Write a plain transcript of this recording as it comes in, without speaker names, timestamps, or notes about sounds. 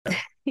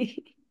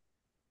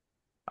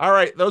All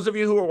right, those of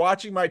you who are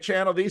watching my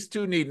channel, these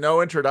two need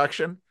no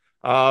introduction.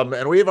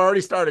 And we've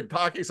already started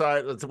talking,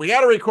 so we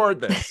got to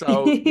record this.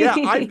 So yeah,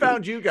 I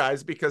found you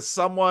guys because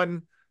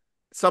someone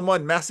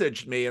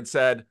messaged me and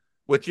said,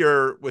 with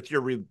your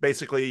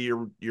basically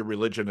your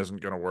religion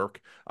isn't going to work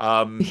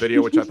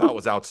video, which I thought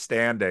was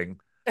outstanding.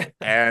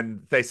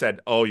 And they said,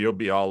 oh, you'll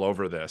be all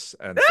over this.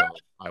 And so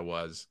I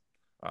was.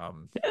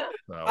 Um,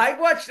 so I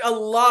watched a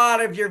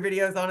lot of your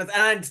videos on it,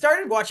 and I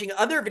started watching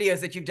other videos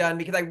that you've done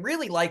because I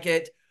really like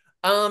it.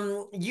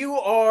 You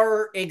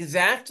are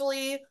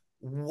exactly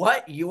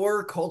what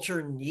your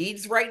culture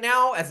needs right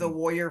now as a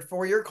warrior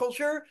for your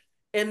culture,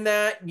 in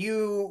that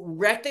you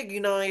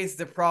recognize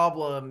the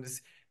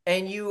problems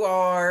and you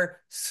are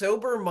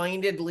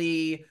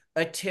sober-mindedly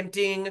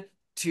attempting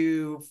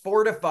to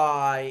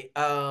fortify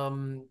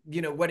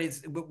what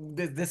is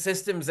the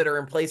systems that are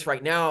in place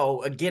right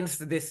now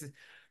against this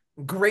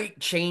great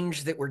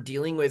change that we're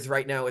dealing with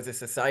right now as a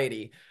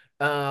society,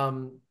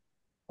 um,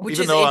 which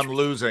even is though I'm interesting.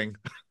 losing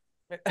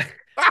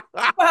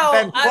Well,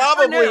 and for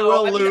probably now,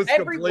 will I mean, lose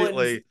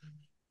completely,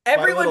 my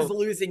everyone's little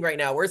losing right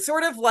now. We're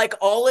sort of like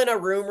all in a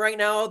room right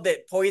now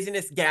that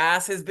poisonous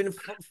gas has been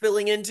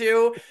filling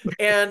into,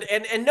 and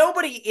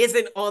nobody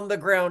isn't on the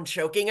ground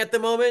choking at the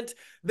moment.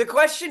 The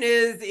question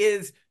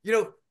is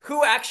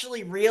who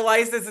actually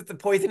realizes that the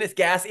poisonous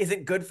gas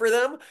isn't good for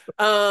them?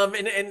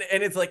 And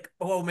it's like,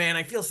 oh man,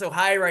 I feel so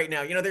high right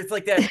now. There's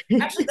like that.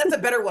 Actually, that's a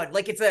better one.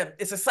 Like it's a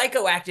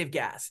psychoactive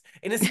gas,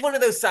 and it's one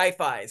of those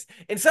sci-fis.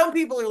 And some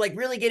people are like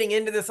really getting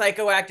into the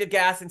psychoactive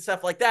gas and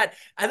stuff like that.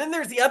 And then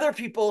there's the other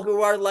people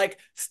who are like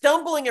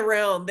stumbling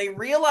around. They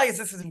realize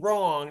this is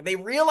wrong. They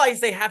realize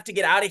they have to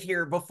get out of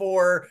here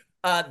before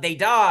they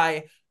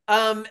die.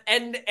 And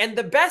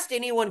the best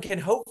anyone can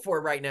hope for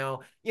right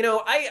now,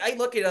 I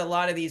look at a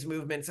lot of these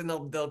movements and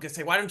they'll just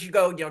say, why don't you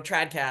go,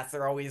 tradcasts?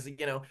 They're always,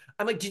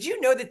 I'm like, did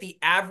you know that the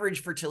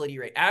average fertility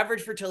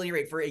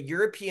rate for a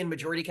European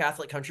majority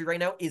Catholic country right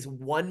now is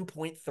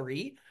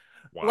 1.3?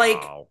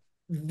 Like, wow.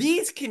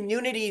 these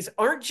communities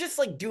aren't just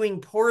like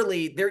doing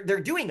poorly, they're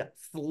doing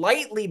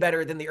slightly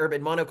better than the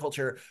urban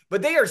monoculture,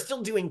 but they are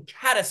still doing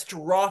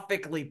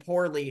catastrophically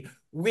poorly,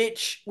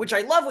 which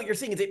I love what you're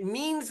saying. Is it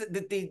means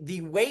that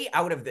the way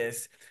out of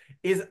this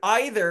is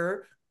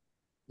either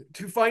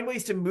to find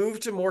ways to move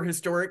to more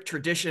historic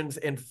traditions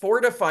and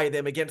fortify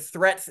them against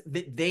threats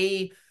that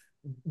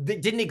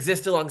didn't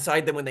exist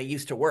alongside them when they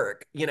used to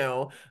work,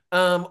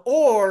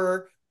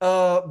 or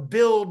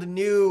build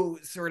new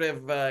sort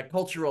of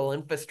cultural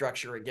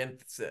infrastructure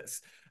against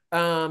this.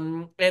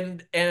 And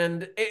then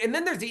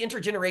there's the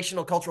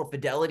intergenerational cultural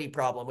fidelity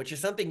problem, which is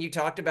something you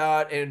talked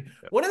about. And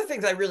one of the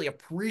things I really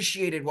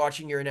appreciated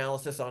watching your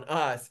analysis on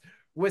us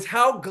was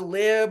how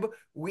glib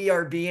we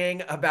are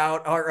being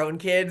about our own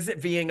kids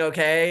being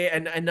okay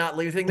and not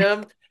losing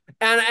them.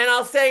 And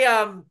I'll say,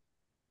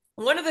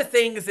 one of the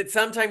things that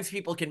sometimes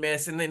people can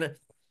miss, and then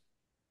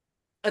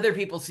other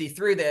people see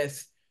through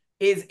this,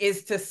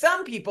 is to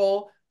some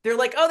people they're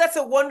like, oh, that's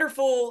a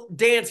wonderful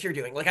dance you're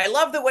doing. Like, I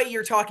love the way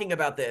you're talking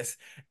about this.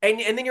 And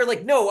then you're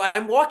like, no,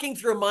 I'm walking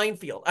through a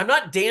minefield. I'm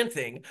not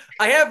dancing.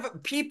 I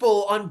have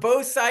people on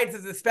both sides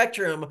of the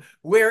spectrum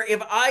where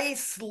if I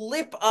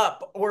slip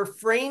up or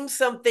frame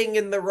something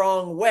in the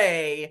wrong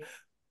way,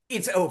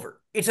 it's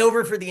over. It's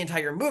over for the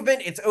entire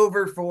movement. It's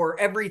over for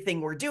everything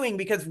we're doing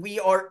because we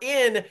are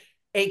in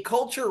a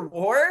culture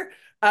war.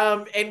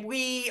 And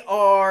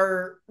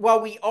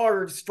while we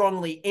are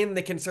strongly in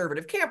the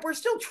conservative camp, we're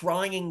still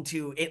trying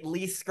to at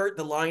least skirt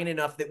the line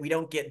enough that we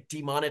don't get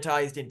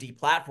demonetized and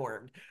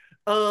deplatformed,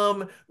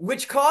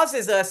 which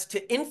causes us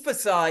to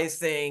emphasize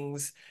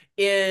things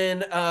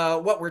in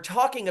what we're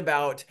talking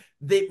about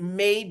that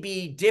may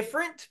be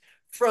different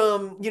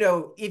from,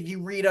 if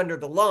you read under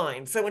the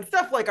line. So in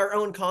stuff like our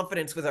own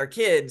confidence with our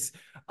kids,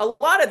 a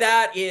lot of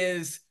that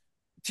is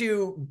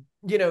to,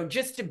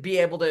 just to be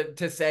able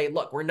to say,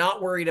 look, we're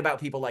not worried about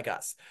people like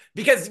us.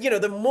 Because,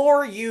 the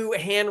more you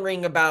hand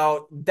wring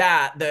about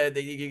that,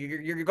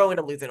 you're going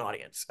to lose an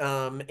audience.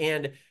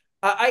 And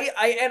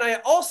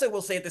I also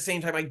will say at the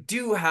same time, I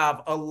do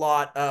have a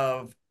lot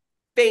of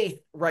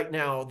faith right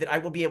now that I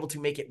will be able to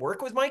make it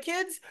work with my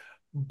kids,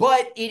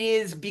 but it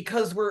is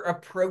because we're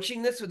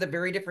approaching this with a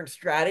very different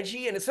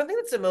strategy. And it's something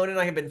that Simone and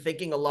I have been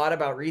thinking a lot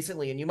about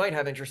recently, and you might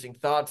have interesting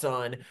thoughts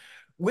on,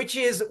 which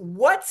is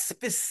what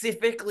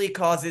specifically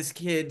causes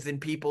kids and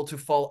people to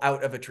fall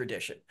out of a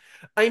tradition.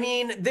 I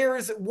mean,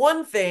 there's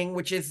one thing,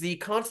 which is the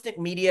constant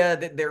media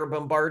that they're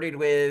bombarded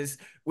with,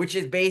 which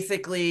is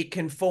basically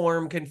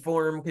conform,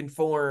 conform,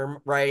 conform,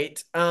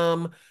 right?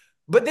 But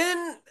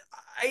then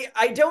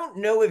I don't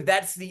know if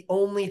that's the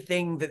only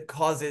thing that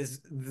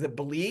causes the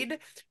bleed.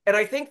 And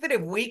I think that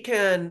if we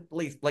can, at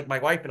least like my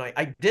wife and I,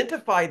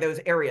 identify those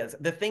areas,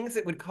 the things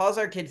that would cause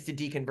our kids to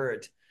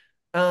deconvert,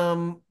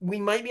 we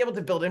might be able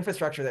to build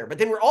infrastructure there. But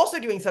then we're also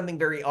doing something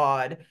very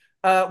odd,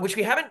 which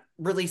we haven't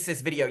released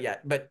this video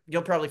yet, but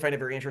you'll probably find it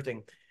very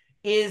interesting,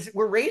 is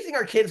we're raising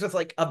our kids with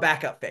like a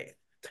backup faith.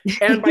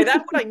 And by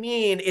that, what I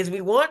mean is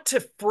we want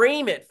to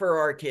frame it for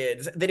our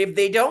kids that if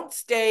they don't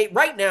stay,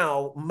 right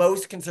now,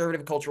 most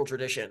conservative cultural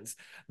traditions,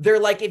 they're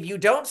like, if you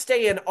don't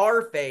stay in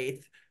our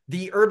faith,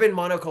 the urban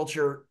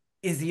monoculture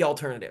is the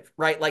alternative,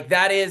 right? Like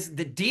that is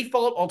the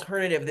default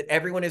alternative that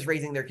everyone is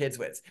raising their kids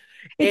with.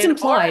 It's And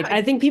our implied.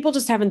 I think people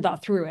just haven't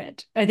thought through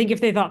it. I think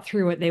if they thought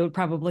through it, they would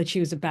probably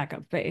choose a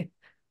backup faith.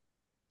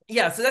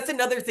 yeah, so that's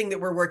another thing that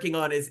we're working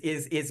on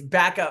is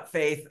backup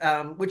faith,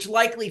 which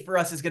likely for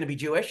us is going to be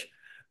Jewish.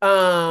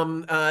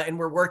 And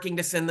we're working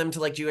to send them to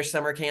like Jewish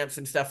summer camps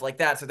and stuff like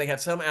that. So they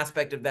have some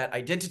aspect of that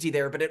identity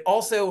there, but it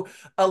also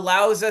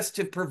allows us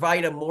to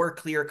provide a more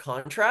clear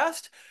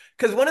contrast.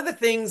 Because one of the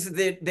things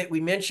that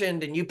we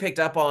mentioned and you picked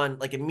up on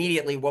like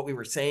immediately what we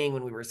were saying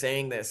when we were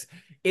saying this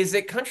is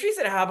that countries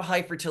that have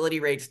high fertility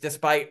rates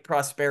despite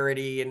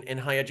prosperity and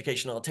high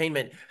educational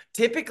attainment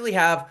typically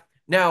have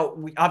now,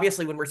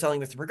 obviously, when we're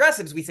selling this to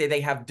progressives, we say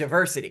they have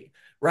diversity,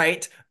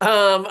 right?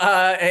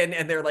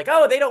 And they're like,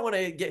 oh, they don't want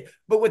to get,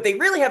 but what they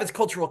really have is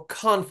cultural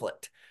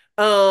conflict.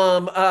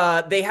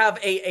 They have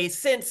a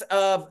sense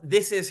of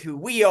this is who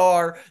we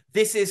are,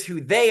 this is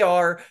who they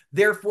are,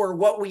 therefore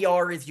what we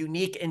are is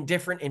unique and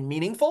different and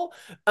meaningful.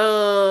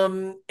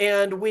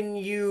 And when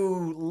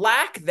you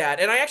lack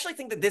that, and I actually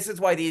think that this is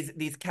why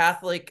these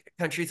Catholic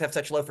countries have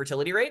such low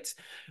fertility rates,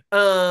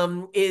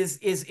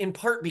 is in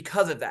part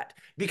because of that.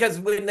 Because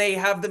when they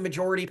have the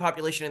majority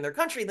population in their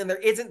country, then there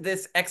isn't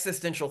this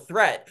existential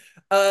threat.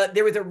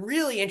 There was a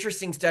really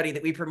interesting study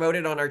that we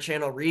promoted on our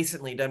channel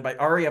recently done by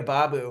Arya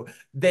Babu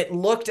that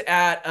looked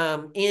at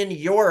in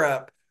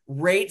Europe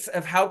rates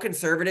of how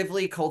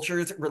conservatively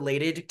cultures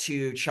related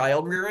to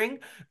child rearing,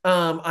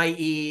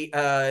 i.e.,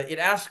 it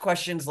asked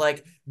questions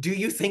like, do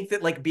you think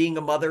that like being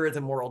a mother is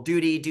a moral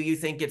duty? Do you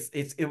think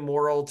it's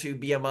immoral to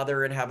be a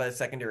mother and have a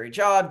secondary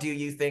job? Do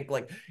you think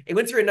like it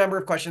went through a number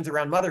of questions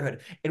around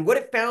motherhood? And what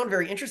it found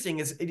very interesting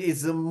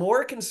is the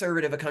more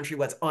conservative a country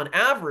was on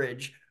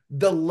average,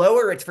 the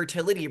lower its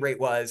fertility rate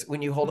was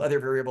when you hold other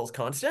variables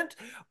constant.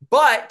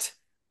 But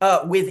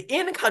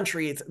within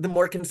countries, the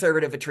more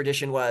conservative a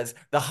tradition was,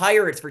 the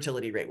higher its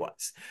fertility rate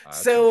was.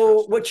 That's So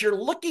interesting. what you're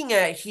looking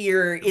at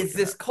here You're is looking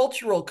this at.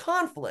 cultural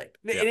conflict.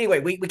 Yeah. Anyway,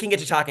 we can get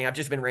to talking. I've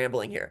just been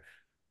rambling here.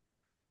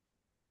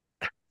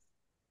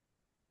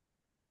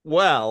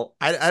 Well,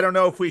 I don't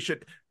know if we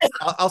should.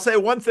 I'll say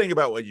one thing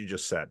about what you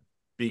just said,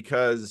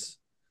 because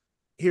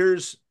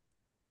here's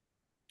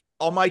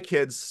all my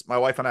kids. My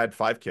wife and I had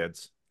 5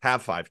 kids,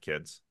 have 5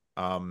 kids.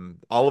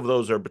 All of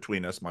those are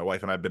between us. My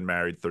wife and I have been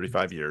married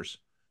 35 years.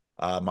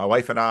 My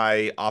wife and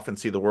I often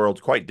see the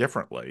world quite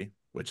differently,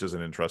 which is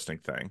an interesting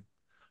thing.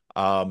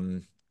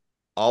 Um,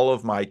 all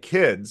of my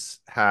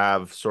kids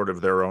have sort of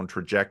their own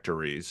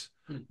trajectories,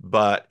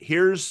 but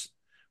here's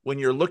when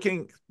you're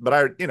looking, but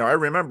I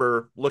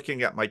remember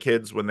looking at my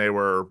kids when they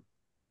were,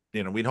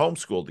 we'd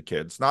homeschooled the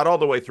kids, not all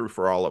the way through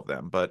for all of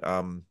them, but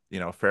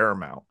a fair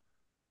amount.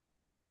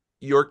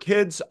 Your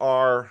kids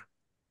are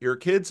your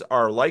kids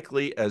are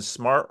likely as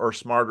smart or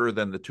smarter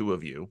than the two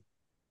of you.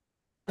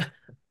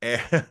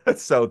 And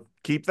so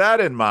keep that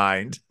in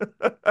mind.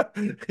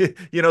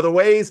 The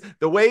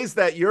ways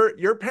that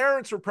your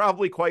parents were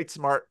probably quite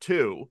smart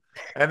too,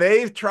 and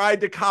they've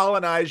tried to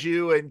colonize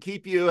you and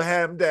keep you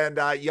hemmed, and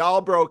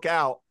y'all broke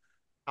out.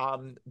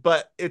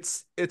 But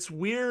it's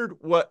weird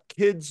what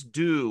kids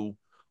do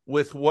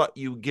with what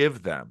you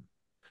give them.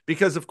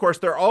 Because of course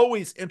they're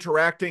always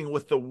interacting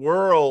with the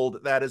world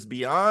that is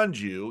beyond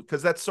you,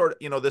 because that's sort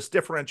of, this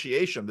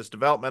differentiation, this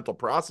developmental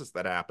process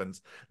that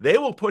happens. They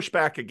will push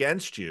back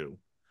against you.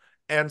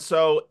 And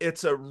so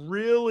it's a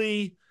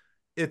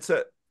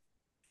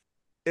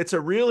it's a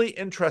really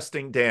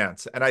interesting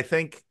dance. And I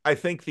think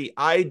the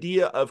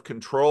idea of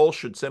control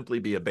should simply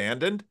be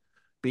abandoned,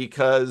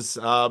 because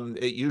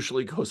it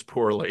usually goes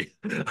poorly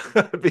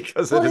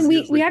because it Well, and is we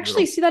usually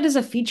actually futile. see that as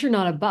a feature,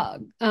 not a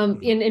bug.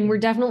 And we're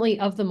definitely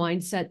of the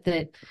mindset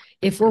that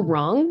if we're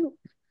wrong,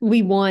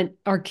 we want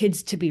our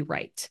kids to be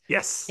right.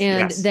 Yes,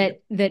 And yes.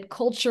 that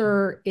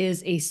culture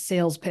is a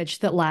sales pitch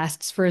that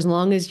lasts for as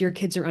long as your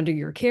kids are under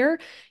your care.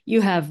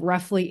 You have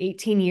roughly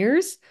 18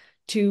 years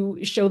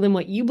to show them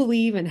what you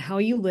believe and how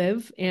you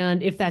live.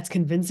 And if that's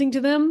convincing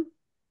to them,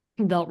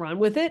 they'll run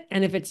with it.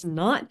 And if it's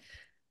not,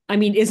 I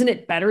mean, isn't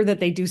it better that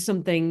they do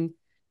something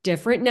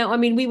different? Now, I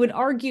mean, we would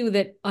argue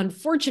that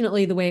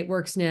unfortunately, the way it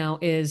works now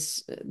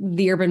is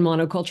the urban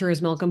monoculture,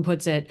 as Malcolm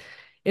puts it,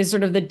 is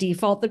sort of the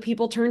default that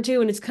people turn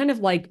to. And it's kind of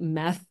like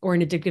meth or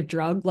an addictive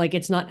drug. Like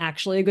it's not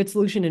actually a good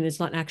solution and it's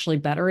not actually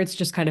better. It's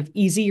just kind of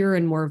easier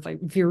and more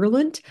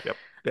virulent. Yep,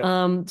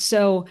 yep.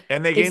 So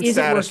And they it gain isn't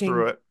status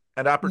through working. it,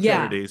 and Yeah,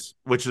 opportunities,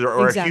 which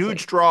are huge exactly.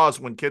 draws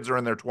when kids are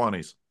in their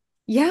 20s.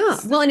 Yeah.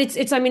 Well, and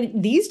it's I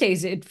mean, these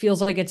days it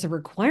feels like it's a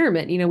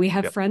requirement. You know, we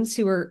have Yep. friends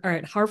who are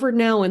at Harvard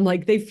now and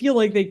like they feel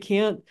like they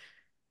can't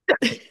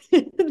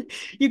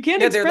you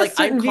can't Yeah, they're like, express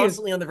I'm certain views.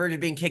 constantly on the verge of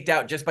being kicked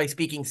out just by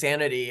speaking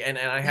sanity, and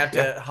I have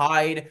Yeah. to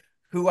hide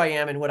who I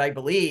am and what I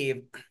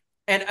believe.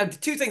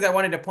 And two things I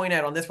wanted to point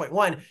out on this point.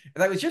 One,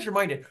 and I was just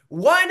reminded,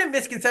 one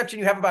misconception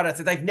you have about us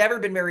is I've never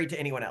been married to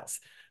anyone else.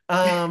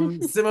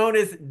 Simone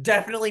is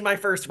definitely my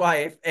first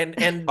wife,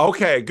 and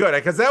Okay, good.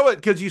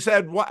 Because you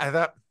said what I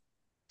thought.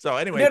 So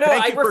anyway, no,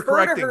 thank I you for refer to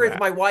correcting her as that.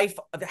 my wife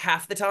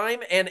half the time,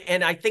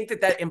 and I think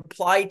that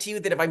implied to you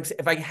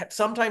that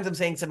sometimes I'm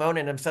saying Simone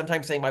and I'm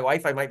sometimes saying my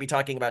wife, I might be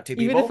talking about two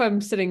Even if people. I'm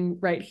sitting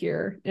right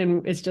here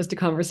and it's just a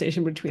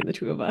conversation between the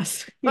two of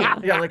us. Yeah.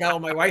 Yeah, like, oh,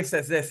 my wife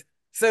says this.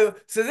 So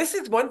this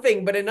is one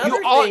thing, but You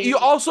another all you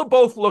thing. also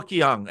both look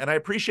young, and I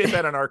appreciate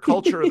that in our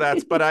culture.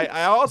 But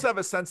I also have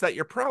a sense that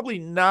you're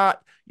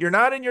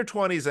not in your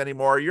 20s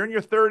anymore. You're in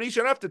your 30s.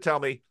 You don't have to tell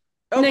me.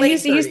 Oh, No, late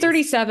he's 30s.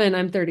 37,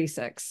 I'm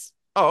 36.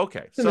 Oh,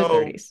 okay. In the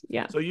 30s.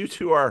 Yeah. So you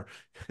two are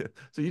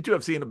so you two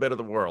have seen a bit of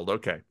the world.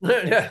 Okay.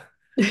 Yeah.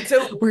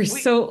 So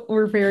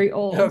We're very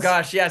oh old.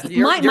 gosh, yes,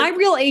 My you're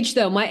real age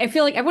though, I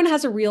feel like everyone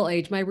has a real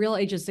age. My real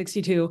age is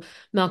 62.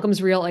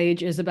 Malcolm's real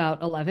age is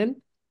about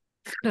 11.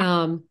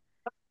 Um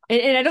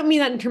and I don't mean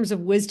that in terms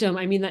of wisdom.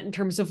 I mean that in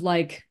terms of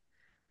like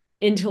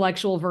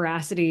intellectual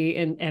veracity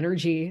and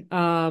energy.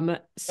 So,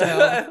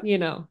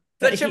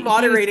 but such a he was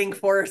moderating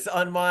force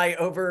on my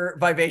over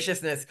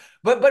vivaciousness.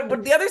 But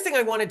the other thing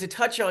I wanted to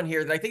touch on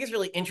here that I think is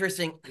really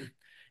interesting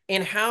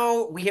in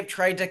how we have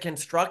tried to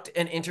construct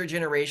an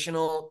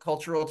intergenerational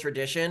cultural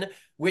tradition,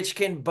 which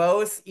can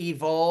both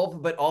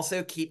evolve but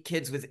also keep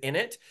kids within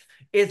it,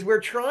 is we're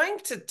trying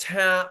to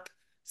tap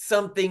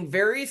something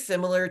very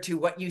similar to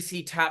what you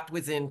see tapped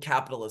within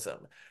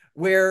capitalism,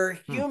 where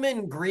Hmm.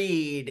 human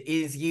greed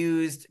is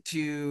used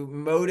to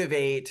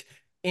motivate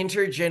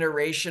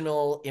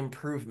intergenerational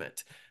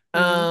improvement.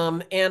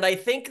 Mhm. And I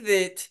think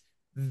that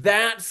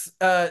that's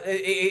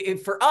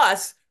for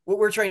us what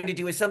we're trying to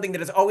do is something that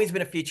has always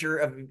been a feature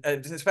of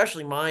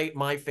especially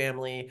my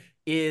family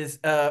is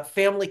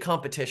family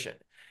competition.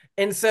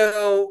 And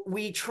so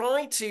we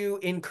try to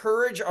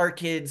encourage our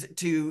kids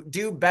to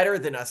do better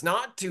than us,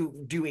 not to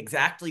do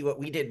exactly what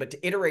we did, but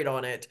to iterate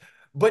on it,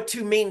 but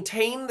to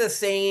maintain the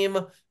same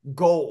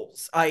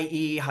goals,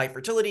 i.e., high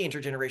fertility,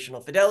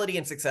 intergenerational fidelity,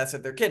 and success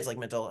of their kids, like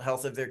mental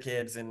health of their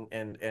kids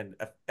and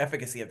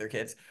efficacy of their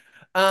kids.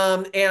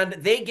 And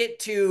they get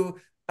to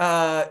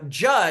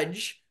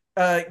judge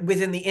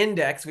within the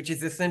index, which is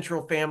the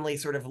central family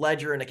sort of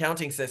ledger and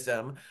accounting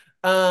system.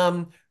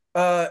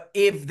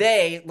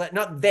 If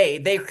not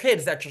their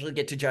kids actually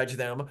get to judge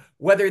them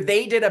whether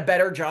they did a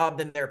better job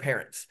than their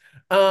parents.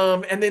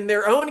 And then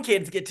their own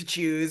kids get to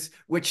choose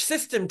which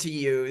system to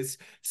use.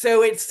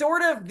 So it's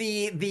sort of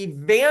the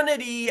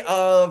vanity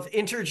of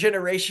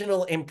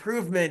intergenerational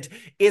improvement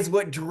is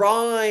what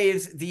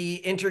drives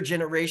the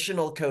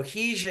intergenerational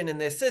cohesion in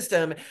this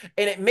system.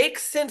 And it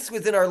makes sense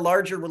within our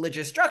larger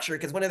religious structure,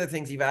 because one of the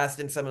things you've asked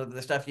in some of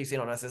the stuff you've seen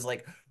on us is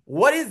like,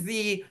 what is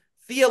the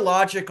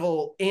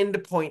theological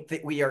endpoint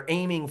that we are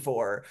aiming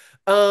for?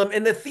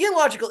 And the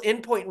theological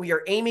endpoint we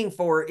are aiming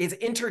for is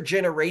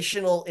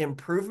intergenerational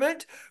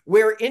improvement,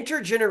 where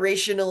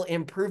intergenerational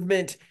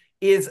improvement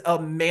is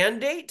a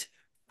mandate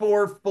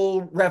for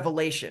full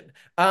revelation,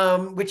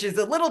 which is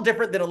a little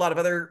different than a lot of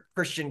other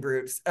Christian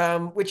groups,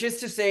 which is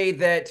to say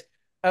that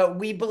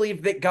we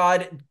believe that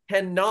God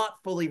cannot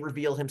fully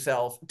reveal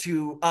himself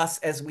to us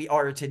as we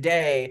are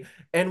today,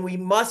 and we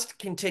must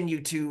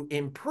continue to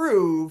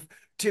improve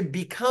to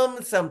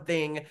become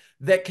something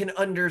that can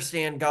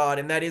understand God.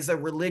 And that is a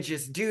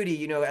religious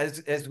duty,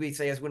 as we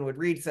say, as Winwood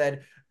Reade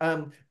said,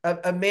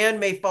 a man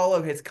may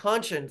follow his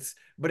conscience,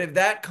 but if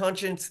that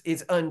conscience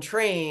is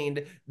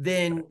untrained,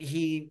 then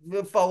he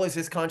follows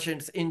his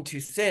conscience into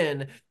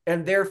sin.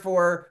 And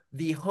therefore,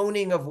 the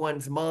honing of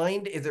one's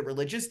mind is a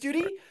religious Right.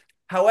 duty.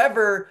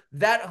 However,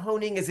 that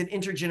honing is an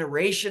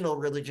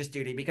intergenerational religious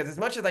duty, because as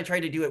much as I try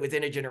to do it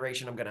within a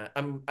generation,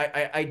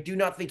 I do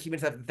not think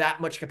humans have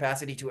that much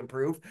capacity to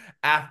improve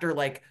after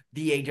like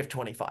the age of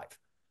 25.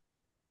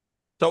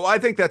 So I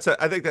think that's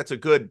a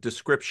good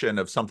description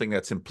of something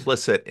that's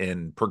implicit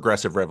in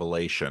progressive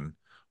revelation,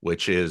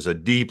 which is a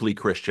deeply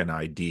Christian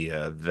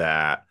idea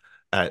that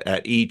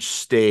at each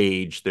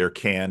stage there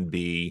can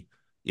be,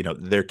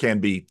 there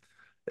can be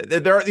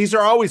these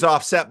are always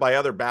offset by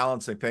other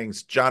balancing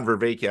things. John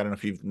Vervaeke, I don't know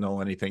if you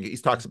know anything, he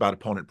talks about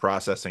opponent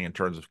processing in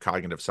terms of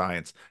cognitive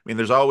science. I mean,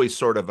 there's always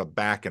sort of a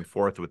back and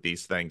forth with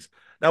these things.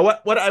 Now,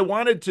 what I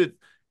wanted to,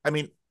 I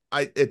mean,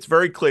 it's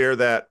very clear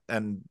that,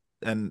 and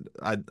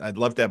I'd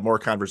love to have more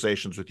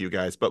conversations with you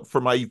guys. But for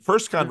my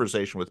first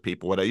conversation with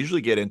people, what I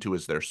usually get into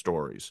is their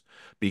stories,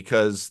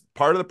 because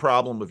part of the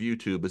problem of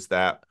YouTube is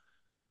that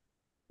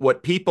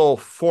what people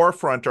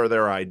forefront are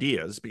their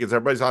ideas, because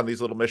everybody's on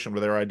these little mission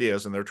with their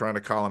ideas and they're trying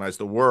to colonize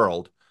the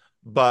world.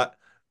 But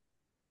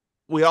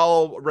we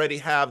already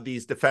have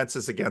these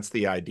defenses against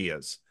the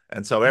ideas.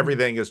 And so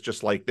everything is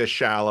just like this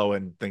shallow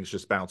and things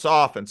just bounce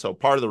off. And so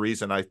part of the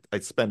reason I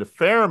spend a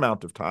fair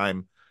amount of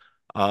time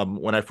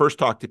when I first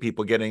talk to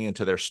people getting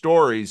into their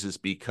stories is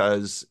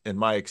because, in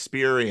my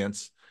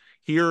experience,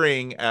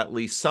 hearing at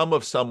least some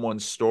of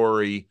someone's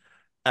story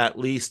at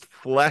least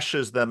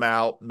fleshes them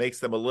out,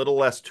 makes them a little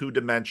less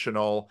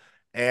two-dimensional,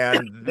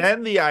 and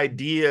then the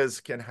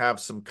ideas can have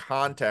some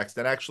context,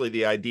 and actually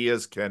the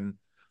ideas can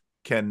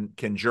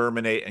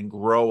germinate and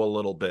grow a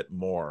little bit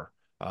more,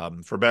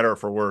 for better or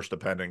for worse,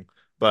 depending.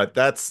 But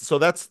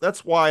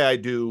that's why I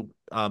do.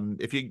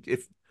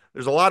 If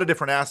there's a lot of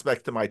different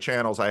aspects to my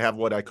channels, I have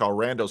what I call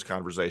randos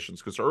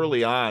conversations, because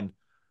early on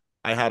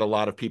I had a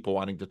lot of people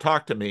wanting to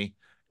talk to me,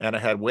 and I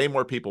had way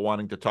more people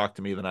wanting to talk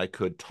to me than I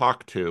could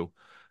talk to.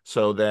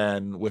 So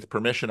then, with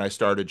permission, I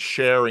started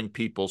sharing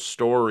people's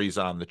stories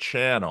on the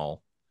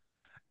channel.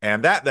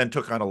 And that then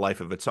took on a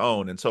life of its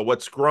own. And so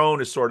what's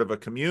grown is sort of a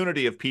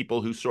community of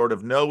people who sort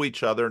of know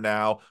each other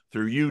now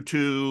through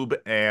YouTube.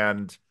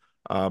 And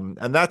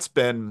that's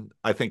been,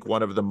 I think,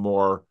 one of the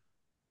more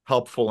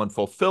helpful and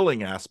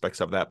fulfilling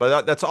aspects of that.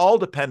 But that's all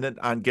dependent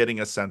on getting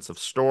a sense of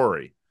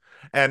story.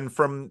 And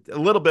from a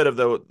little bit of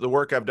the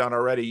work I've done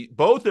already,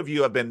 both of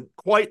you have been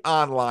quite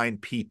online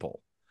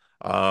people.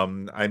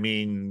 I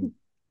mean,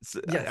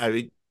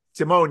 Yes.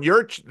 Simone,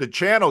 the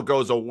channel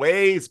goes a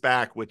ways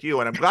back with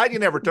you, and I'm glad you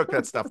never took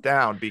that stuff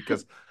down,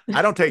 because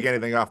I don't take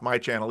anything off my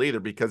channel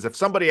either. Because if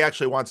somebody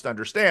actually wants to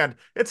understand,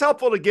 it's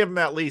helpful to give them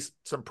at least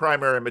some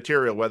primary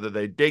material, whether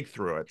they dig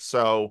through it.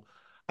 So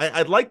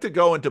I'd like to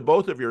go into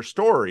both of your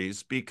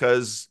stories,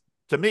 because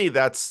to me,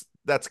 that's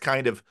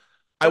kind of,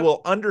 I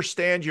will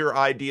understand your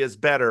ideas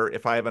better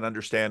if I have an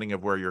understanding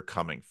of where you're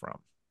coming from.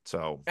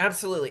 So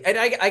Absolutely. And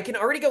I can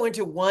already go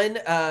into one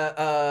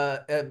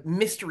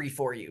mystery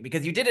for you,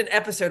 because you did an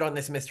episode on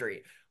this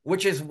mystery,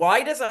 which is,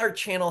 why does our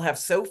channel have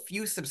so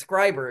few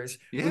subscribers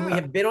when we yeah,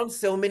 have been on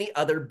so many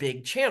other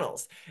big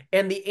channels?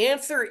 And the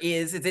answer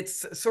is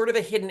it's sort of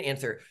a hidden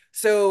answer.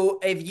 So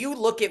if you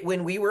look at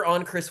when we were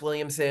on Chris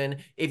Williamson,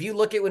 if you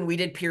look at when we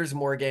did Piers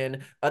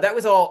Morgan, that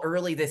was all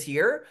early this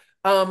year.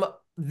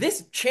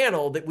 This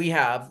channel that we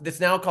have that's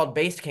now called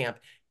Basecamp,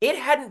 it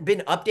hadn't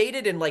been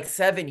updated in like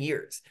 7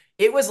 years.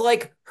 It was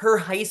like her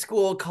high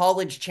school,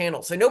 college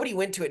channel. So nobody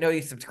went to it,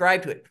 nobody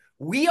subscribed to it.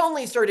 We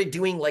only started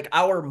doing like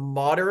our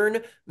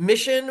modern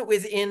mission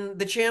within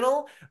the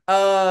channel.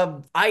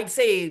 I'd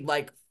say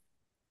like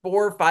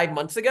 4 or 5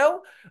 months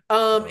ago.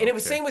 And it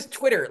was okay, same with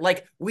Twitter.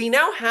 Like, we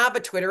now have a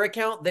Twitter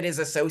account that is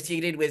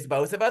associated with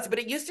both of us, but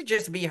it used to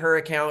just be her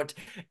account,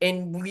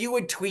 and you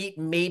would tweet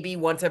maybe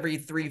once every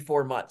 3,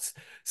 4 months.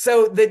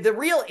 So the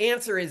real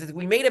answer is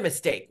we made a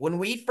mistake. When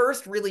we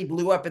first really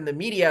blew up in the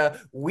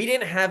media, we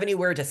didn't have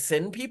anywhere to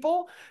send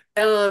people.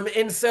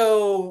 And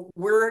so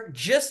we're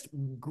just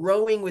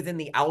growing within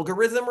the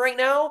algorithm right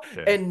now,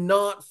 yeah, and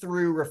not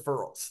through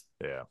referrals.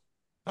 yeah.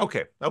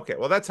 Okay.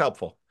 Well, that's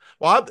helpful.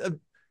 Well,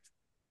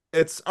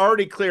 it's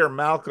already clear,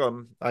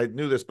 Malcolm. I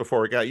knew this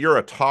before we got. You're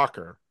a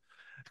talker,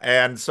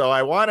 and so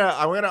I want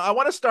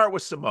to start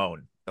with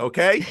Simone.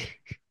 Okay,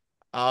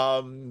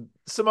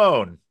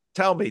 Simone,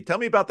 tell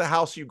me about the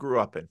house you grew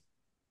up in.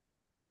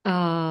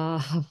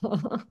 Uh,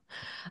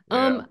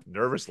 Yeah, um,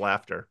 nervous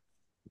laughter.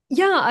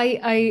 yeah,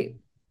 I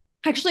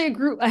actually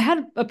I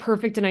had a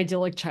perfect and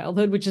idyllic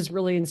childhood, which is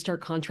really in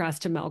stark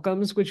contrast to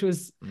Malcolm's, which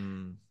was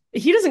Mm,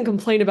 he doesn't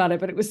complain about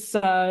it, but it was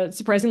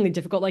surprisingly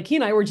difficult. Like he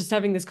and I were just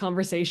having this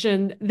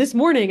conversation this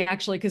morning,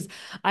 actually, because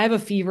I have a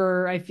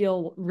fever. I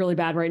feel really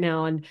bad right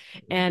now,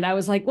 and I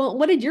was like, "Well,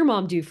 what did your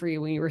mom do for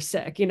you when you were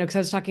sick?" You know, because I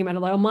was talking about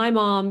it, like, oh, my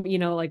mom,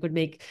 like would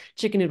make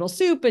chicken noodle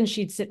soup, and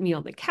she'd sit me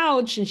on the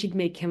couch, and she'd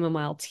make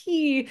chamomile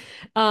tea.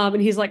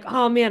 And he's like,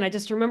 "Oh man, I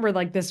just remember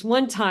like this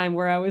one time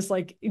where I was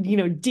like,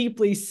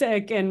 deeply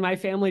sick, and my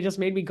family just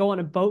made me go on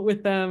a boat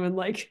with them, and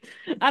like."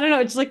 I don't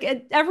know. It's like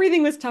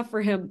everything was tough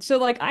for him. So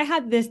like I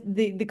had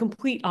the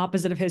complete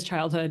opposite of his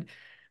childhood,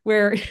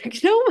 where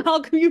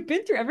Malcolm, you've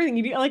been through everything.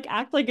 You like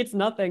act like it's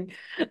nothing.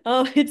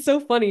 It's so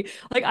funny.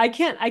 Like I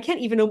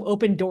can't even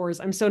open doors.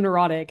 I'm so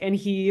neurotic, and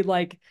he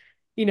like,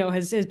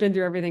 has been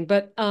through everything.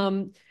 But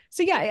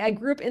so yeah, I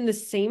grew up in the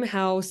same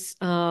house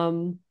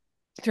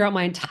throughout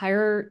my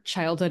entire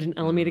childhood in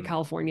Alameda, mm,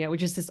 California,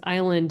 which is this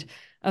island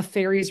of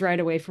ferries right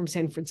away from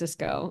San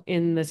Francisco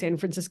in the San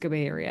Francisco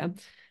Bay Area.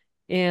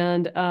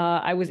 And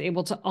I was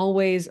able to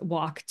always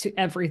walk to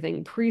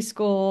everything: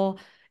 preschool,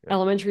 yeah.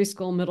 elementary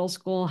school, middle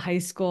school, high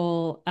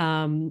school.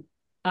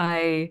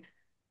 I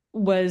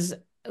was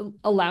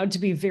allowed to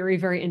be very,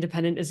 very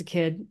independent as a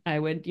kid. I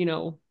would,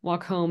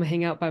 walk home,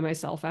 hang out by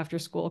myself after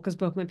school because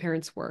both my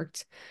parents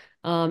worked.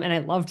 And I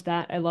loved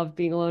that. I loved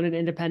being alone and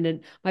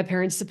independent. My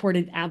parents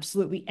supported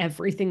absolutely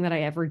everything that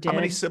I ever How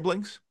many did.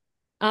 siblings?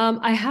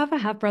 I have a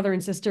half brother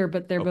and sister,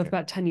 but they're both Okay,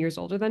 about 10 years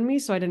older than me.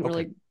 So I didn't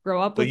okay. really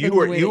grow up So with you them the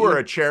were way you that were you.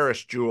 a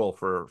cherished jewel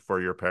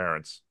for your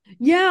parents.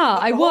 Yeah,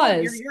 I Hold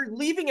on, was. you're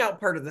leaving out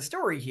part of the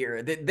story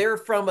here. That they're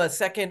from a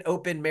second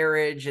open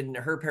marriage, and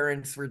her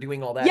parents were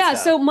doing all that Yeah,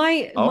 stuff. so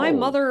my Oh,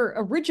 mother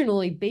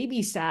originally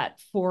babysat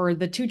for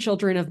the two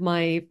children of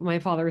my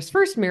father's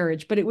first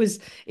marriage, but it was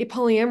a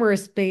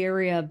polyamorous Bay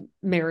Area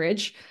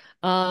marriage.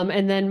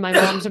 And then my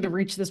mom sort of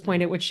reached this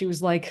point at which she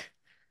was like,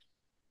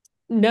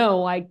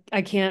 "No,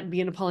 I can't be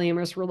in a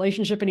polyamorous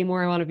relationship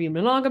anymore. I want to be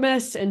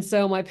monogamous." And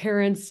so my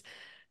parents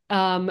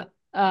um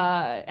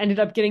ended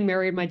up getting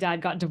married. My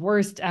dad got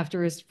divorced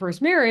after his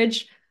first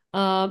marriage.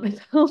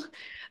 So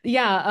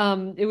yeah,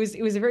 it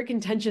was a very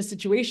contentious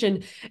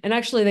situation. And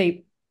actually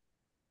they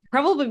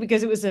probably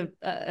because it was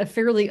a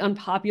fairly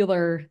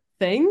unpopular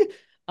thing,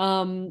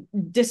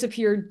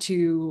 disappeared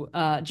to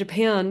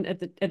Japan at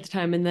the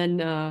time, and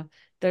then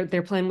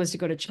their plan was to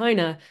go to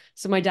China.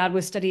 So my dad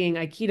was studying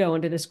Aikido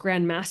under this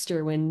Grand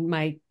Master when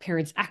my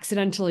parents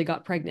accidentally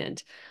got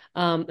pregnant.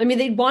 I mean,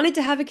 they wanted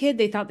to have a kid.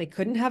 They thought they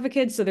couldn't have a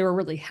kid, so they were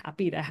really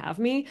happy to have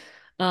me.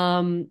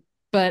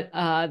 But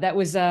that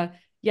was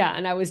yeah,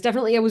 and I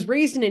was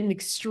raised in an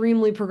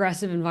extremely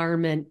progressive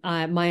environment.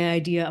 My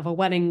idea of a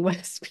wedding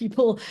was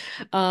people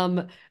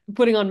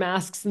putting on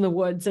masks in the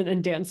woods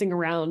and dancing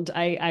around.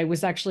 I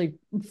was actually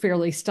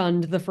fairly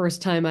stunned the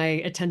first time I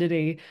attended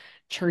a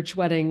church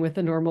wedding with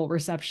a normal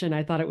reception.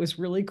 I thought it was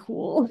really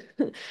cool.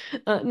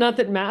 Not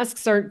that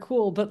masks aren't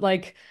cool, but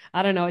like,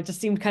 I don't know, it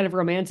just seemed kind of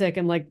romantic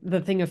and like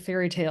the thing of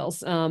fairy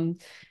tales. And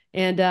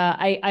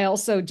I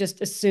also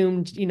just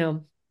assumed, you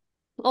know,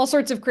 all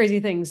sorts of crazy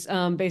things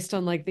based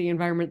on like the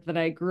environment that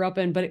I grew up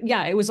in. But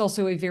yeah, it was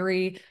also a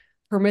very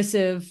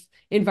permissive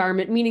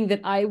environment, meaning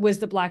that I was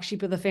the black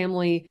sheep of the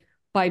family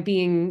by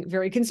being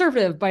very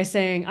conservative, by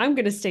saying, I'm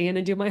going to stay in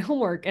and do my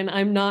homework and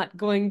I'm not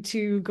going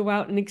to go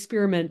out and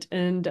experiment.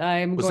 And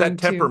I'm Was that going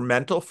to,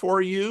 temperamental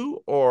for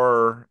you?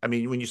 Or, I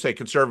mean, when you say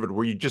conservative,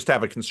 were you just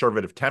have a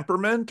conservative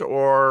temperament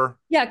or?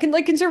 yeah,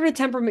 like conservative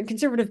temperament,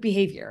 conservative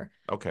behavior,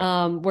 Okay.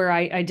 where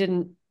I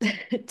didn't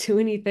do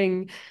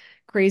anything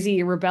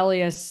crazy,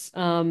 rebellious.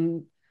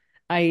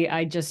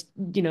 I just,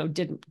 you know,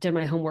 did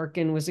my homework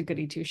and was a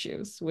goody two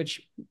shoes,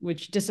 which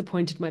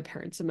disappointed my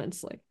parents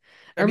immensely.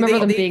 I I mean, remember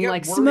them they being get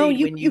like, Simone,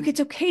 worried when you it's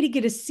okay to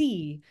get a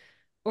C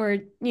or,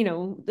 you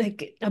know,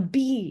 like a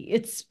B.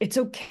 It's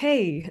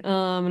okay. And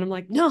I'm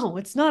like, no,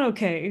 it's not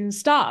okay.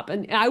 Stop.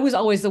 And I was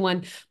always the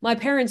one. My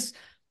parents,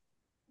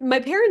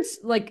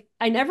 like,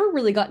 I never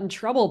really got in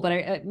trouble, but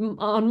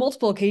on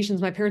multiple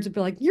occasions, my parents would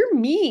be like, you're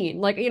mean.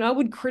 Like, you know, I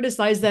would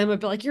criticize them. I'd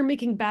be like, you're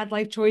making bad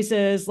life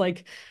choices.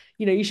 Like,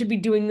 you know, you should be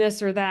doing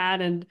this or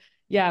that. And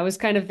yeah, it was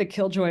kind of the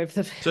killjoy of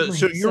the So family.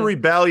 your So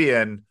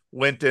rebellion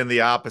went in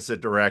the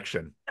opposite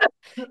direction.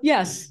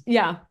 yes,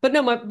 yeah. But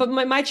no,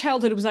 my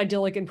childhood was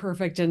idyllic and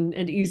perfect and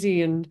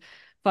easy and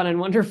fun and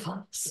wonderful.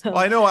 Well, So,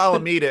 I know but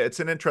Alameda, it's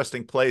an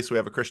interesting place. We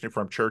have a Christian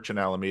Reformed church in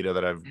Alameda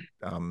that I've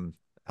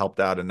helped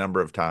out a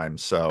number of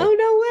times. So oh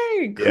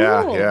no way.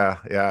 yeah, Cool. yeah,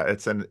 yeah.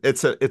 It's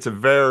a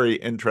very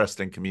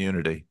interesting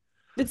community.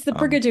 It's the Um,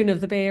 Brigadoon of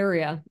the Bay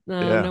Area.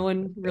 yeah, No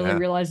one really yeah.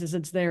 realizes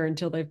it's there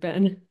until they've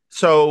been.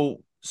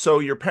 So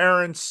your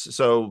parents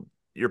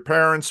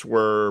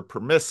were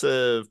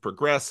permissive,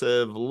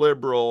 progressive,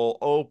 liberal,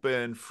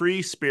 open,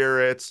 free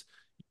spirits.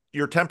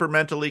 You're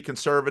temperamentally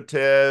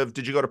conservative.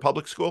 Did you go to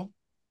public school?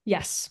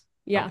 Yes.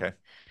 Yeah. Okay.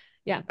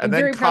 Yeah. And I'm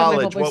then very proud of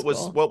my college, public what was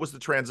school. what was the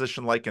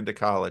transition like into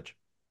college?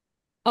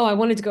 Oh, I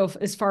wanted to go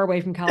as far away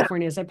from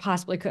California as I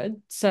possibly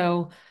could.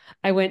 So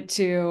I went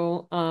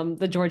to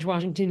the George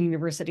Washington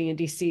University in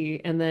DC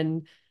and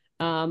then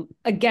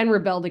again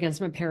rebelled against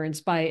my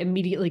parents by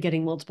immediately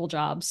getting multiple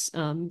jobs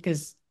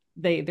because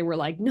they were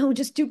like, no,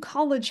 just do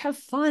college, have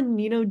fun,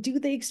 you know, do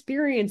the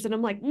experience. And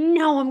I'm like,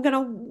 no, I'm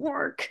gonna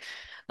work.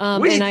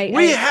 And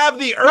We have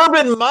the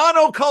urban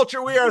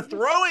monoculture we are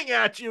throwing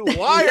at you.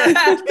 Why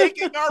are you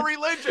taking our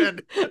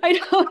religion?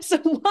 I know. So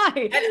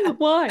why? and,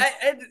 Why?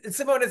 and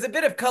Simone, as a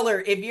bit of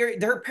color, if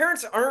their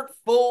parents aren't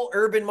full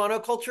urban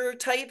monoculture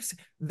types,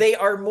 they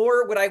are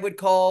more what I would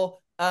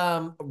call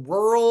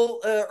rural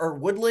or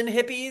woodland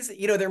hippies.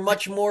 You know, they're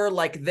much more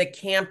like the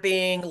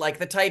camping, like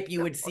the type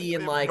you would see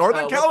in like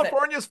Northern what's that?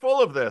 California is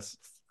full of this.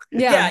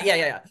 Yeah.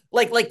 Yeah.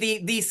 Like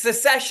the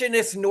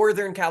secessionist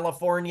Northern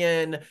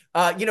Californian.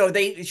 You know,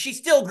 she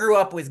still grew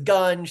up with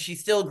guns. She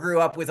still grew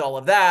up with all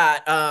of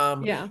that.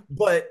 Yeah.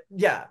 But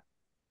yeah.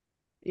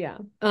 Yeah.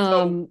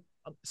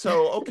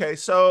 So okay.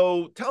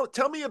 So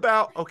tell me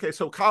about okay.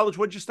 So college.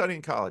 What did you study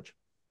in college?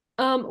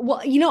 Well,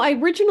 you know, I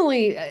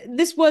originally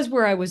this was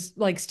where I was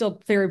like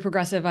still very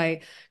progressive. I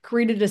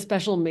created a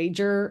special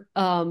major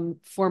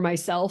for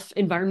myself,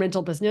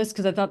 environmental business,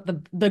 because I thought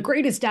the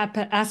greatest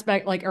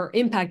aspect like or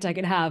impact I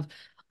could have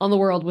on the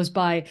world was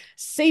by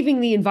saving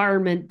the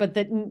environment, but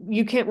that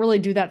you can't really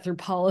do that through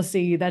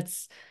policy.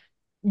 That's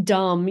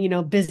dumb. You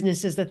know,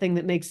 business is the thing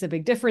that makes a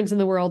big difference in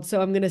the world.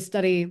 So I'm going to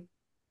study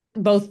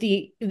both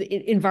the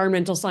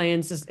environmental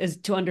science is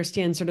to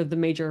understand sort of the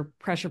major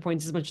pressure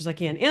points as much as I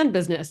can and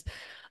business.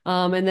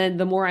 And then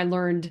the more I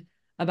learned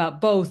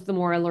about both, the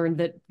more I learned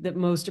that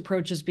most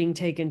approaches being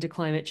taken to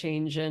climate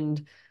change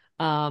and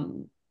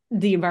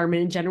the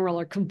environment in general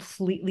are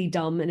completely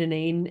dumb and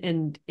inane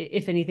and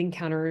if anything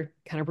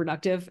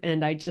counterproductive.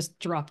 And I just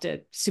dropped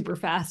it super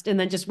fast and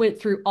then just went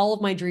through all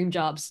of my dream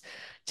jobs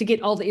to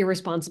get all the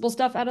irresponsible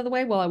stuff out of the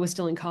way while I was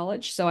still in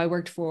college. So I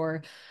worked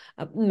for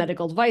a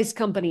medical device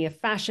company, a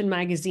fashion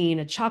magazine,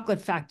 a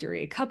chocolate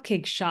factory, a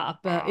cupcake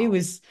shop. It Wow.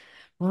 was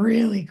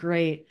really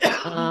great.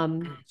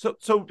 So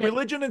But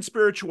religion and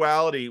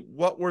spirituality,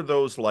 what were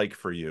those like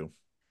for you?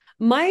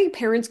 my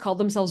parents called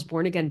themselves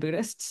born again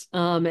Buddhists.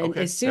 And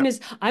Okay. as soon Yeah. as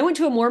I went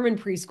to a Mormon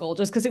preschool,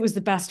 just because it was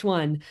the best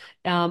one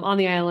on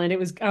the island,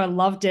 I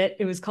loved it.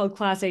 It was called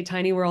Class A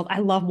Tiny World. I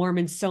love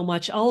Mormons so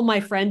much. All of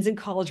my friends in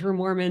college were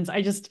Mormons.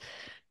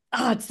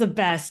 Oh, it's the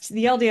best.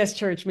 The LDS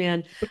church,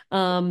 man.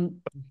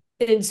 Um,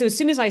 and so as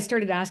soon as I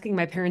started asking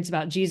my parents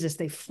about Jesus,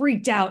 they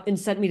freaked out and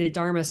sent me to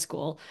Dharma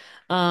school,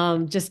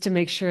 just to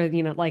make sure,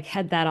 like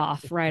head that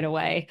off right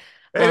away.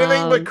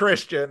 Anything but Um,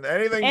 Christian.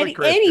 Anything but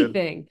Christian.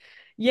 anything.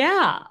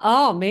 Yeah.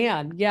 Oh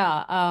man.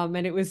 Yeah.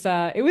 And it was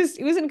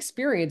an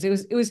experience.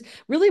 It was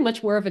really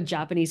much more of a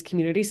Japanese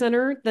community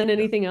center than Yeah.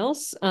 anything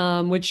else,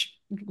 which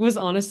was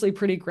honestly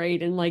pretty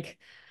great. And like,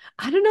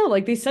 I don't know,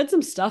 like they said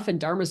some stuff in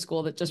Dharma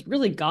school that just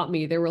really got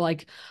me. They were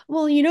like,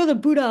 well, the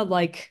Buddha,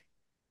 like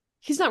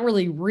he's not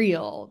really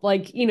real.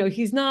 Like,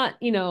 he's not,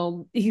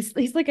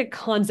 he's like a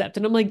concept.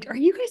 And I'm like, are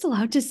you guys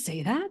allowed to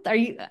say that?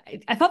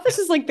 I thought this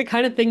is like the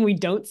kind of thing we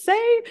don't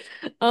say.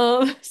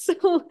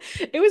 So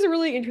it was a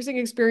really interesting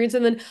experience.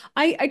 And then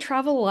I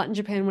traveled a lot in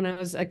Japan when I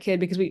was a kid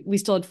because we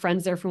still had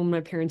friends there from when my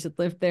parents had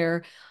lived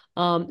there.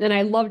 And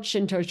I loved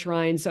Shinto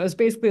shrines. So it was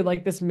basically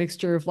like this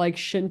mixture of like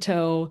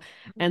Shinto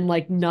and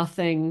like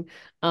nothing.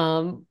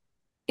 And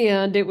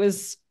it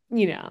was,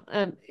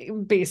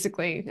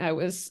 basically I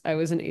was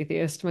an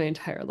atheist my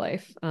entire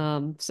life.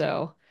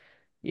 So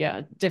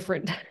yeah,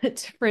 different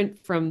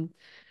different from,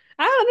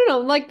 I don't know,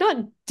 like not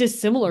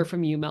dissimilar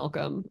from you,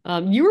 Malcolm.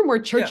 You were more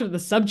Church Yeah. of the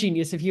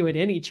Subgenius if you had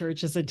any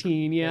church as a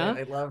teen. Man, Yeah.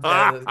 I loved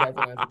those guys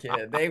when I was a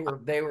kid. They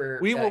were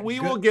We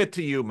will good. get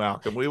to you,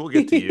 Malcolm. We will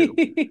get to you.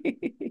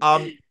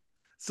 Um,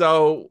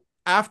 so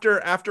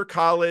after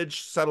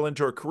college, settle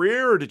into a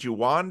career, or did you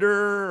wander?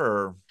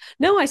 Or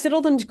No, I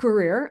settled into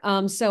career.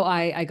 So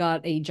I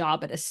got a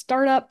job at a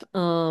startup.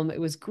 It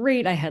was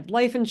great. I had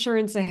life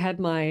insurance. I had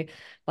my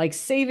like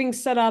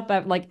savings set up.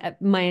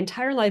 My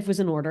entire life was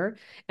in order,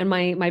 and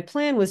my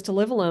plan was to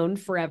live alone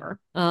forever.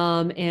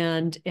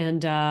 And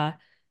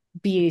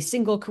be a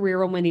single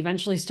career woman,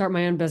 eventually start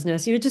my own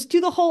business. Just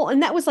do the whole.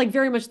 And that was like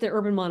very much the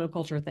urban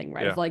monoculture thing,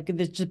 right? yeah, Of like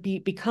just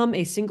become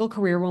a single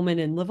career woman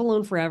and live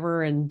alone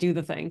forever and do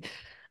the thing.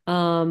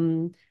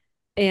 Um,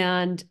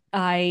 and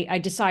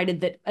I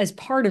decided that as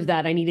part of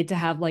that, I needed to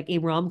have like a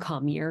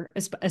rom-com year,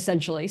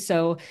 essentially.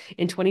 So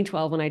in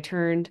 2012, when I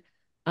turned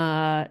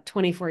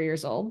 24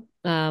 years old,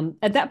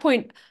 at that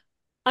point,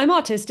 I'm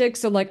autistic,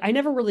 so like I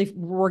never really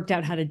worked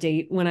out how to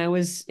date when I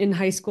was in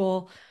high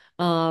school.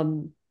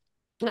 Um,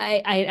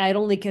 I'd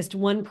only kissed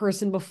one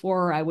person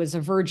before. I was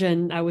a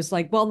virgin. I was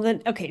like, well,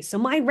 then, okay, so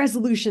my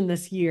resolution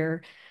this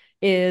year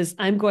is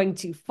I'm going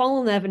to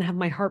fall in love and have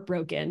my heart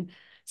broken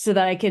so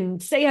that I can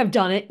say I've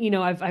done it.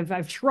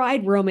 I've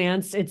tried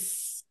romance.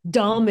 It's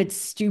dumb. It's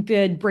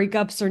stupid.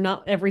 Breakups are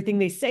not everything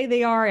they say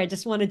they are. I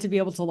just wanted to be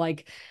able to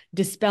like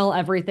dispel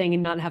everything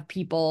and not have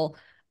people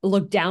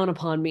look down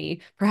upon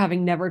me for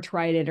having never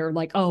tried it, or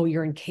like, oh,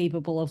 you're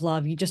incapable of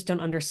love. You just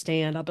don't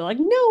understand. I'll be like,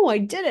 no, I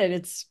did it.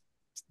 It's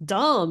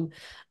dumb.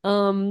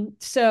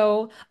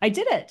 So I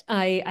did it.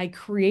 I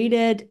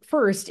created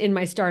first in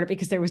my startup,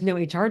 because there was no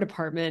HR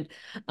department,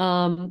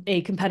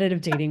 a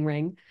competitive dating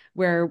ring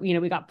where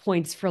we got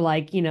points for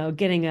like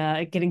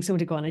getting someone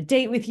to go on a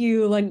date with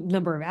you, like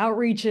number of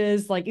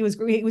outreaches. Like it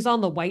was on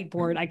the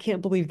whiteboard. I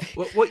can't believe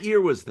what year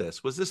was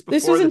this? Was this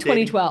this before was the in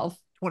dating? 2012.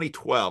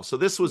 2012. So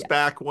this was Yes.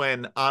 back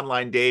when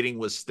online dating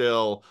was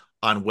still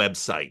on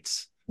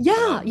websites,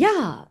 Yeah,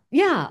 yeah,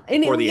 yeah.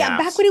 And before the yeah,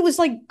 back apps. when it was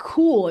like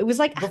cool, it was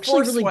like actually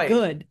Before really swipe.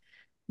 good.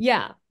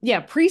 Yeah,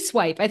 yeah.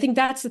 Pre-swipe. I think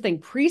that's the thing.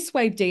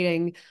 Pre-swipe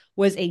dating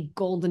was a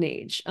golden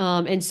age.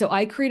 And so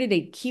I created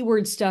a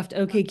keyword stuffed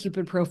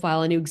OkCupid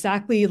profile. I knew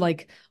exactly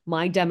like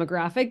my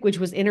demographic, which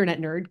was internet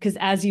nerd, because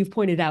as you've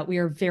pointed out, we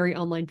are very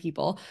online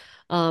people.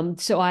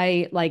 So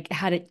I like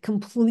had it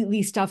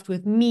completely stuffed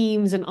with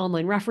memes and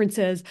online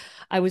references.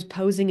 I was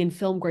posing in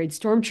film grade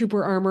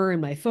stormtrooper armor in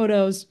my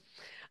photos.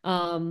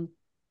 Um,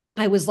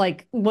 I was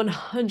like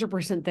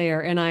 100%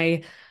 there. And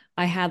I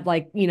had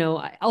like,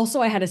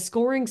 I had a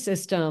scoring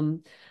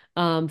system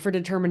for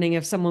determining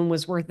if someone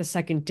was worth a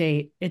second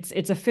date.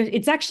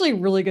 It's actually a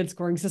really good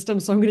scoring system.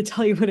 So I'm going to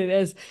tell you what it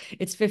is.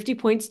 It's 50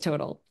 points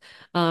total.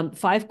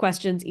 5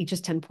 questions, each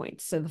is 10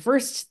 points. So the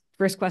first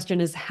question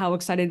is, how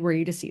excited were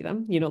you to see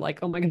them? Like,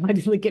 oh my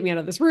God, like, get me out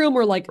of this room,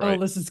 or like, oh, Right.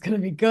 this is going to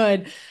be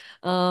good.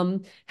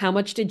 How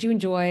much did you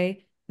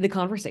enjoy the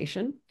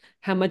conversation?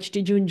 How much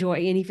did you enjoy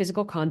any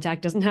physical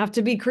contact? Doesn't have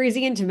to be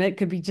crazy intimate,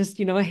 could be just,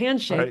 a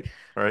handshake.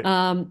 Right.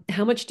 Right.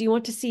 How much do you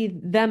want to see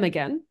them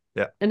again?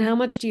 Yeah. And how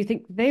much do you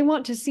think they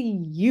want to see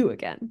you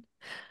again?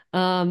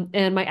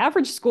 And my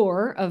average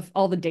score of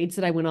all the dates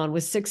that I went on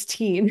was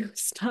 16.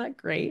 It's not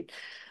great.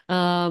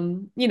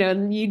 And you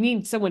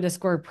need someone to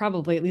score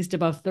probably at least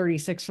above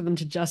 36 for them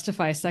to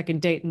justify a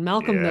second date. And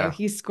Malcolm, though, Yeah.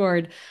 he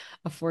scored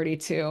a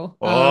 42.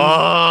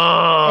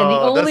 And the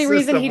Oh, the only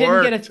reason he system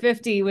didn't get a worked.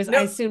 50 was I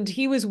No, assumed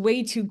he was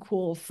way too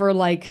cool for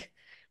like,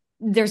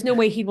 there's no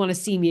way he'd want to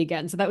see me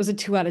again. So that was a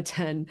 2 out of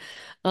 10.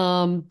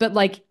 But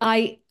like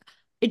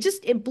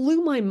it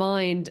blew my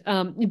mind.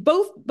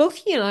 Both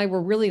he and I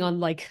were really on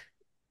like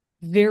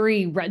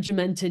very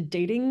regimented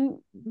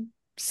dating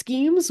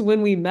schemes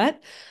when we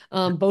met.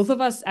 Both of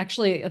us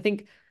actually, I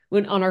think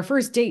when on our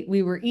first date,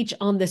 we were each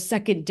on the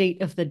second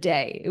date of the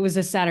day. It was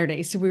a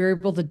Saturday, so we were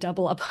able to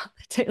double up on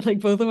the date. Like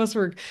both of us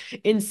were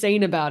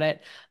insane about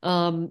it.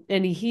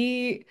 And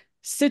he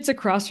sits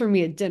across from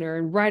me at dinner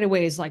and right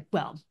away is like,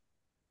 well,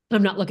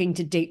 I'm not looking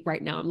to date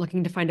right now. I'm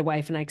looking to find a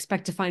wife, and I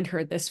expect to find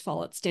her this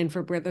fall at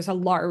Stanford, where there's a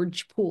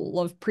large pool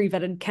of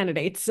pre-vetted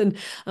candidates. And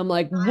I'm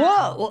like,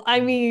 whoa, I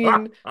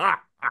mean,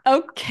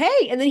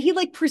 okay. And then he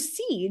like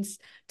proceeds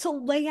to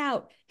lay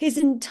out his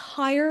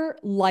entire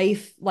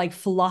life, like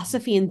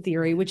philosophy and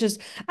theory, which is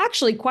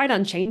actually quite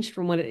unchanged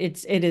from what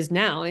it is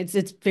now.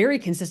 It's very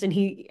consistent.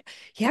 He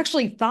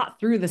actually thought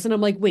through this, and I'm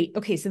like, wait,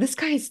 okay, so this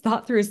guy has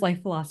thought through his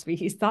life philosophy.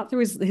 He's thought through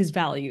his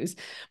values.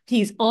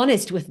 He's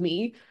honest with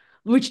me,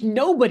 which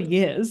nobody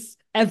is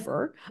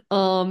ever.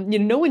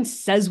 No one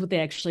says what they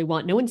actually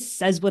want. No one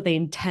says what they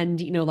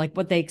intend, like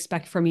what they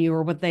expect from you,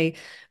 or what they,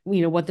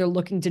 what they're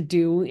looking to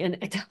do.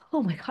 And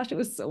oh my gosh, it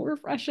was so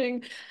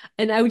refreshing.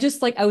 And I was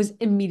just like, I was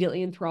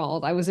immediately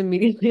enthralled. I was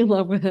immediately in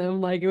love with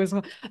him. Like it was,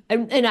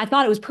 and I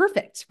thought it was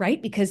perfect,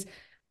 right? Because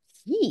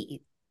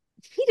he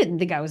he didn't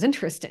think I was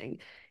interesting.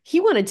 He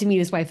wanted to meet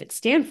his wife at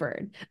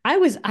Stanford. I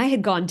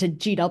had gone to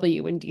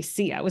GW in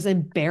DC. I was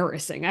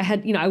embarrassing.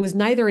 I was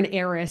neither an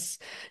heiress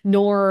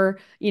nor,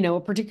 a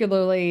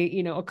particularly,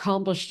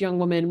 accomplished young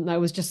woman. I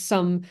was just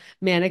some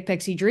manic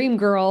pixie dream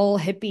girl,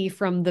 hippie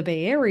from the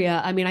Bay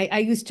Area. I mean, I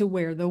used to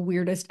wear the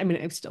weirdest, I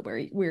mean, I still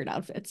wear weird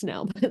outfits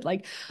now, but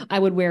like I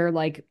would wear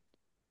like,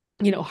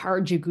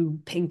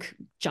 Harajuku pink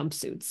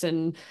jumpsuits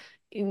and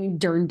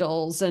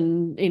dirndls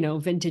and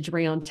vintage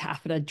rayon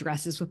taffeta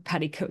dresses with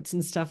petticoats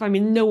and stuff. I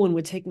mean, no one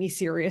would take me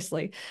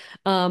seriously.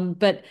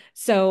 But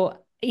so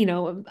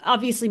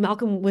obviously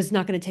Malcolm was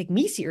not going to take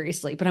me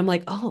seriously, but I'm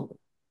like, oh,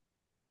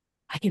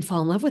 I can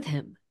fall in love with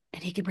him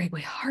and he can break my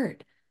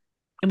heart,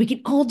 and we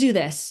can all do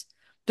this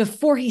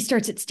before he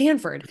starts at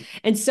Stanford.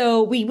 And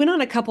so we went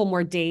on a couple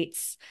more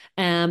dates,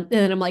 and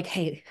then I'm like,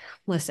 hey,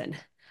 listen,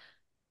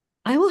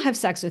 I will have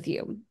sex with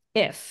you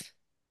if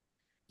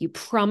you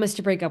promise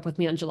to break up with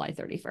me on July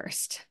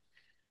 31st.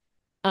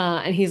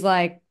 And he's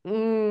like,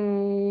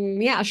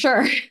 yeah,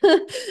 sure.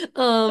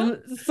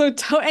 And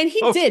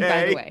he did,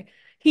 by the Okay. way,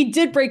 he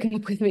did break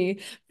up with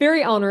me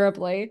very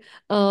honorably.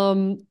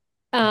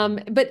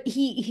 But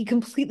he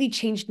completely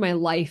changed my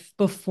life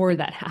before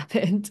that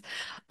happened.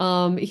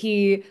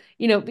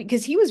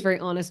 Because he was very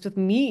honest with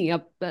me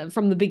up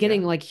from the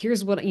beginning, Yeah. like,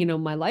 here's what,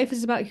 my life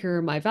is about. Here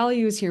are my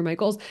values. Here are my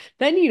goals.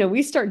 Then,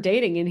 we start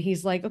dating, and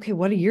he's like, okay,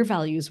 what are your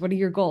values? What are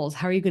your goals?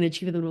 How are you going to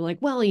achieve them? And I'm like,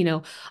 well,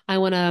 I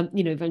want to,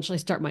 eventually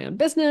start my own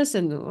business.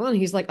 And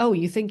he's like, oh,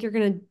 you think you're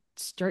going to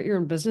start your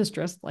own business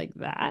dressed like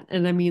that?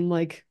 And I mean,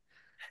 like,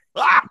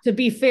 Ah! to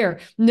be fair,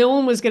 no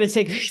one was going to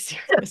take me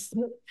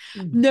seriously.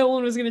 No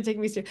one was going to take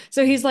me seriously.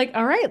 So he's like,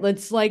 all right,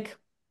 let's like,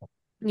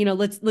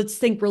 let's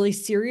think really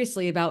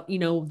seriously about,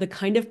 the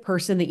kind of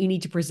person that you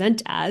need to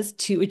present as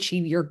to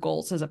achieve your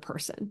goals as a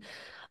person.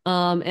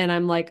 And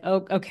I'm like,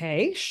 oh,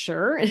 okay,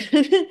 sure.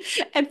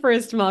 At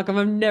first, Malcolm,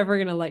 I'm never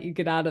gonna let you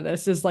get out of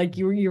this. Is like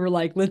you were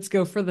like, let's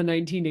go for the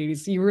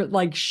 1980s. You were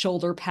like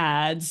shoulder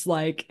pads,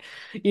 like,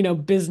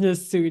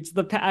 business suits.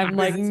 I'm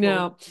like, Business school.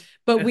 no.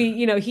 But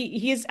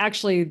he is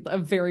actually a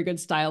very good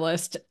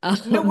stylist.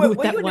 No, With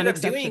what you that one ended up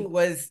exception. doing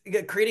was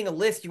creating a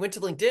list. You went to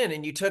LinkedIn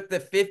and you took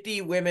the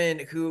 50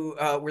 women who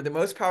were the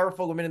most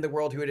powerful women in the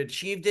world who had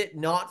achieved it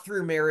not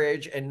through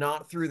marriage and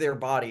not through their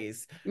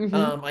bodies,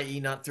 Mm-hmm. i.e.,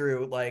 not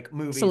through like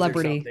movies or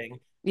Celebrity. something.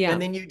 Yeah.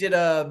 And then you did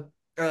a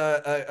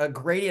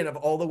gradient of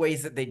all the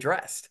ways that they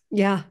dressed.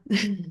 Yeah.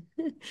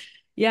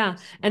 Yeah.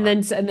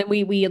 And Smart. then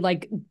we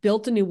like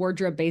built a new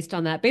wardrobe based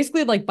on that.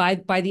 Basically, like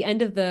by the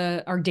end of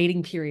our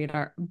dating period,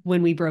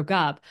 when we broke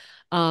up,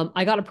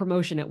 I got a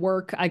promotion at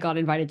work. I got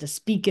invited to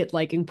speak at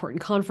like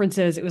important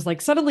conferences. It was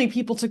like suddenly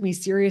people took me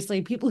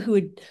seriously. People who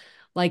had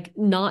like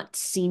not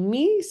seen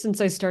me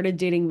since I started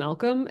dating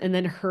Malcolm and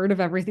then heard of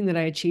everything that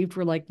I achieved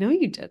were like, no,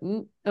 you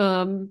didn't.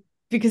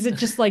 Because it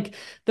just like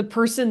the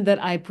person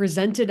that I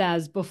presented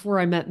as before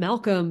I met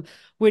Malcolm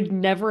would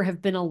never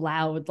have been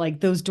allowed. Like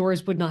those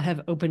doors would not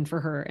have opened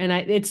for her. And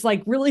it's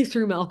like really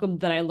through Malcolm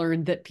that I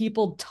learned that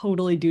people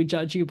totally do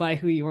judge you by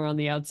who you are on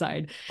the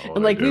outside. Oh,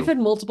 And they like we've do. had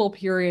multiple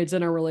periods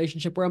in our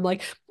relationship where I'm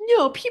like,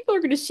 no, people are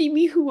going to see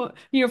me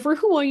for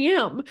who I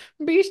am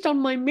based on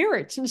my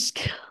merits and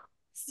skills.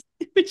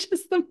 Which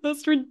is the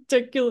most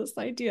ridiculous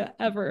idea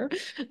ever.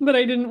 But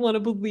I didn't want to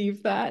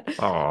believe that.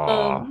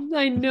 Oh.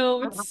 I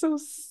know it's so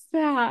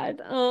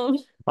sad. All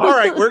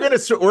right,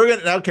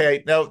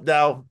 okay.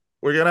 Now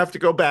we're gonna have to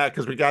go back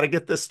because we got to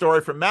get this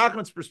story from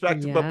Malcolm's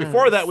perspective. But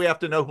before that, we Yes. have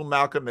to know who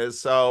Malcolm is.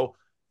 So,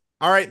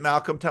 all right,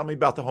 Malcolm, tell me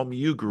about the home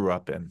you grew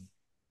up in.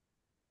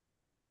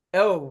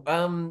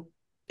 Oh,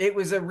 it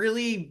was a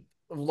really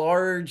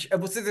large.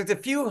 Well, so there's a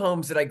few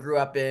homes that I grew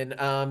up in.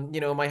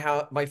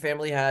 My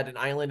family had an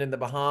island in the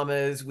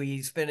Bahamas.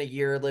 We spent a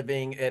year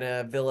living in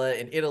a villa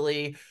in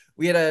Italy.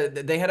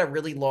 They had a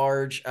really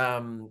large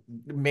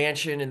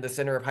mansion in the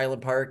center of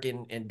Highland Park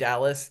in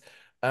Dallas.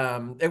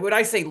 And when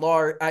I say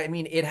large, I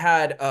mean it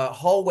had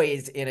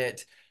hallways in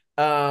it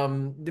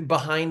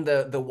behind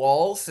the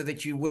walls so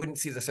that you wouldn't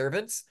see the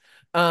servants.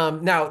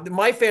 Now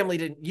my family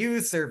didn't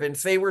use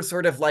servants. They were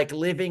sort of like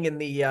living in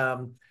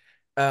the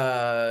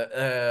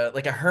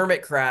like a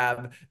hermit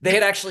crab. They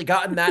had actually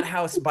gotten that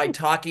house by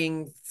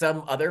talking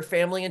some other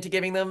family into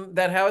giving them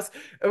that house.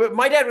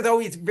 My dad was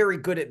always very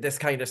good at this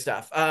kind of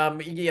stuff.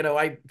 Somebody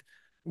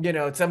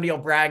will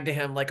brag to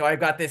him like, "Oh, I've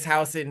got this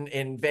house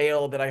in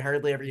Vale that I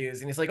hardly ever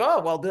use," and he's like,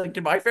 "Oh, well,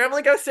 did my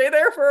family go stay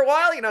there for a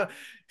while?"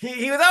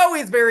 He was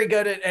always very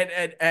good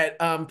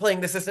at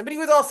playing the system, but he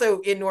was also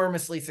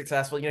enormously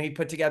successful. He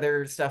put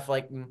together stuff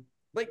like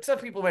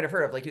stuff people might have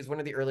heard of. Like, he was one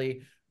of the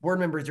early board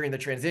members during the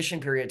transition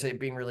period to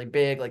being really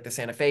big, like the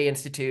Santa Fe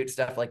Institute,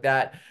 stuff like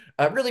that.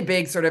 Really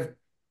big, sort of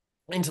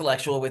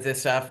intellectual with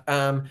this stuff.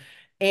 And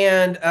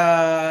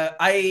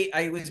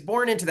I was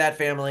born into that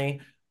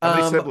family. How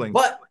many siblings?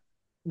 But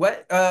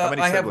what How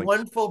many I have siblings?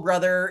 one full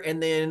brother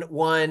and then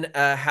one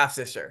half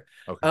sister.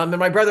 Okay. And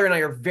my brother and I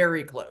are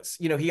very close.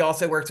 He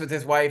also works with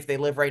his wife. They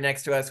live right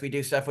next to us. We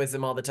do stuff with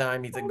them all the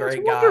time. He's a Oh, that's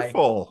great guy.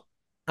 wonderful.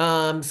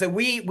 So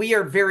we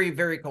are very,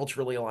 very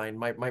culturally aligned,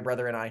 my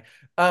brother and I.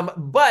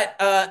 But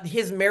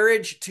his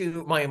marriage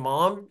to my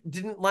mom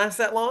didn't last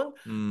that long.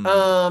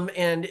 Mm.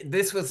 And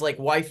this was like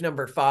wife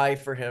number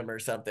 5 for him or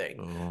something.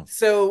 Oh.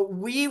 So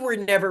we were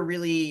never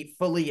really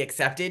fully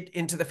accepted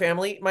into the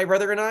family, my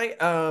brother and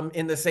I,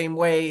 in the same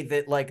way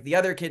that like the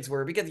other kids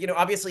were, because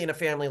obviously in a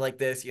family like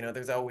this,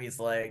 there's always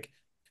like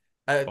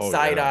Oh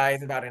side yeah.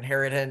 eyes about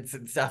inheritance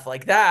and stuff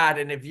like that.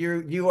 And if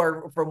you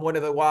are from one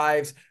of the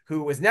wives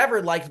who was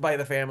never liked by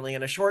the family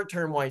and a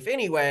short-term wife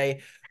anyway,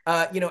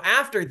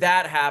 after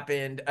that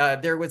happened,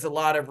 there was a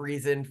lot of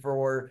reason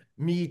for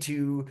me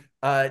to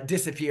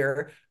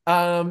disappear.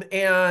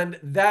 And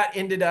that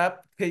ended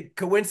up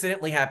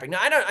coincidentally happening. Now,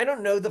 I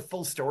don't know the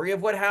full story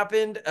of what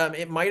happened.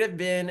 It might have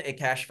been a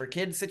cash for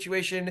kids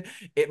situation.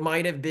 It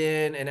might have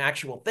been an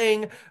actual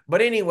thing.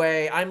 But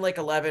anyway, I'm like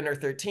 11 or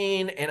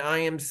 13, and I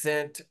am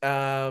sent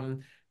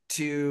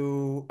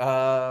to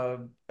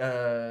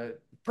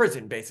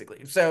prison,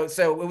 basically. So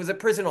it was a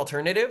prison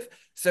alternative.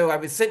 So I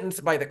was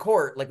sentenced by the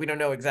court. Like, we don't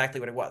know exactly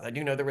what it was. I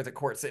do know there was a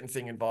court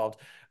sentencing involved,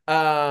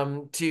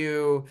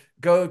 to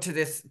go to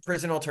this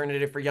prison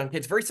alternative for young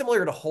kids, very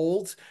similar to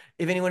Hold.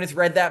 If anyone has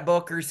read that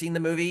book or seen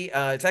the movie,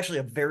 it's actually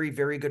a very,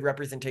 very good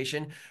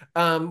representation.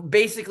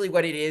 Basically,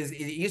 what it is, it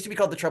used to be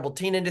called the troubled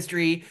teen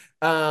industry.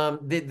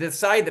 The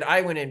side that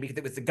I went in, because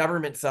it was the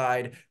government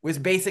side, was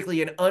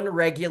basically an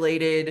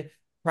unregulated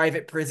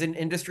private prison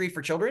industry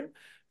for children.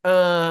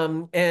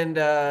 And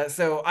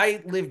so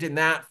I lived in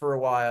that for a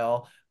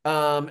while.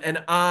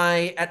 And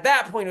at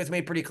that point, it was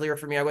made pretty clear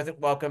for me I wasn't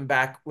welcome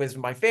back with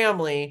my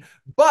family.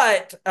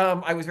 But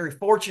I was very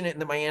fortunate in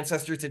that my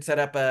ancestors had set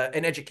up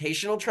an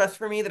educational trust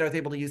for me that I was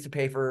able to use to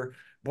pay for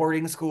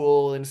boarding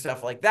school and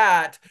stuff like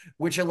that,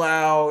 which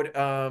allowed,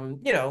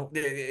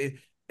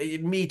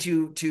 me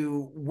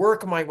to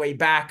work my way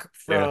back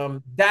Yeah.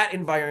 from that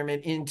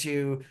environment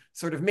into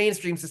sort of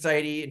mainstream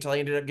society until I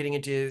ended up getting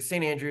into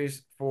St.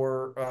 Andrews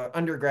for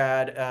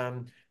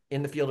undergrad,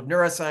 in the field of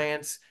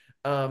neuroscience.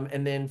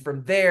 And then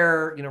from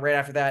there, right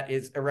after that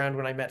is around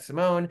when I met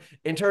Simone.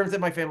 In terms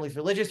of my family's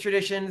religious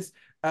traditions,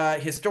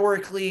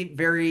 historically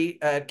very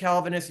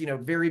Calvinist,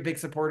 very big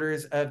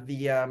supporters of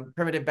the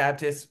primitive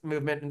Baptist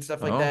movement and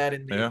stuff like Oh that.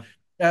 And yeah.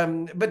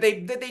 but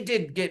they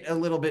did get a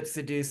little bit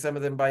seduced, some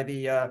of them, by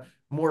the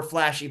more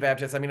flashy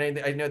Baptists. I mean,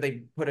 I know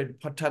they put a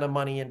ton of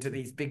money into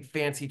these big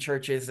fancy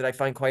churches that I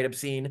find quite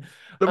obscene.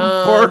 The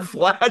more Um,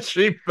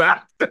 flashy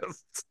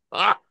Baptists.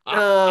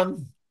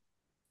 um,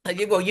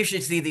 well, you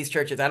should see these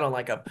churches. I don't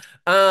like them.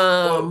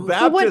 Well,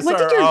 But what Baptists what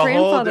did are your a whole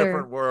grandfather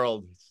different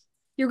world.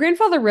 your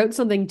grandfather wrote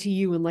something to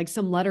you in like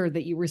some letter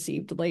that you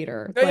received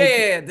later? Oh, yeah, Like,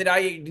 yeah, yeah, that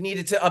I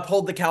needed to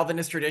uphold the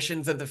Calvinist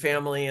traditions of the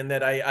family, and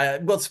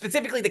that well,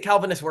 specifically the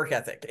Calvinist work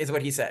ethic is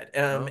what he said,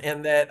 Oh.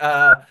 and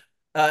that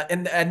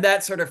and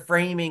that sort of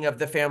framing of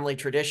the family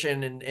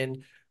tradition,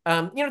 and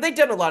they'd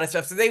done a lot of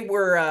stuff. So they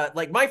were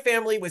like, my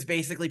family was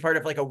basically part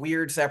of like a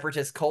weird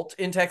separatist cult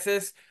in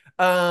Texas,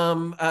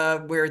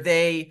 where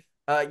they.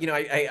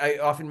 I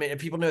often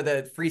people know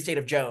the Free State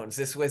of Jones.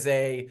 This was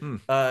Hmm.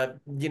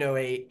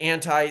 a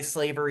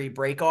anti-slavery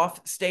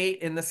breakoff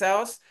state in the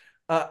South.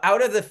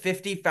 Out of the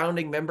 50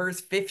 founding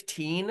members,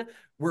 15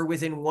 were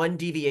within one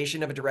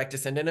deviation of a direct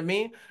descendant of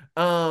me.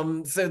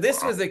 So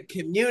this Wow. was a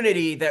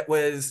community that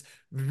was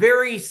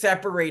very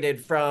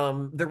separated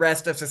from the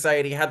rest of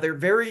society, had their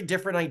very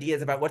different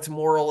ideas about what's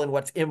moral and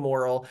what's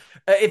immoral.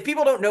 If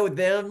people don't know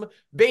them,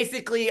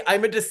 basically,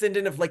 I'm a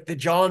descendant of like the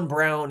John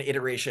Brown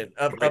iteration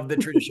Right. of the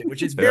tradition,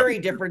 which is Yeah. very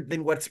different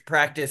than what's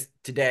practiced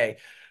today.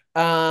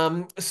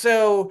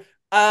 So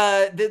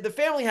the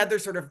family had their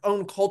sort of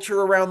own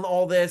culture around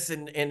all this,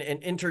 and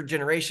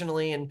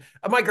intergenerationally. And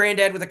my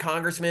granddad was a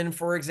congressman,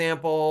 for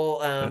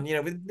example.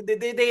 Yeah.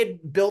 They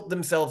had built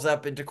themselves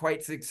up into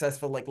quite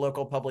successful like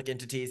local public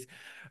entities.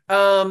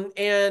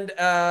 And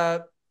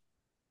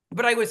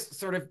But I was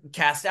sort of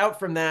cast out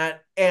from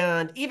that.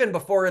 And even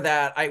before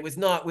that, I was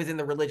not within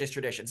the religious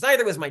traditions.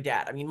 Neither was my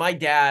dad. I mean, my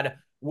dad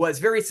was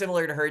very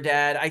similar to her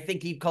dad. I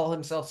think he'd call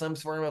himself some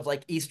form of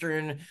like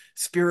Eastern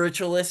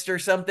spiritualist or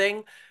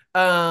something.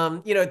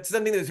 It's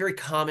something that was very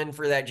common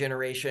for that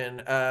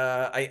generation.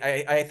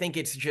 I think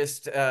it's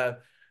just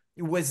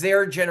was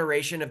their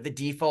generation of the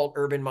default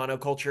urban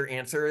monoculture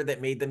answer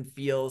that made them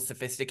feel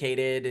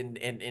sophisticated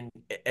and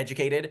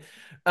educated.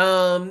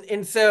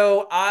 And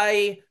so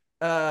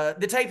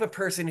the type of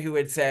person who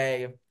would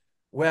say,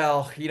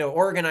 well,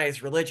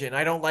 organized religion,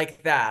 I don't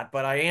like that,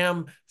 but I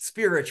am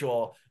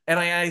spiritual. And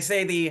I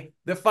say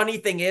the funny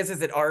thing is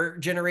that our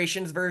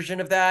generation's version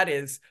of that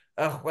is,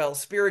 oh, well,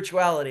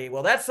 spirituality,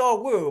 well, that's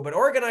all woo, but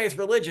organized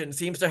religion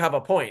seems to have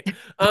a point.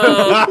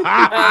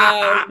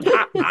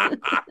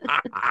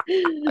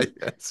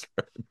 Yes,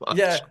 very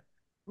Yeah, much.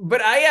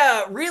 but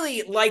I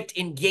really liked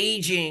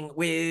engaging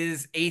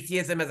with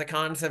atheism as a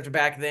concept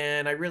back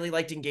then. I really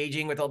liked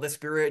engaging with all the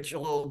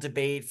spiritual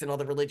debates and all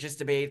the religious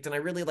debates, and I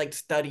really liked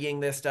studying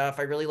this stuff.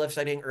 I really loved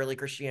studying early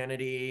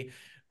Christianity,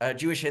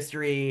 Jewish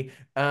history,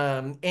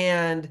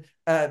 and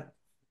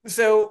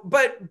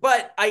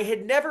but I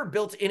had never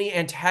built any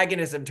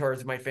antagonism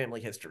towards my family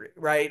history,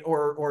 right,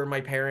 or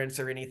my parents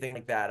or anything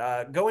like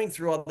that. Going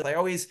through all that, I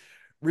always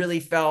really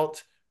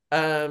felt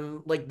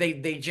like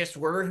they just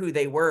were who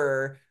they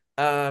were,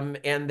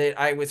 and that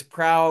I was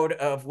proud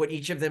of what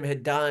each of them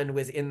had done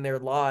within their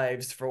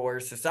lives for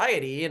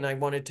society, and I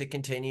wanted to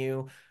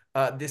continue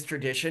this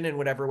tradition in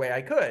whatever way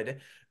I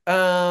could.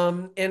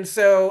 And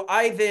so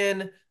I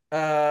then,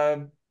 uh,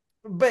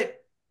 but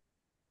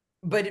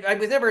I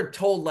was never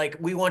told like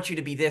we want you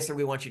to be this or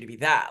we want you to be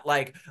that.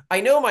 Like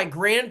I know my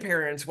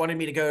grandparents wanted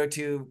me to go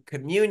to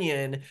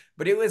communion,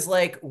 but it was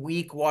like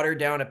weak, watered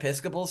down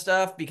Episcopal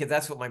stuff because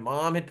that's what my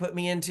mom had put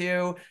me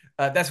into.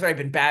 That's what I've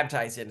been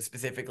baptized in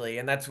specifically,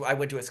 and that's I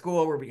went to a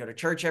school where we go to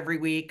church every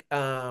week.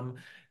 Well,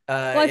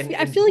 I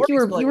And feel like boarding school I you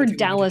were went to, we went to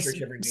Dallas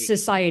church every week.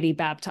 society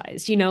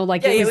baptized, you know,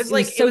 like Yeah, yeah, it was it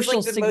was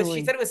social like the most.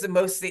 She signaling. said it was the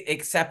most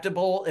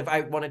acceptable if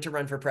I wanted to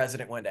run for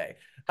president one day.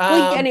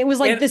 Well, yeah, and it was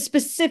like And the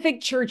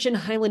specific church in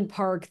Highland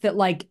Park that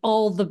like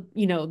all the,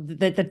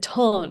 the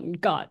ton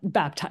got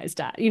baptized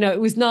at. It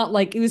was not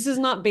like this is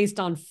not based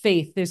on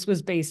faith. This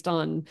was based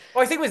on Oh,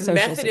 I think it was social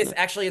Methodist signal.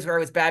 actually is where I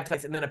was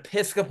baptized, and then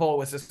Episcopal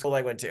was the school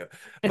I went to. I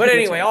But think that's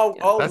anyway, right.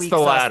 Yeah. all That's weak the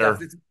sauce stuff. ladder.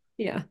 It's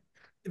Yeah.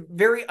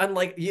 very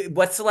unlike.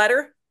 What's the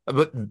ladder?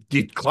 But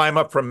you climb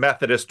up from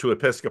Methodist to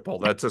Episcopal.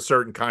 That's a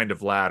certain kind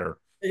of ladder.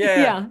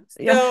 Yeah. Yeah.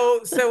 Yeah.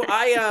 So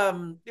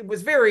I it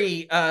was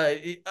very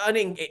I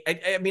mean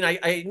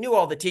I knew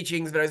all the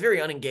teachings, but I was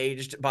very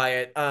unengaged by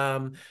it.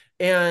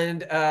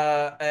 And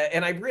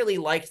I really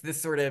liked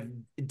this sort of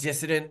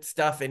dissident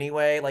stuff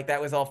anyway. Like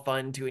that was all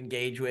fun to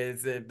engage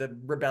with the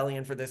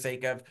rebellion for the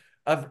sake of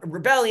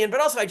rebellion, but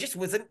also I just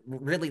wasn't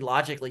really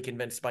logically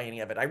convinced by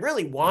any of it. I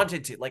really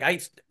wanted to. Like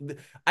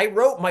I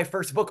wrote my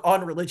first book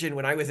on religion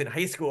when I was in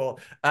high school,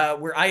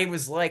 where I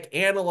was like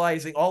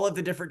analyzing all of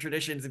the different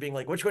traditions and being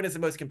like, which one is the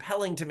most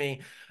compelling to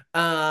me?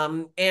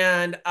 And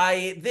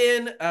I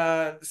then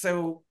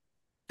so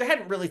I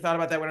hadn't really thought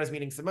about that when I was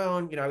meeting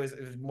Simone. It was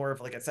more of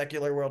like a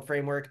secular world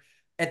framework.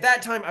 At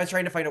that time, I was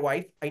trying to find a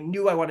wife. I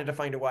knew I wanted to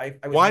find a wife.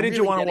 I was Why did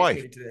you really want a wife?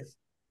 dedicated to this.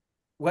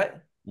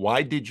 What?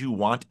 Why did you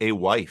want a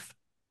wife?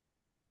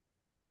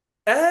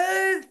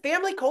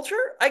 Family culture.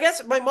 I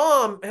guess my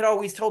mom had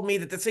always told me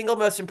that the single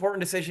most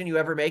important decision you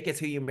ever make is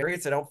who you marry,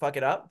 so don't fuck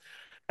it up.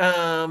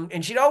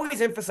 And she'd always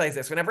emphasize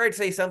this whenever I'd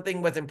say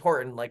something was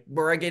important, like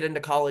where I get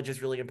into college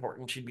is really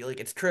important. She'd be like,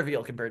 it's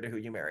trivial compared to who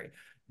you marry.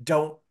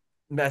 Don't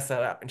mess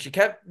that up. And she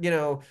kept,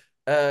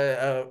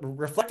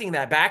 reflecting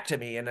that back to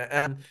me. And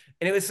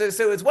it was so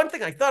it was one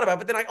thing I thought about,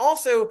 but then I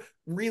also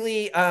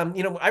really, I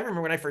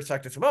remember when I first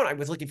talked to Simone, I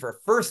was looking for a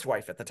first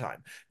wife at the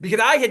time because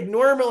I had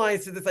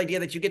normalized this idea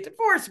that you get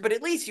divorced, but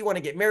at least you want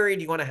to get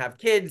married, you want to have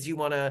kids, you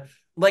want to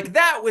like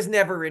that was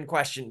never in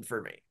question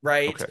for me,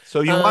 right? Okay.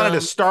 So you wanted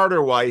a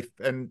starter wife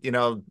and,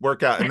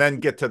 work out and then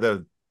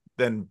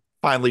then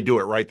finally do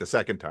it right the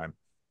second time,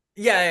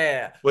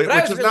 yeah. But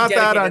I which was is really not that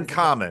dedicated to the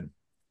uncommon.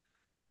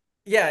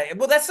 Yeah,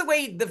 well, that's the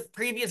way the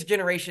previous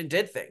generation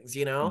did things,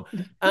 you know?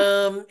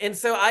 And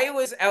so I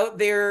was out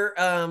there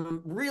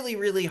really,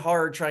 really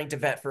hard trying to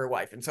vet for a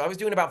wife. And so I was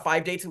doing about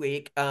 5 dates a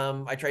week.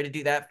 I tried to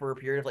do that for a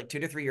period of like 2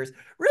 to 3 years,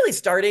 really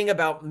starting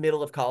about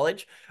middle of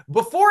college.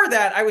 Before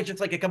that, I was just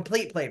like a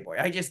complete playboy.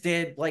 I just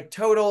did like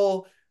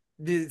total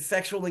the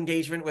sexual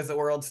engagement with the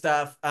world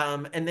stuff.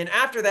 And then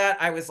after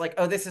that, I was like,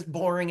 oh, this is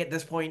boring at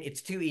this point.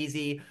 It's too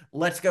easy.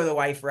 Let's go the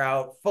wife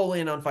route, full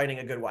in on finding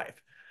a good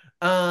wife.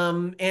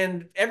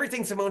 And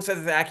everything Simone says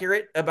is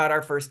accurate about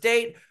our first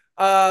date.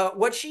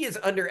 What she is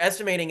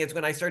underestimating is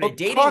when I started Well,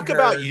 dating talk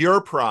about her.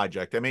 your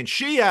project. I mean,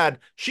 she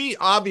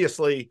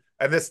obviously,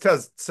 and this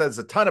says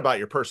a ton about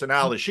your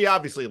personality. She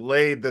obviously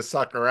laid this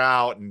sucker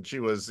out, and she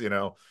was,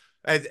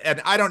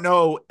 and I don't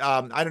know,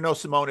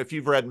 Simone, if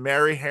you've read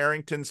Mary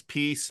Harrington's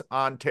piece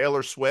on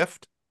Taylor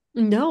Swift.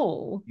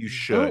 No. You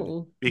should,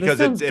 Oh, this because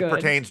sounds it good.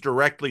 pertains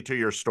directly to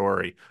your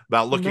story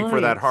about looking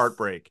for that Nice.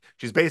 heartbreak.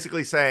 She's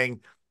basically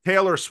saying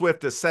Taylor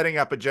Swift is setting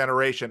up a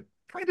generation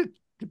kind of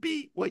to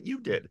be what you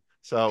did.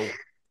 So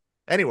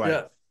anyway,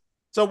 Yeah.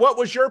 so what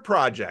was your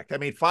project? I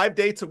mean, 5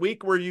 dates a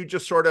week, were you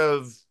just sort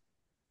of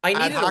I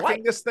ad needed a wife.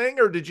 hocking this thing,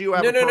 or did you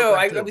have No, a no, no. program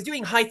I too? was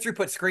doing high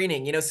throughput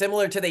screening,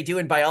 similar to they do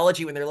in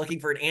biology when they're looking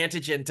for an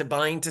antigen to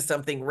bind to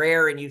something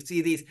rare. And you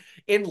see these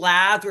in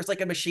labs where it's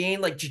like a machine,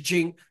 like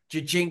jink,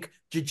 jink,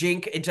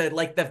 jink into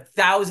like the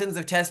thousands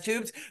of test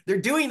tubes.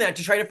 They're doing that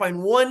to try to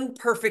find one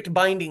perfect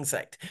binding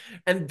site.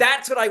 And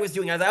that's what I was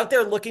doing. I was out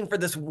there looking for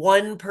this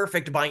one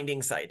perfect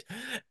binding site.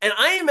 And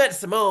I met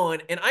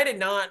Simone, and I did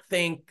not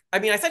think, I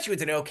mean, I thought she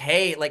was an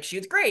okay, like she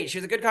was great. She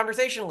was a good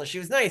conversationalist. She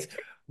was nice.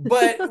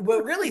 But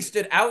what really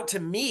stood out to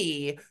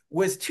me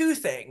was two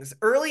things.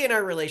 Early in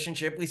our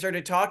relationship, we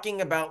started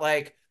talking about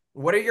like,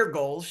 what are your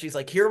goals? She's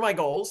like, here are my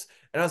goals.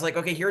 And I was like,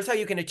 okay, here's how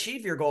you can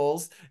achieve your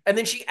goals. And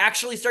then she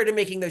actually started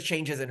making those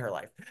changes in her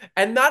life.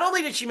 And not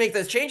only did she make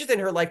those changes in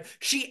her life,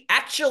 she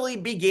actually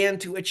began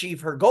to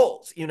achieve her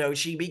goals.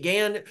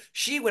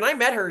 When I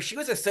met her, she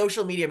was a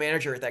social media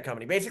manager at that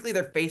company, basically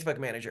their Facebook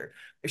manager.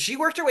 She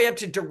worked her way up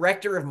to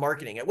director of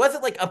marketing. It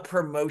wasn't like a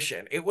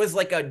promotion, it was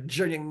like a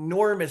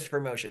enormous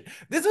promotion.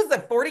 This was the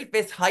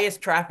 45th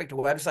highest trafficked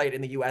website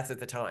in the US at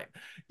the time.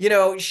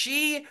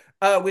 She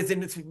was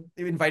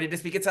invited to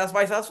speak at South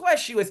by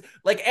Southwest. She was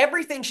like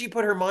everything she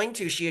put her mind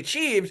to, she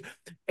achieved.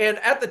 And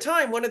at the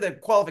time, one of the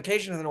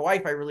qualifications in a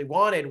wife I really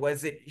wanted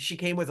was that she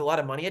came with a lot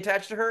of money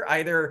attached to her,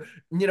 either,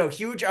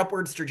 huge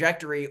upwards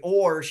trajectory,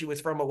 or she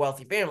was from a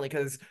wealthy family.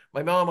 Because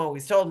my mom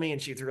always told me,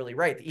 and she's really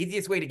right, the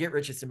easiest way to get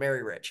rich is to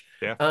marry rich.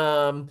 Yeah.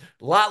 A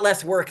lot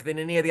less work than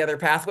any of the other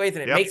pathways,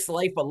 and it Yep. makes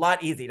life a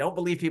lot easy. Don't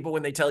believe people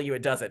when they tell you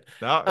it doesn't.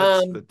 No,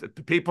 it's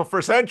the people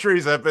for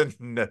centuries have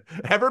been,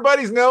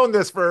 everybody's known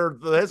this for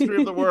the history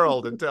of the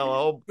world until a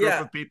whole group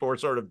Yeah. of people were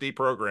sort of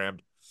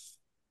deprogrammed.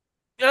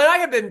 And I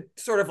had been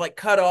sort of like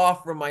cut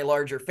off from my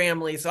larger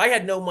family, so I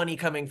had no money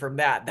coming from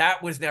that.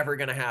 That was never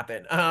going to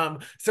happen.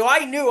 So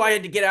I knew I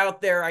had to get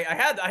out there. I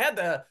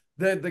had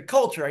the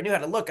culture. I knew how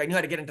to look. I knew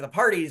how to get into the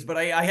parties, but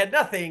I had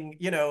nothing,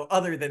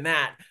 other than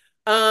that.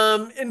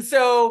 And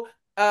so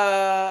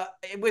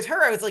it was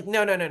her. I was like,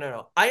 no, no, no, no,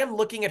 no. I am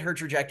looking at her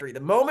trajectory.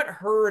 The moment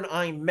her and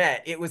I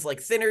met, it was like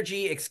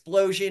synergy,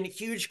 explosion,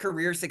 huge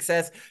career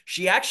success.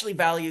 She actually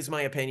values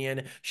my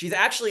opinion. She's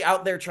actually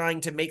out there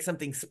trying to make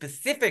something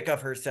specific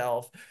of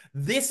herself.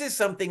 This is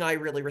something I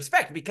really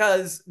respect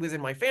because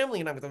within my family,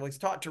 and I was always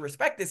taught to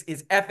respect this,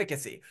 is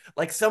efficacy.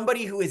 Like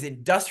somebody who is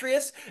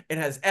industrious and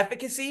has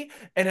efficacy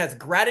and has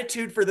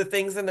gratitude for the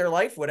things in their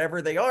life,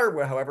 whatever they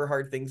are, however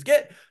hard things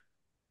get.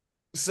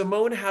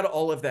 Simone had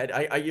all of that.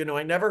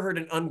 I never heard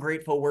an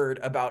ungrateful word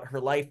about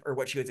her life or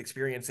what she was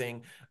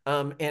experiencing.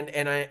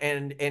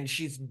 And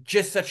she's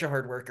just such a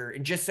hard worker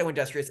and just so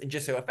industrious and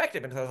just so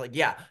effective. And so I was like,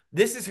 yeah,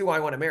 this is who I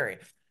want to marry.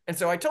 And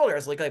so I told her, I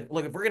was like,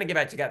 look, if we're gonna get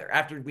back together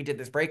after we did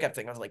this breakup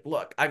thing, I was like,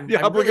 look, The I'm really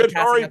passing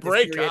obligatory up this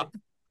period. breakup.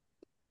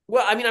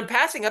 Well, I mean, I'm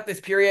passing up this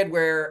period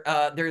where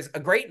there's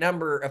a great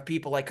number of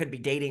people I could be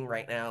dating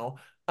right now.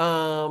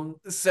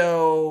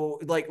 So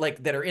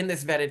like that are in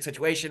this vetted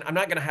situation. I'm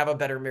not gonna have a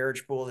better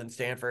marriage pool than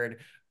Stanford.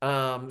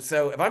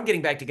 So if I'm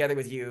getting back together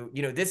with you,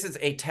 this is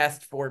a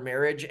test for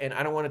marriage, and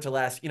I don't want it to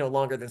last,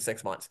 longer than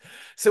 6 months.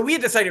 So we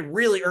had decided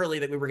really early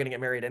that we were gonna get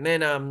married, and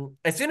then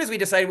as soon as we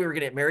decided we were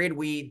gonna get married,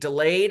 we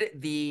delayed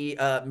the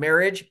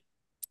marriage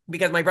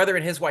because my brother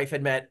and his wife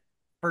had met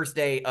first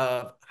day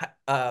of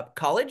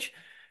college.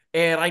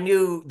 And I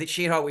knew that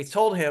she had always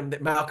told him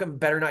that Malcolm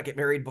better not get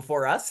married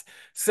before us.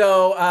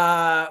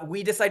 So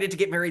we decided to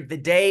get married the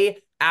day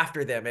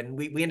after them. And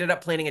we ended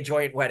up planning a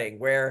joint wedding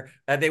where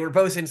they were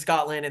both in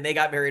Scotland and they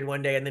got married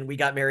one day. And then we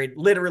got married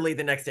literally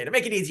the next day to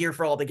make it easier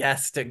for all the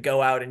guests to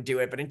go out and do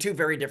it, but in two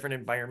very different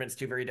environments,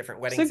 two very different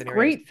wedding It's a scenarios.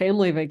 great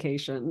family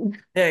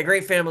vacation. Yeah,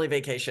 great family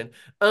vacation.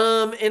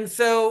 And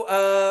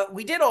so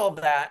we did all of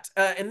that.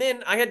 And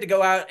then I had to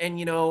go out and,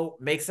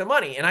 make some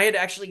money. And I had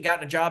actually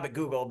gotten a job at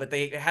Google, but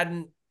they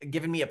hadn't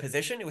given me a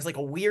position. It was like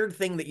a weird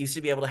thing that used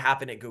to be able to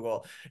happen at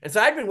Google. And so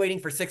I'd been waiting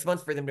for 6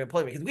 months for them to employ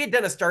me because we had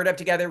done a startup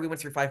together. We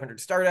went through 500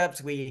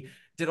 startups. We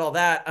did all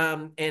that.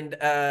 And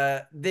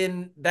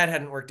then that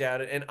hadn't worked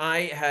out. And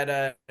I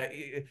had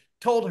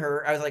told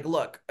her, I was like,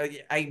 look,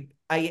 I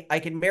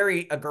can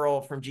marry a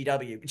girl from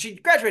GW. She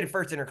graduated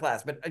first in her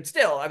class, but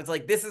still, I was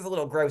like, this is a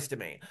little gross to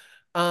me.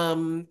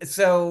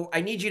 So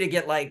I need you to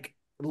get like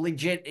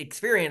legit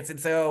experience. And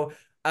so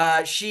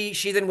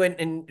she then went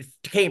to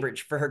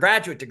Cambridge for her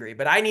graduate degree,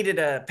 but I needed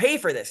to pay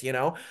for this, and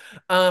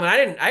I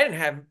didn't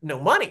have no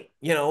money,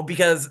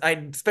 because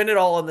I'd spent it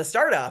all on the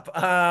startup.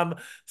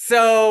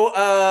 So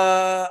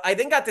I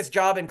then got this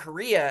job in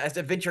Korea as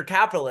a venture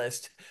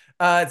capitalist.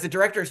 As the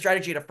director of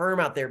strategy at a firm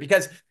out there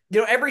because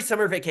every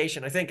summer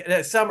vacation, I think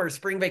summer,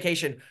 spring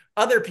vacation,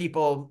 other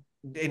people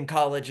in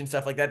college and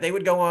stuff like that, they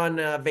would go on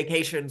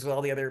vacations with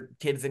all the other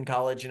kids in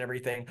college and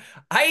everything.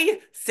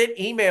 I sent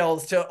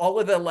emails to all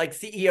of the like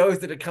CEOs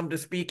that had come to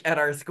speak at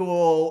our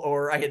school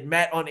or I had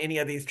met on any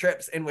of these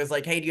trips and was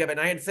like, hey, do you have it?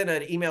 And I had sent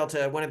an email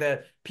to one of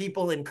the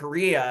people in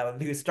Korea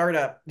whose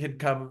startup had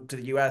come to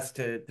the US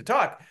to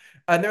talk.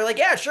 And they're like,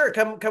 yeah, sure,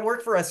 come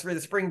work for us for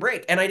the spring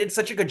break. And I did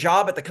such a good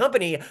job at the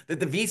company that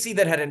the VC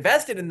that had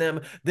invested in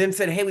them then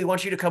said, hey, we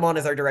want you to come on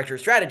as our director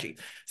of strategy.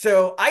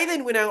 So I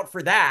then went out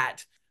for that.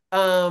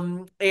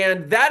 And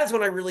that is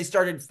when I really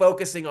started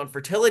focusing on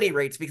fertility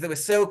rates because it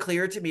was so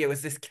clear to me it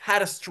was this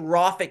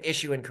catastrophic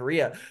issue in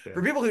Korea. Yeah.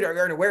 For people who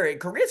aren't aware,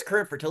 Korea's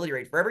current fertility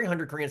rate, for every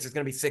 100 Koreans, there's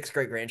going to be 6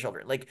 great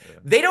grandchildren. Like, Yeah.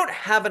 they don't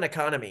have an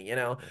economy, you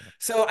know? Yeah.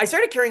 So I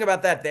started caring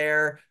about that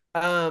there.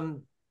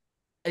 Long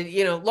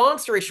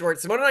story short,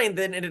 Simone and I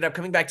then ended up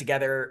coming back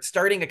together,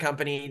 starting a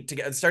company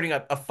together, starting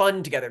a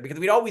fund together because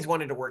we'd always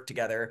wanted to work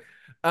together.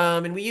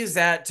 And we used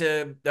that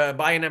to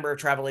buy a number of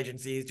travel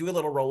agencies, do a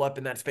little roll up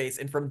in that space.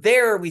 And from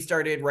there, we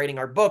started writing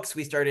our books.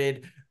 We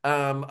started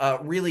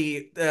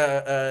really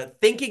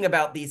thinking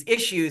about these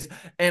issues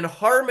and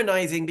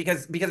harmonizing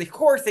because the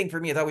core thing for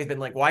me has always been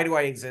like, why do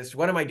I exist?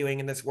 What am I doing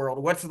in this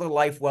world? What's the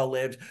life well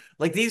lived?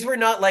 Like, these were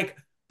not like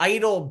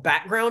idle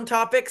background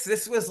topics.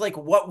 This was like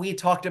what we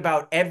talked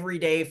about every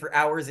day for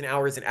hours and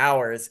hours and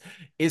hours,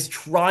 is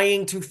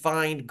trying to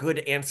find good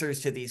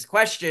answers to these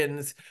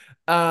questions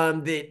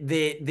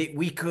that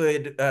we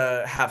could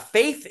have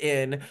faith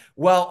in,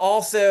 while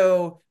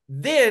also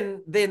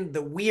then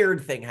the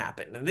weird thing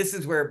happened, and this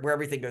is where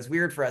everything goes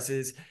weird for us.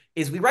 Is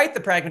we write the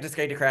Pragmatist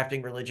Guide to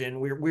Crafting Religion.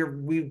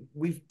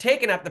 We've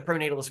taken up the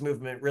pronatalist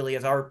movement really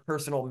as our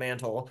personal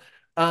mantle.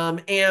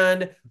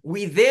 And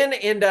we then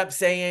end up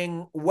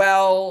saying,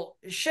 well,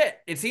 shit,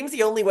 it seems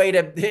the only way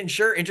to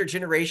ensure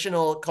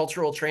intergenerational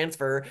cultural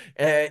transfer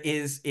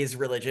is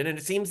religion. And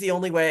it seems the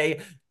only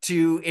way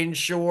to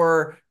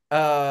ensure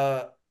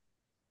any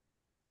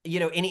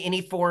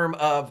form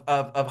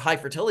of high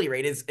fertility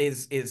rate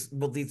is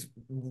well, these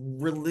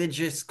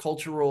religious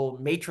cultural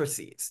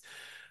matrices.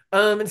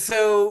 And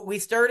so we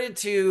started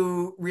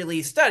to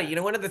really study.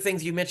 One of the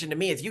things you mentioned to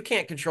me is you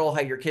can't control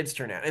how your kids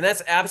turn out. And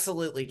that's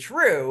absolutely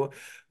true.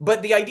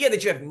 But the idea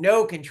that you have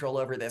no control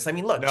over this, I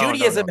mean, look, No, no, no,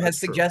 Judaism that's has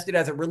true. suggested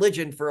as a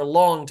religion for a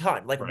long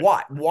time. Like, Right.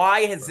 why?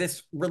 Why has Right.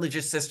 this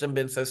religious system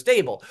been so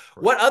stable?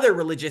 Right. What other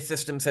religious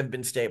systems have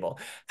been stable?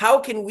 How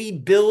can we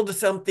build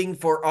something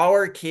for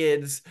our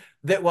kids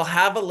that will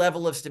have a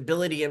level of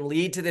stability and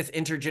lead to this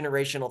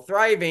intergenerational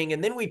thriving?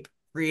 And then we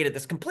created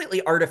this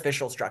completely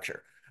artificial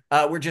structure.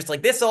 We're just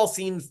like, this all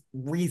seems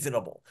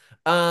reasonable.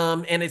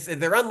 And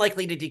they're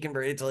unlikely to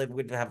deconvert it, so they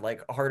would have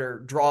like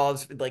harder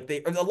draws. Like,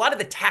 a lot of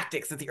the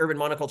tactics that the urban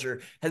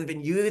monoculture has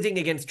been using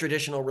against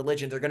traditional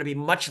religions are going to be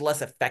much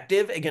less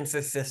effective against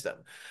this system.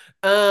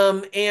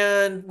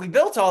 And we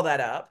built all that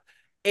up.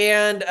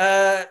 And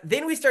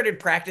then we started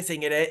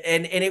practicing it,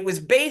 and it was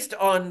based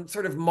on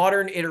sort of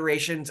modern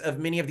iterations of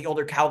many of the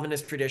older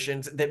Calvinist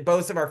traditions that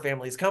both of our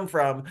families come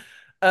from.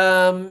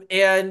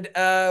 And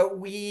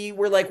we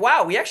were like,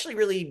 wow, we actually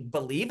really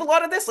believe a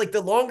lot of this. Like,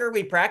 the longer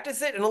we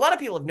practice it, and a lot of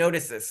people have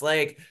noticed this,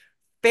 like,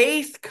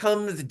 faith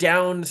comes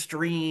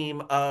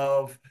downstream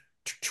of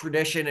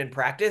tradition and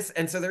practice.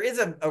 And so there is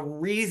a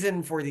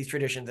reason for these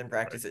traditions and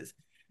practices.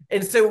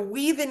 And so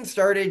we then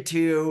started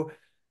to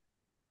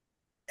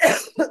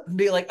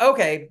be like,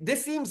 okay,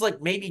 this seems like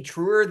maybe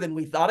truer than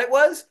we thought it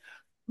was.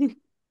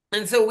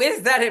 And so,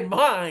 with that in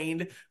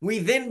mind, we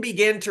then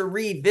began to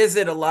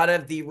revisit a lot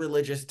of the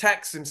religious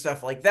texts and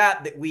stuff like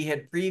that we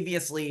had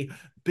previously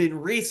been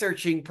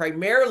researching,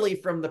 primarily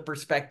from the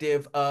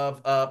perspective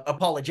of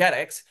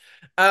apologetics,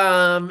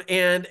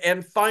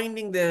 and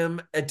finding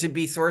them to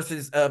be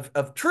sources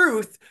of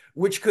truth,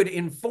 which could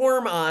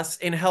inform us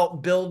and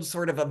help build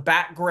sort of a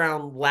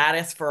background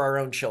lattice for our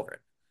own children.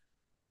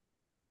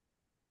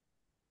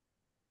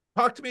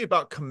 Talk to me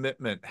about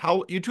commitment.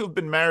 How you two have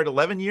been married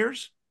 11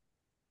 years?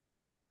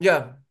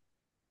 Yeah.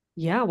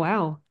 Yeah,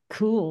 wow.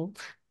 Cool.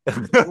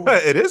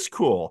 It is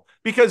cool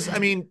because I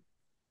mean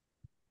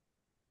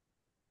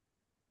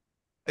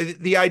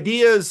the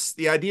ideas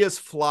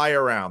fly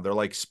around. They're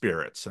like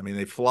spirits. I mean,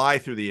 they fly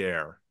through the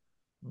air.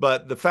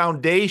 But the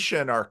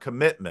foundation are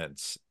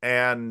commitments,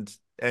 and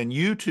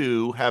you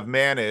two have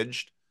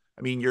managed.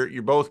 I mean,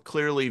 you're both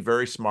clearly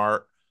very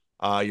smart.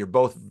 You're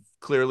both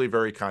clearly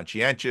very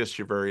conscientious.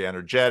 You're very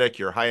energetic.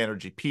 You're high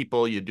energy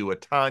people. You do a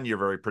ton. You're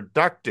very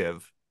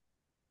productive.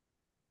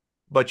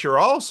 But you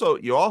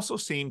also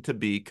seem to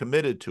be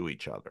committed to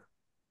each other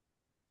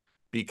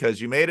because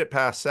you made it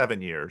past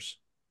 7 years,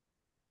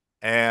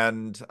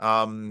 and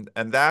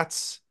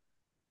that's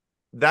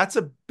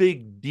a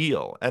big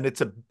deal, and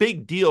it's a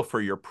big deal for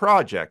your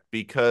project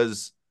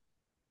because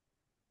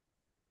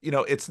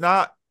it's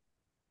not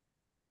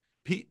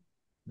the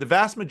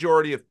vast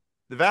majority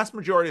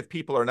of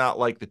people are not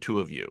like the two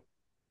of you.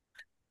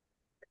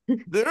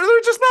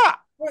 They're just not.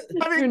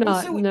 I You're mean, Well,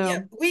 not, so yeah,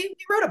 no. we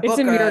wrote a It's a book,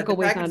 The miracle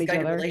we found Practice each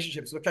Guide to other.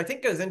 Relationships, which I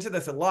think goes into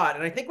this a lot.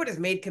 And I think what has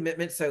made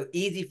commitment so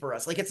easy for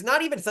us, like, it's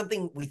not even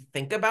something we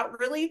think about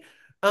really,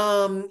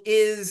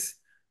 is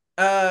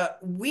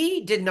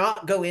we did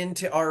not go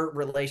into our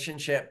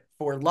relationship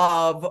for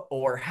love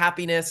or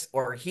happiness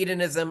or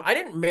hedonism. I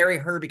didn't marry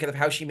her because of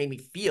how she made me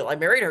feel. I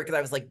married her because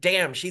I was like,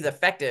 damn, she's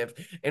effective,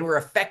 and we're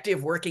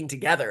effective working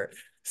together.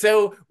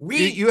 So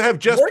we you have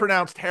just worked.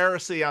 pronounced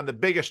heresy on the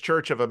biggest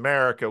church of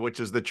America,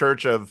 which is the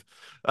church of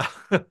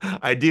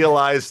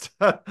idealized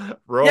Yeah.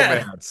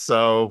 romance.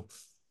 So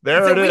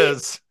there So it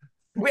is.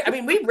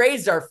 we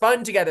raised our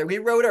fund together. We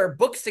wrote our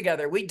books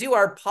together. We do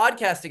our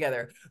podcast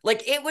together.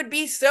 Like, it would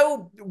be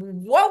so,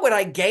 what would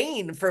I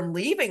gain from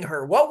leaving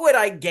her? What would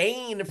I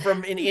gain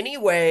from in any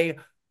way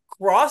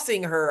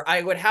crossing her?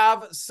 I would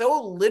have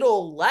so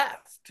little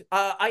left.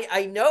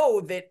 I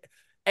know that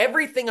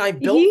everything I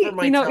built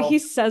for He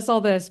myself. says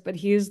all this, but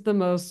he's the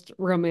most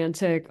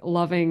romantic,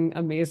 loving,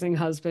 amazing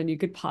husband you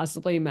could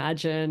possibly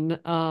imagine.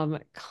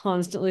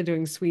 Constantly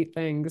doing sweet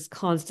things,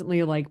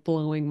 constantly like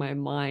blowing my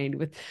mind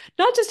with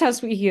not just how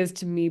sweet he is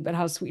to me, but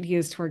how sweet he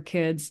is to our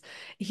kids.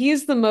 He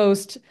is the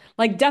most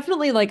like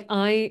definitely like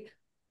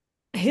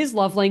his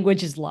love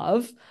language is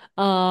love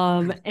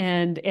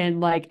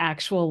and like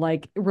actual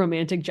like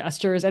romantic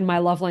gestures, and my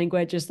love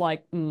language is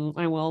like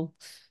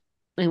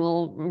I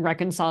will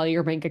reconcile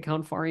your bank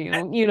account for you.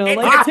 Like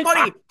It's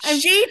funny. I'm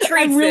She I'm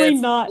treats really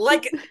this not.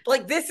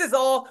 like this is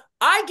all.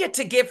 I get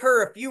to give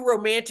her a few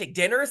romantic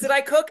dinners that I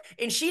cook,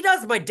 and she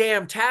does my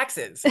damn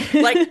taxes.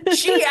 Like,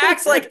 she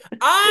acts like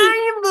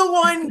I'm the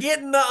one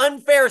getting the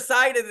unfair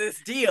side of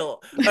this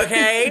deal.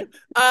 Okay.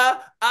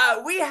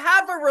 We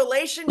have a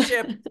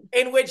relationship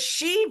in which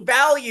she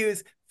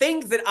values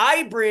things that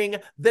I bring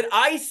that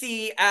I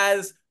see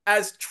as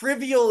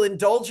trivial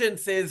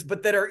indulgences,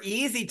 but that are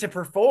easy to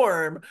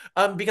perform,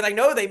 because I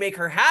know they make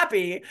her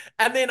happy.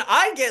 And then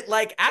I get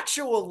like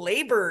actual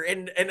labor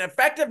and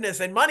effectiveness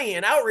and money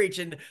and outreach.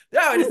 And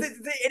no,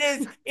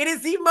 it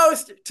is the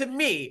most, to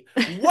me,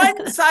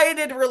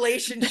 one-sided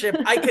relationship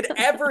I could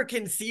ever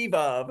conceive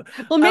of.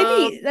 Well, Um,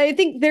 maybe I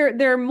think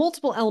there are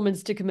multiple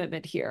elements to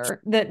commitment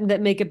here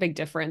that make a big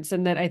difference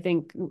and that I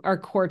think are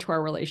core to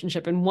our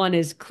relationship. And one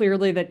is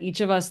clearly that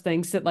each of us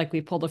thinks that like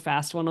we pulled a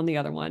fast one on the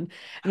other one.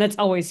 And that's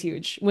always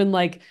huge when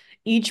like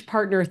each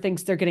partner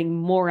thinks they're getting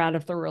more out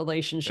of the Yeah.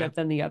 relationship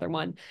than the other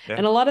one. Yeah.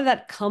 And a lot of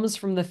that comes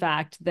from the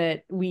fact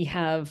that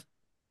we're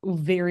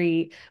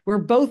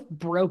both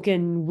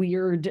broken,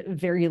 weird,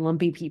 very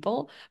lumpy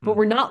people, but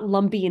we're not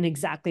lumpy in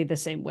exactly the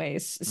same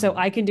ways. So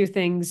I can do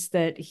things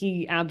that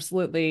he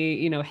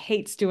absolutely,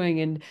 hates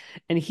doing,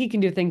 and he can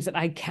do things that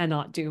I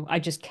cannot do. I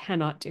just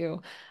cannot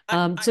do.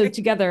 So I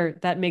together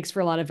that makes for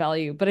a lot of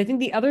value. But I think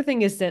the other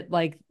thing is that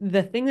like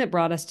the thing that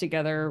brought us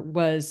together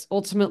was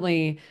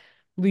ultimately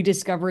we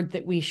discovered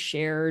that we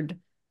shared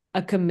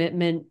a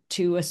commitment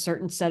to a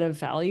certain set of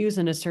values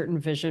and a certain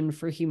vision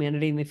for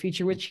humanity in the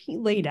future, which he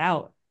laid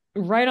out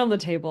right on the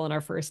table in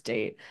our first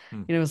date.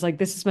 Mm. It was like,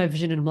 this is my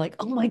vision. And I'm like,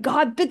 oh my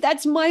God, but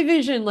that's my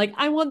vision. Like,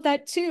 I want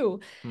that too.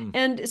 Mm.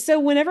 And so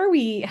whenever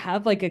we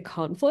have like a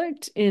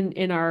conflict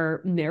in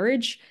our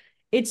marriage,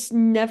 it's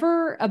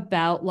never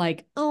about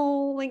like,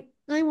 oh, like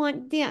I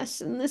want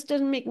this and this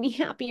doesn't make me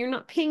happy. You're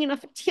not paying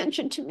enough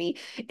attention to me.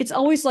 It's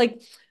always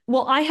like,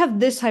 well, I have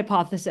this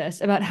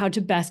hypothesis about how to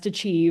best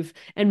achieve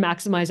and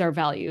maximize our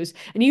values,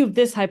 and you have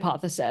this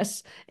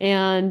hypothesis,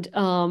 and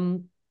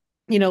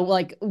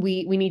like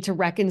we need to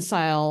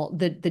reconcile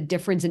the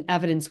difference in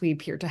evidence we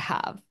appear to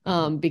have,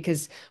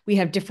 because we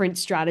have different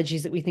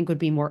strategies that we think would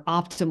be more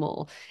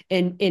optimal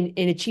in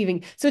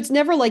achieving. So it's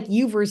never like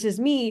you versus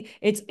me.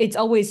 It's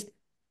always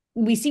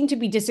we seem to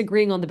be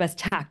disagreeing on the best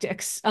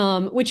tactics,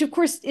 which of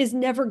course is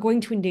never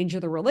going to endanger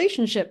the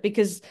relationship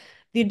because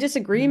the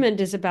disagreement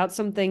is about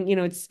something,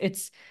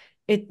 it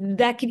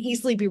that can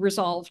easily be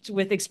resolved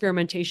with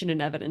experimentation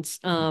and evidence.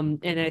 And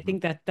I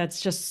think that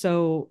that's just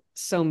so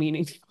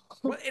meaningful.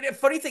 Well, and the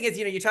funny thing is,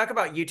 you talk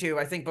about YouTube.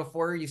 I think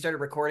before you started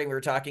recording, we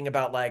were talking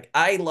about like,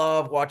 I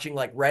love watching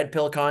like red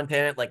pill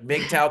content, like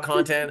MGTOW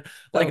content, So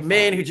like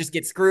men who fun. just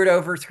get screwed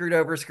over, screwed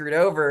over, screwed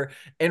over.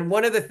 And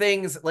one of the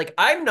things, like,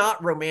 I'm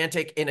not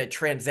romantic in a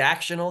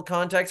transactional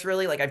context,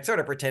 really. Like, I sort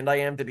of pretend I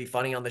am to be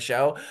funny on the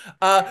show.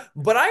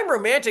 But I'm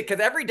romantic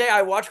because every day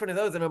I watch one of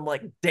those and I'm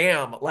like,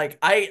 damn,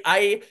 like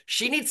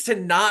she needs to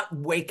not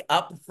wake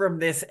up from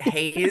this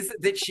haze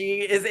that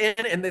she is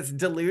in and this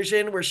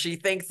delusion where she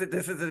thinks that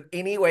this is in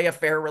any way a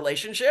fair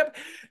relationship.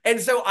 And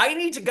so I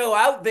need to go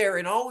out there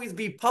and always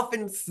be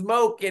puffing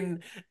smoke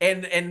and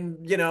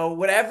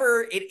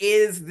whatever it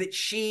is that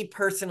she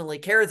personally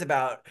cares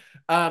about.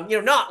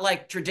 Not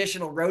like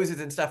traditional roses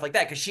and stuff like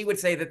that, because she would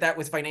say that that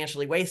was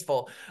financially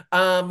wasteful.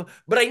 But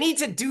I need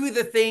to do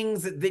the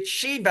things that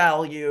she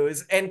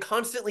values and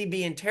constantly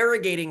be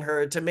interrogating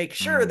her to make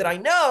sure that I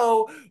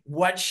know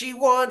what she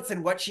wants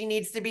and what she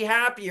needs to be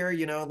happier.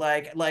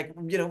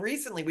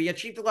 Recently we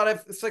achieved a lot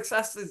of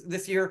success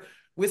this year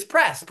with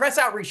press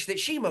outreach that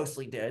she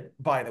mostly did,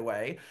 by the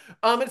way.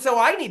 And so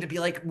I need to be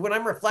like, when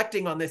I'm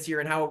reflecting on this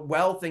year and how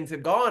well things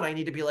have gone, I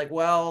need to be like,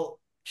 well,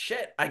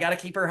 shit, I got to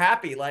keep her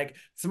happy. Like,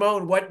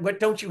 Simone, what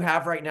don't you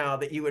have right now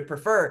that you would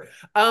prefer?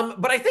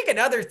 But I think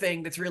another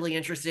thing that's really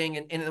interesting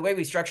in the way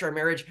we structure our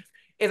marriage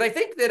is I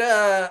think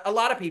that a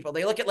lot of people,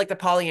 they look at like the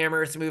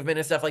polyamorous movement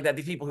and stuff like that,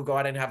 these people who go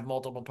out and have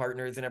multiple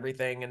partners and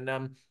everything,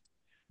 and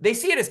they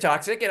see it as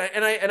toxic,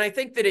 and I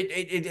think that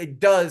it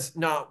does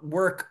not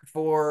work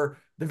for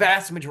the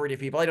vast majority of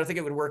people. I don't think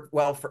it would work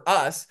well for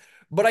us,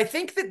 but I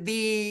think that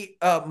the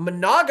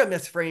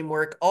monogamous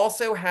framework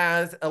also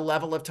has a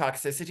level of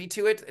toxicity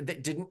to it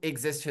that didn't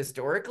exist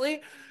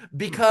historically,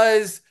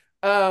 because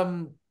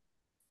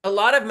a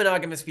lot of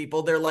monogamous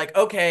people, they're like,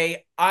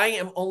 okay, I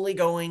am only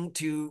going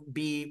to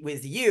be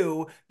with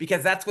you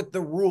because that's what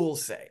the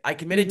rules say. I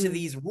committed to Mhm.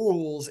 these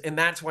rules and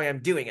that's why I'm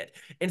doing it.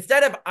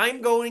 Instead of,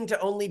 I'm going to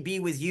only be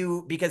with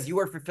you because you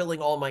are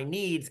fulfilling all my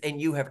needs and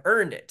you have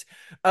earned it,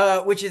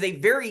 which is a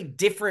very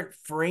different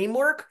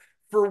framework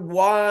for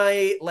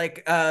why,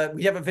 like,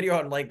 we have a video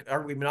on, like,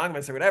 are we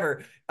monogamous or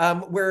whatever,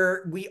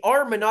 where we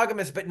are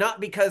monogamous, but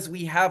not because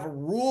we have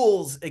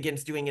rules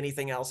against doing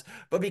anything else,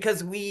 but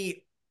because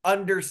we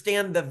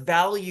understand the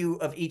value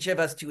of each of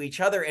us to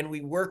each other, and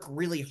we work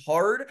really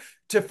hard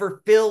to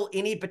fulfill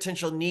any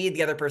potential need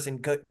the other person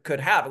could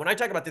have. And when I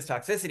talk about this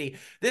toxicity,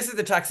 this is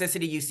the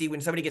toxicity you see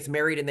when somebody gets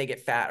married and they get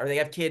fat, or they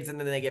have kids and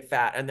then they get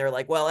fat, and they're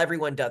like, well,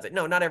 everyone does it.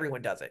 No, not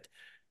everyone does it.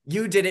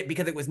 You did it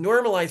because it was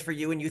normalized for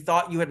you, and you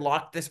thought you had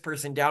locked this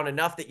person down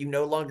enough that you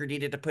no longer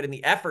needed to put in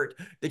the effort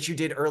that you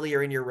did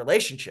earlier in your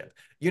relationship.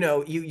 You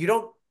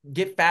don't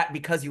get fat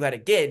because you had a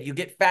kid. You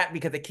get fat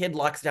because a kid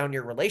locks down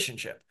your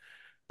relationship.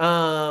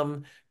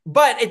 Um,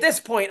 but at this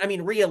point, I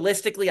mean,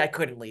 realistically, I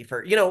couldn't leave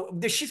her.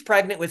 She's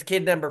pregnant with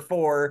kid number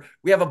 4.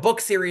 We have a book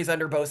series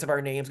under both of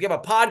our names. We have a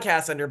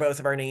podcast under both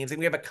of our names, and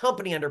we have a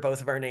company under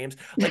both of our names.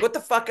 Like, what the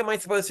fuck am I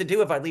supposed to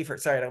do if I leave her?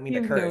 Sorry, I don't mean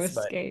You to have no curse,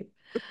 but escape.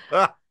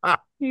 I,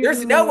 You have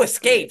there's no no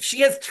escape. escape. She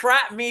has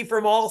trapped me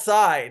from all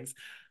sides.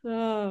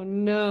 Oh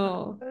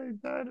no.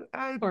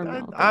 Poor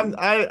Malcolm.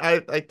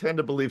 I tend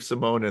to believe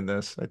Simone in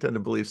this. I tend to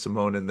believe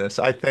Simone in this.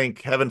 I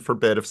think, heaven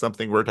forbid, if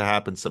something were to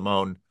happen,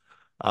 Simone,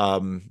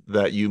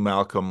 that you,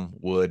 Malcolm,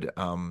 would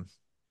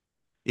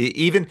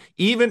even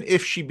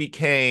if she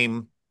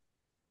became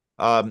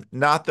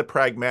not the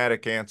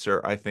pragmatic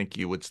answer, I think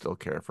you would still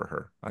care for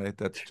her.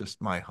 That's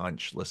just my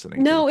hunch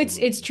listening to the No, two of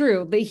it's you.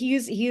 true that he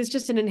is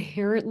just an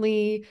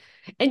inherently,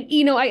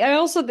 and I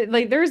also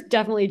like there's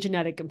definitely a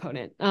genetic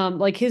component.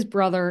 Like his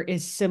brother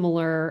is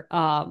similar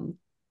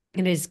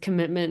in his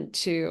commitment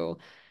to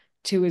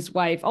his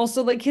wife.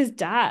 Also, like his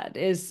dad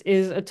is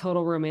a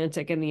total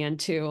romantic in the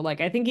end too.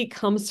 Like I think he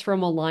comes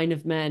from a line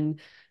of men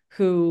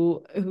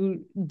who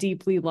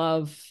deeply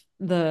love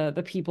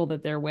the people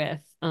that they're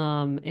with.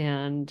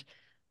 And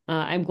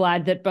I'm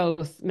glad that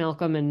both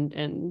Malcolm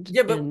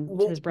Yeah, but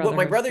and his what brother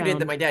my have brother did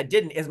that my found. dad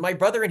didn't is my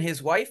brother and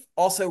his wife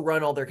also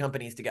run all their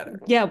companies together.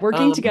 Yeah,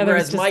 working together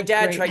is Whereas my just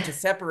dad great. tried to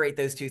separate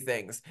those two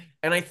things.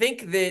 And I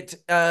think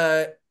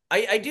that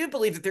I do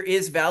believe that there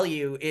is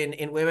value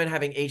in women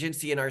having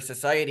agency in our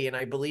society. And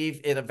I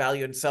believe in a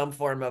value in some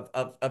form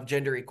of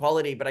gender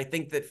equality. But I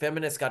think that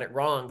feminists got it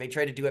wrong. They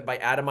try to do it by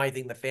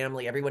atomizing the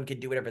family. Everyone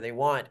can do whatever they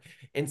want,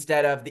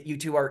 instead of that you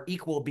two are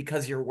equal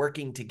because you're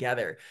working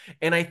together.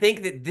 And I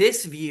think that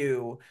this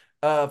view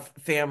of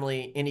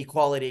family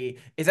inequality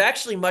is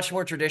actually much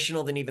more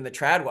traditional than even the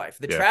trad wife.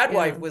 The Yeah. trad Yeah.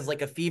 wife was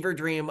like a fever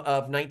dream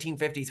of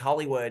 1950s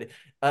Hollywood.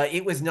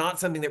 It was not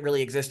something that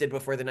really existed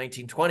before the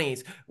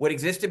 1920s. What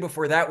existed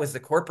before that was the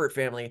corporate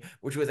family,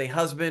 which was a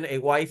husband, a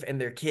wife, and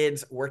their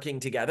kids working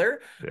together.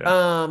 Yeah.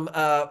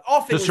 To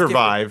Often with different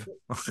survive.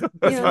 to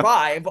Yeah.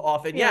 survive,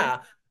 often, Yeah. yeah.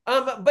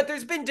 But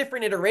there's been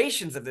different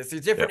iterations of this.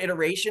 There's Yeah. different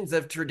iterations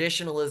of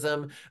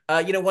traditionalism.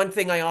 One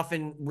thing I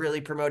often really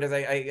promote is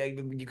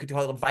you could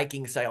call it a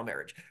Viking style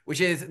marriage,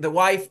 which is the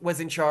wife was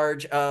in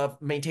charge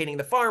of maintaining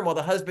the farm while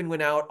the husband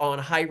went out on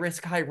high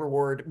risk, high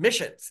reward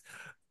missions.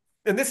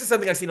 And this is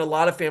something I've seen a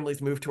lot of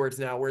families move towards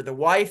now, where the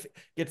wife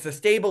gets a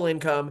stable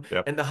income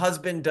Yep. and the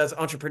husband does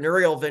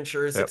entrepreneurial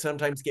ventures that Yep.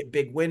 sometimes get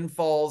big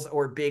windfalls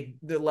or big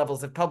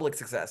levels of public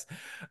success.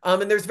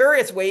 And there's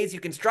various ways you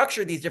can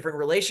structure these different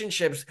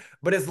relationships,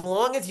 but as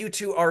long as you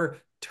two are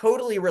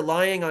totally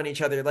relying on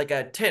each other, like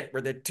a tent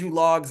where the two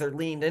logs are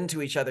leaned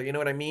into each other, you know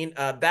what I mean?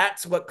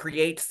 That's what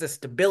creates the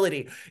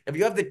stability. If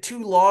you have the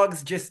two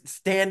logs just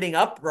standing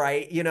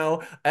upright,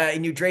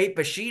 and you drape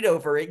a sheet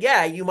over it,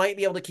 yeah, you might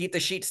be able to keep the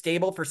sheet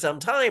stable for some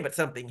time, but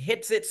something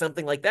hits it,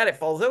 something like that, it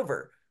falls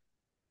over.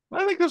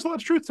 I think there's a lot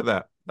of truth to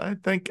that. I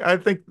think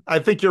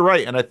you're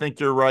right, and I think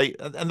you're right,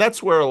 and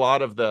that's where a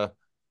lot of the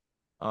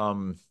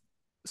um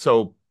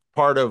so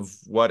part of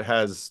what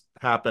has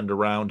happened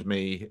around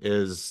me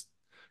is,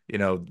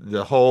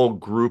 the whole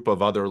group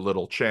of other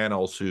little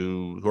channels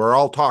who are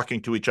all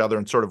talking to each other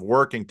and sort of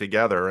working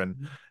together.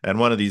 And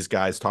one of these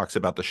guys talks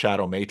about the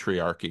shadow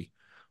matriarchy,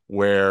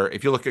 where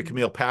if you look at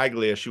Camille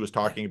Paglia, she was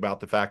talking about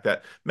the fact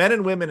that men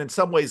and women in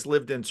some ways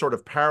lived in sort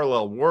of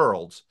parallel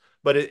worlds,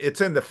 but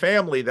it's in the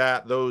family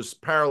that those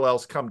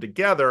parallels come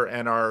together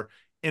and are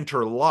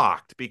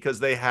interlocked because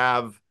they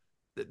have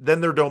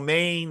then their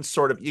domains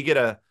sort of you get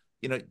a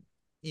you know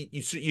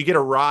you get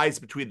a rise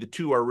between the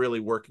two are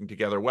really working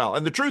together well.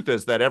 And the truth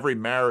is that every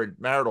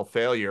marital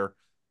failure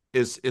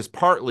is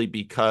partly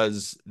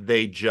because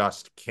they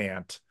just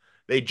can't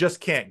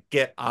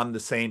get on the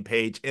same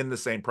page in the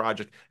same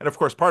project. And of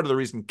course, part of the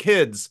reason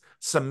kids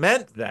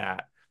cement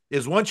that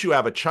is once you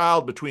have a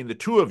child between the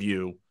two of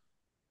you,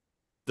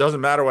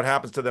 doesn't matter what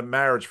happens to the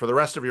marriage for the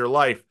rest of your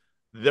life,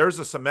 there's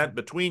a cement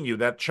between you.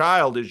 That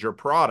child is your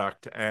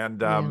product. And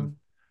Yeah.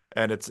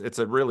 it's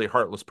a really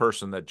heartless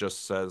person that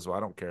just says, well, I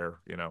don't care,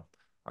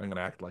 I'm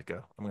gonna act like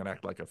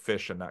a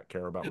fish and not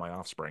care about my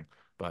offspring.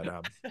 But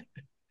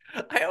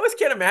I always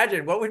can't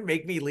imagine what would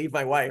make me leave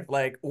my wife.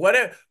 Like, what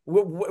a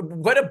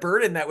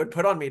burden that would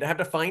put on me to have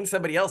to find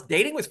somebody else.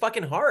 Dating was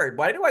fucking hard.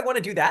 Why do I want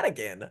to do that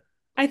again?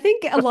 I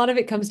think a lot of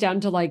it comes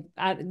down to like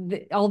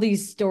all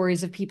these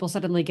stories of people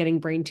suddenly getting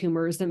brain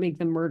tumors that make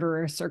them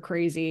murderous or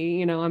crazy.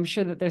 You know, I'm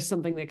sure that there's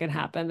something that could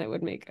happen that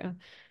would make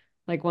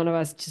like one of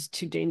us just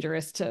too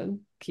dangerous to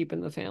keep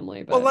in the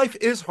family. Well, But life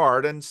is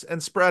hard and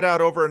spread out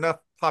over enough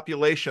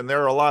population.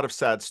 There are a lot of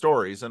sad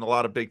stories and a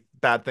lot of big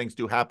bad things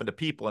do happen to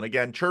people. And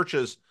again,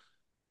 churches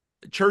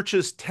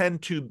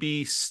tend to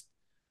be,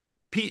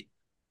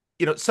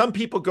 some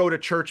people go to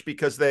church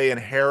because they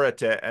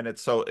inherit it and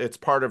it's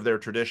part of their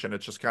tradition.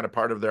 It's just kind of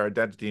part of their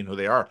identity and who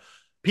they are.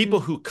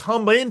 People who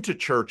come into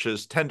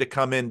churches tend to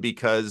come in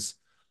because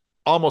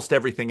almost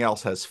everything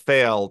else has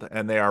failed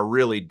and they are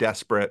really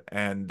desperate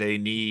and they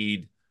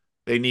need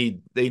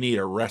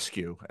a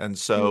rescue. And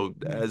so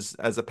as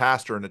a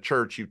pastor in a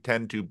church, you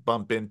tend to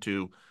bump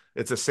into,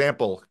 it's a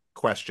sample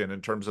question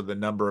in terms of the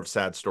number of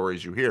sad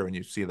stories you hear, and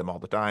you see them all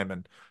the time.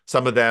 And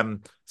some of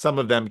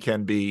them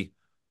can be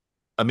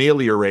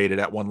ameliorated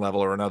at one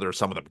level or another.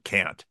 Some of them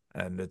can't.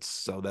 And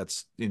that's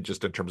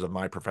just in terms of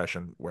my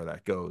profession where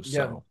that goes.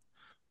 Yeah.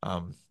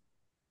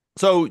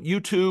 So you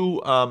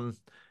two,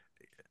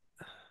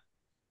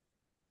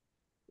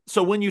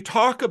 so when you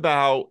talk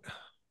about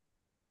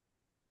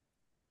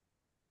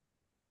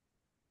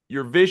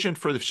your vision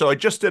for the show, I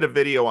just did a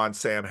video on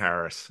Sam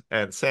Harris,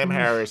 and Sam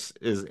Harris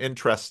is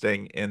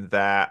interesting in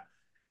that,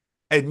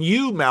 and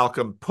you,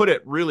 Malcolm, put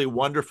it really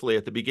wonderfully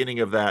at the beginning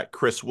of that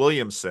Chris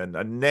Williamson,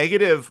 a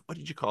negative, what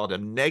did you call it? A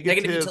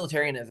Negative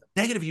utilitarianism.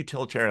 negative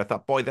utilitarian. I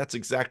thought, boy, that's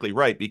exactly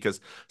right, because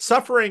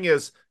suffering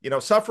is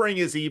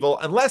evil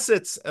unless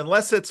it's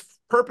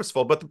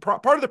purposeful. But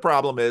part of the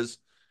problem is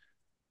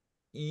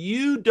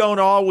you don't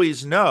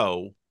always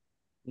know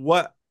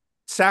what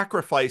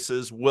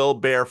sacrifices will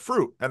bear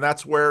fruit. And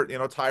that's where,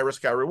 it's high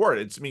risk, high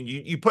reward.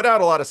 You put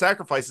out a lot of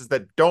sacrifices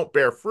that don't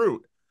bear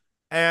fruit.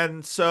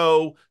 And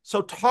so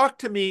talk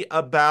to me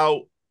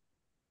about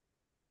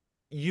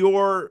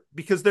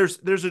because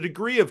there's a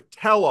degree of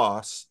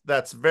telos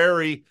that's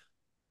very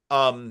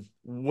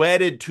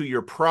wedded to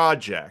your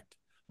project.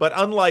 But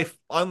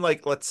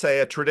unlike let's say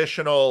a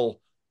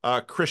traditional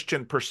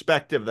Christian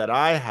perspective that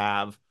I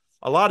have,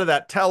 a lot of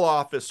that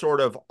tell-off is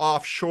sort of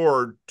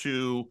offshored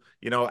to,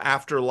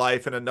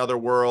 afterlife and another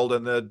world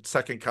and the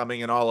second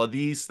coming and all of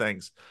these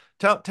things.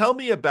 Tell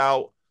me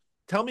about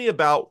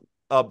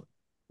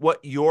what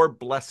your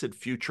blessed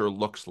future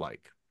looks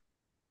like.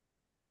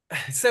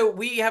 So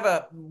we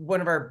have one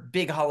of our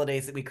big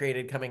holidays that we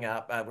created coming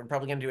up. We're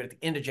probably going to do it at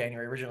the end of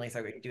January originally,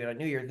 so we can do it on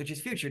New Year's, which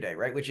is Future Day,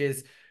 right? Which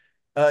is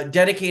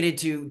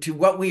dedicated to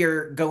what we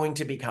are going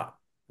to become,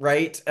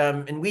 right?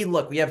 And we have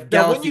Now, when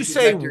galaxy you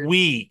say projectors.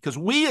 we, because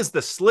we is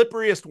the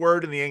slipperiest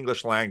word in the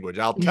English language,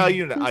 I'll tell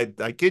you,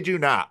 I kid you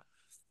not.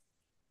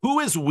 Who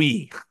is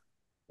we?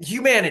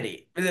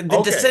 Humanity, the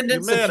Okay,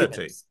 descendants of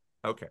humanity. humans.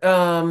 Okay.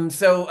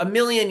 So a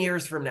million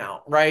years from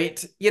now,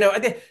 right?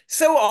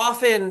 So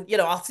often,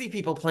 I'll see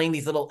people playing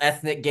these little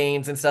ethnic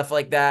games and stuff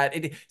like that.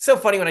 It's so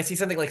funny when I see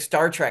something like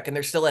Star Trek and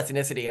there's still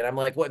ethnicity, and I'm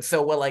like, what?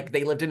 So what? Like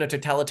they lived in a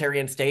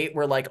totalitarian state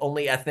where like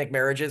only ethnic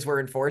marriages were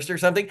enforced or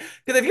something?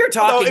 Because if you're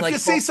talking, if you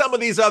see some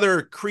of these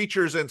other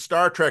creatures in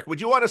Star Trek,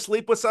 would you want to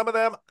sleep with some of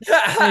them?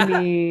 I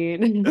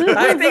mean,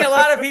 I think a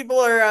lot of people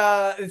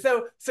are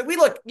so we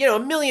look, a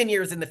million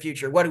years in the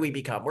future, what do we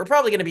become? We're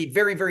probably going to be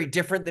very, very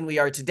different than we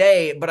are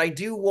today, but I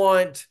do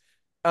want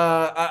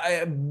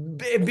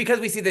because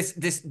we see this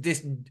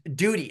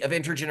duty of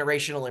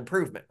intergenerational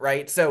improvement,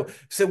 right? So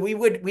we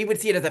would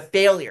see it as a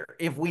failure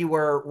if we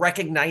were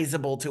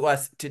recognizable to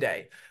us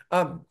today.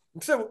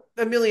 So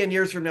a million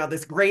years from now,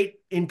 this great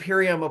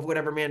imperium of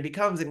whatever man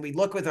becomes, and we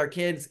look with our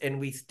kids and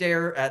we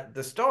stare at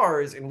the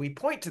stars and we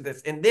point to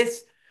this, and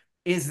this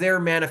is their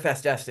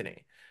manifest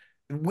destiny.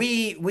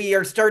 We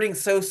are starting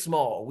so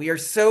small. We are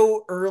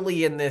so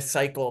early in this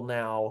cycle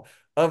now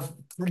of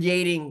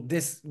creating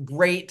this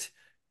great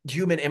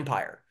human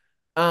empire,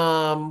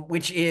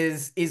 which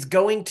is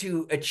going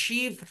to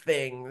achieve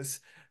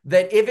things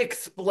that, if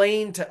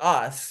explained to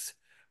us,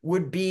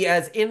 would be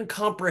as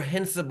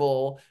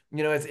incomprehensible,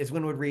 as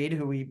Winwood Reade,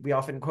 who we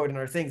often quote in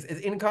our things,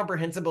 as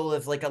incomprehensible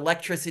as like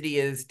electricity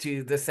is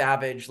to the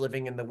savage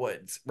living in the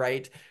woods,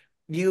 right?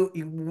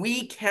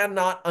 We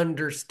cannot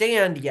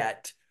understand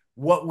yet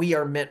what we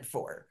are meant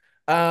for.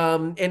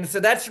 And so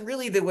that's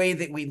really the way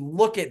that we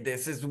look at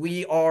this, is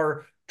we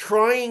are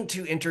trying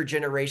to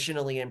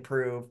intergenerationally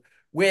improve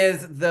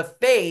with the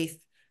faith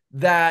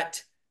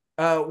that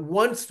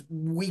once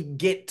we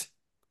get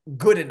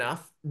good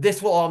enough,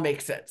 this will all make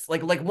sense.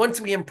 Like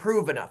once we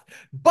improve enough,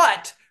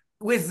 but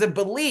with the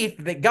belief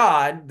that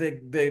God,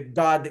 the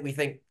God that we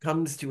think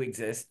comes to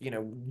exist,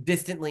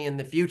 distantly in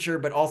the future,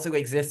 but also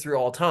exists through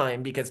all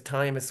time, because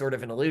time is sort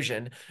of an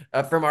illusion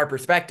from our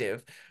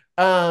perspective.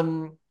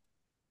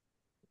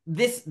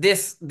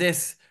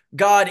 This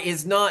God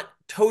is not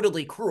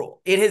totally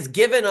cruel. It has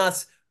given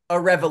us a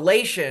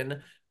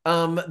revelation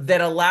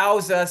that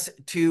allows us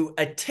to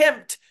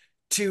attempt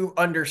to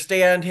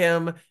understand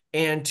him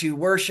and to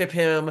worship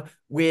him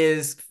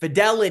with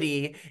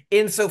fidelity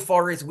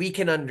insofar as we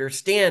can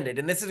understand it.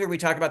 And this is where we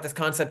talk about this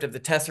concept of the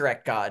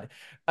tesseract God,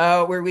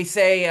 where we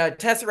say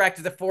tesseract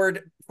is a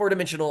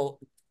four-dimensional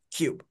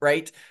cube,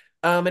 right?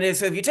 And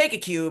so if you take a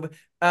cube,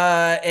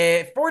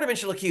 a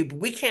four-dimensional cube,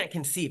 we can't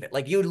conceive it.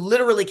 Like, you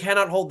literally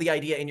cannot hold the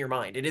idea in your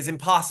mind. It is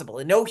impossible,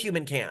 and no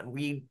human can.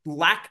 We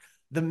lack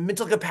the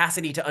mental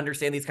capacity to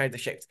understand these kinds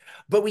of shapes.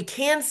 But we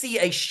can see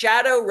a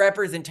shadow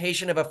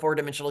representation of a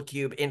four-dimensional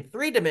cube in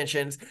 3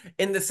 dimensions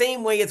in the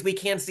same way as we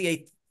can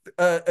see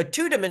a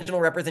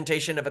two-dimensional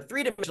representation of a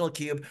 3-dimensional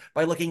cube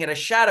by looking at a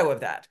shadow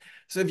of that.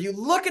 So if you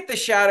look at the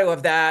shadow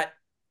of that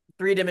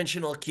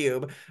 3-dimensional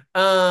cube,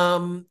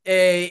 and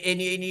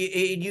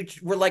you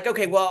were like,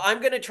 okay, well,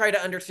 I'm going to try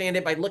to understand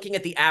it by looking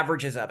at the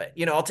averages of it.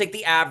 I'll take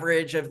the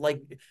average of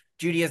like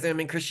Judaism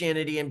and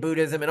Christianity and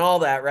Buddhism and all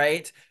that,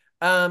 right?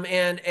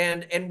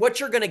 And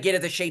what you're going to get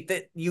is a shape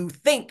that you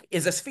think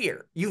is a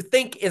sphere, you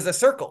think is a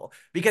circle,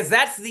 because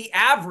that's the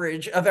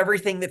average of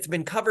everything that's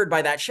been covered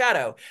by that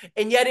shadow.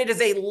 And yet it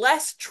is a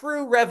less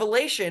true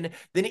revelation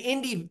than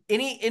any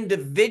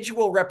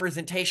individual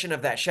representation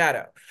of that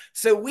shadow.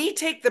 So we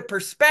take the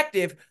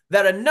perspective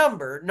that a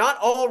number, not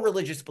all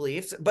religious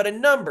beliefs, but a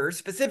number,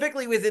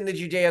 specifically within the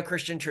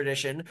Judeo-Christian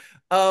tradition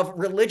of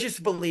religious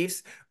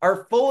beliefs,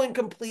 are full and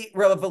complete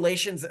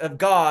revelations of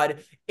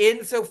God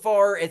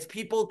insofar as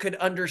people could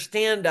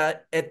understand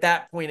that at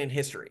that point in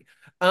history.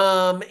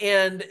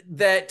 And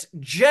that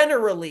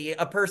generally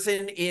a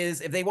person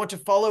is, if they want to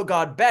follow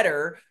God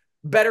better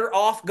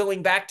off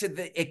going back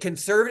to a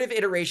conservative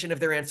iteration of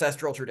their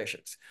ancestral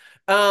traditions.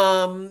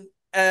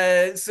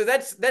 So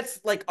that's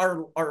like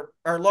our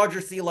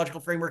larger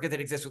theological framework that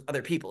exists with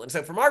other people. And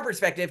so from our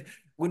perspective,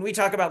 when we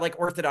talk about like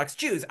Orthodox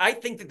Jews, I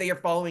think that they are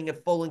following a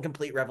full and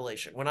complete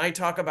revelation. When I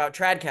talk about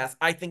Tradcasts,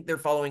 I think they're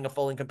following a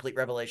full and complete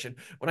revelation.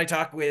 When I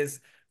talk with,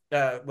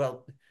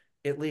 well,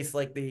 at least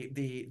like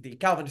the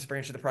Calvinist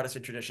branch of the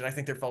Protestant tradition, I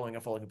think they're following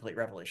a full and complete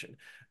revelation.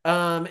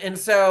 And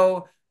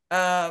so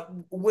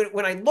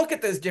when I look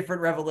at those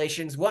different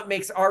revelations, what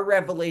makes our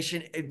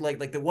revelation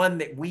like the one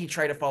that we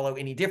try to follow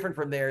any different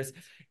from theirs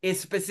is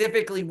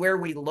specifically where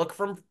we look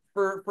for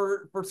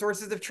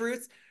sources of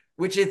truth,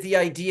 which is the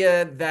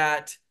idea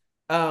that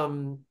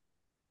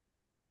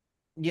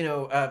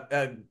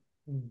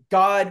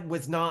God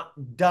was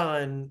not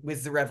done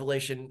with the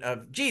revelation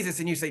of Jesus,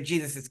 and you say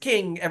Jesus is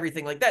king,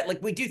 everything like that.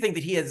 Like, we do think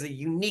that he has a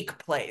unique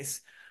place.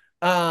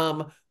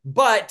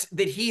 But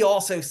that he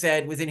also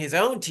said within his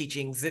own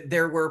teachings that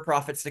there were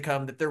prophets to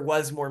come, that there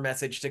was more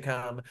message to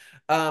come,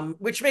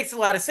 which makes a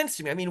lot of sense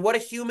to me. I mean, what a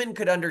human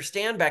could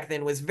understand back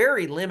then was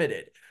very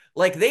limited.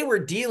 Like, they were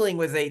dealing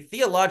with a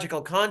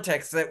theological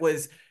context that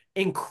was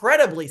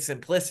incredibly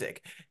simplistic.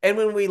 And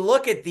when we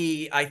look at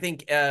the, I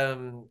think,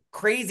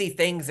 crazy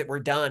things that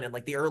were done in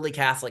like the early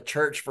Catholic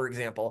Church, for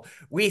example,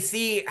 we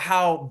see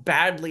how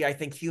badly I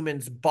think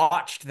humans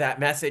botched that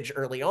message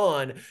early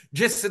on,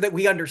 just so that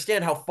we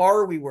understand how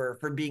far we were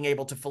from being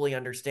able to fully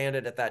understand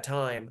it at that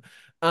time.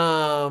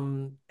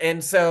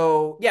 And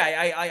so,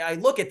 yeah, I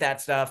look at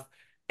that stuff,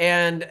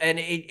 and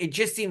it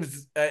just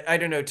seems, I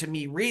don't know, to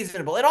me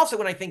reasonable. And also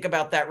when I think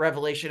about that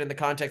revelation in the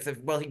context of,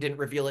 well, he didn't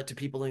reveal it to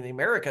people in the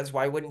Americas,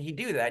 why wouldn't he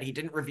do that? He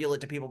didn't reveal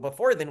it to people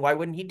before, then why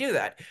wouldn't he do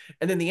that?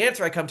 And then the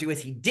answer I come to is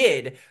he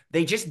did.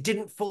 They just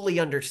didn't fully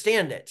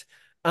understand it.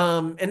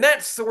 And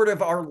that's sort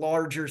of our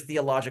larger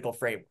theological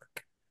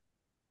framework.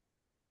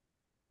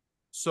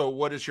 So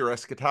what does your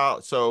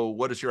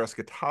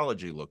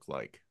eschatology look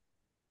like?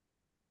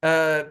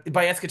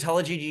 By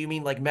eschatology, do you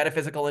mean like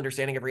metaphysical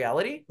understanding of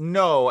reality?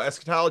 No,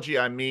 eschatology,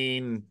 I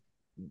mean,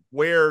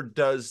 where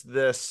does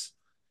this,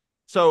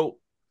 so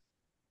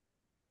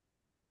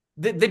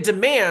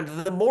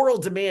the moral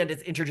demand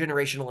is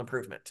intergenerational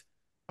improvement.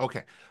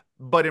 okay,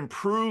 but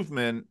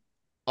improvement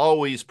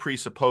always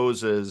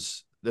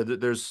presupposes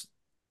that there's,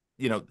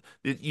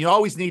 you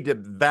always need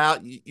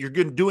to you're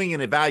doing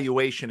an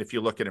evaluation if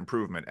you look at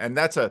improvement, and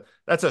that's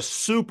a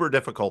super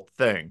difficult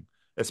thing,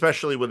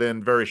 especially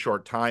within very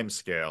short time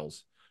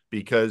scales,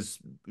 because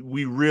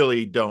we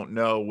really don't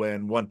know where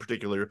one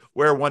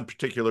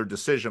particular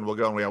decision will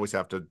go, and we always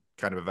have to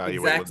kind of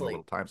evaluate within a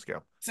little time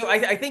scale. So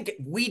I think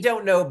we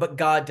don't know, but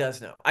God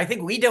does know. I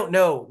think we don't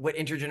know what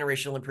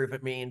intergenerational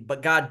improvement means,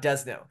 but God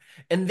does know.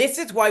 And this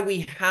is why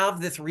we have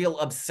this real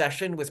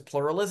obsession with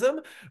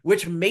pluralism,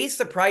 which may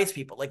surprise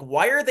people. Like,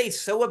 why are they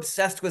so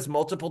obsessed with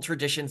multiple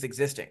traditions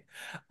existing?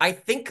 I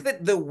think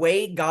that the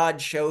way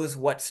God shows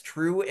what's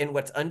true and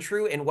what's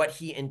untrue and what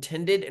he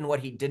intended and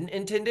what he didn't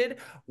intended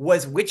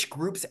was which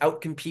groups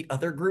outcompete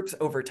other groups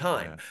over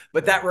time.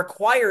 But that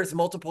requires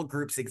multiple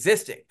groups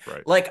existing.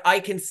 Right. Like,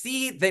 I can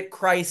see that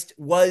Christ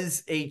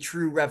was a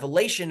true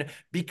revelation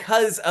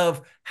because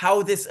of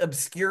how this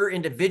obscure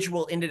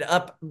individual ended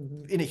up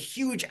in a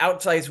huge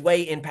outsized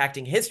way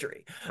impacting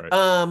history. Right.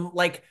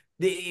 Like,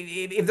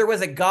 if there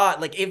was a God,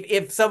 like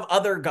if some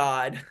other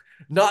God,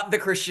 not the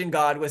Christian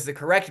God, was the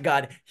correct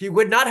God, he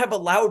would not have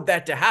allowed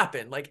that to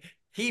happen. Like,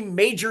 he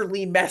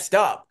majorly messed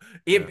up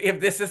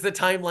if this is the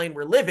timeline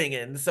we're living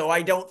in. So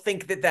I don't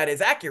think that is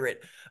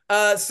accurate.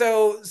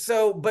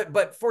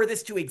 But for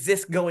this to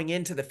exist going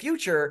into the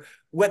future,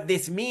 what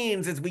this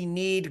means is we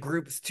need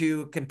groups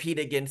to compete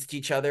against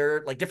each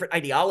other, like different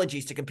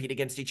ideologies to compete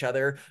against each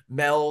other,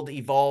 meld,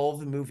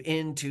 evolve, move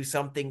into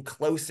something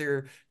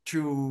closer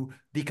to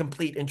the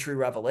complete and true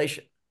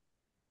revelation.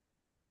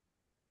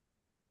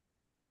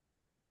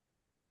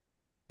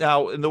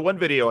 Now, in the one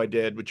video I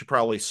did, which you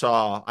probably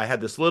saw, I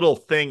had this little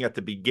thing at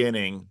the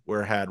beginning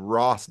where I had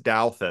Ross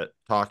Douthat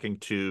talking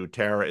to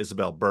Tara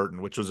Isabel Burton,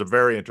 which was a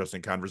very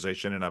interesting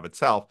conversation in and of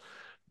itself.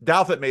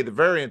 Douthat made the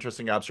very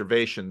interesting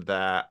observation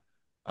that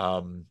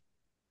um,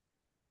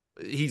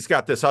 he's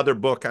got this other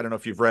book. I don't know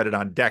if you've read it,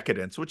 on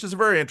decadence, which is a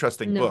very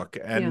interesting No. book.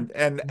 Yeah.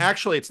 And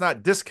actually, it's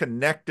not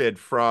disconnected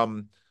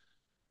from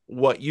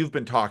what you've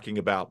been talking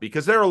about,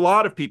 because there are a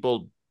lot of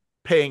people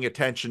paying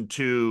attention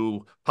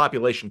to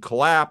population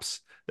collapse.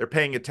 They're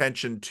paying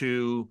attention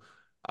to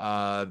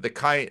a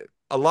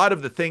lot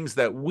of the things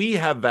that we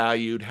have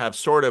valued have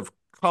sort of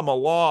come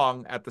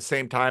along at the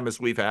same time as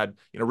we've had,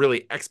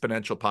 really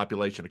exponential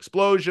population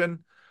explosion.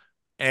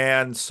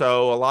 And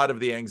so a lot of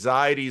the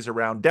anxieties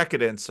around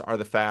decadence are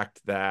the fact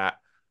that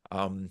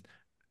um,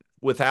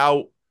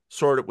 without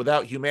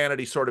without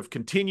humanity sort of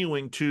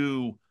continuing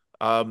to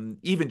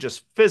even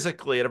just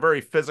physically, at a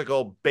very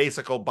physical,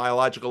 basic,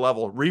 biological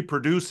level,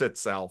 reproduce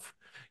itself,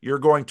 you're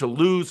going to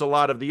lose a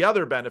lot of the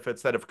other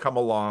benefits that have come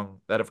along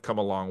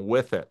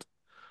with it.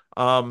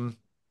 Um,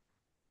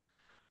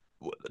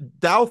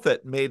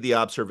 Douthat made the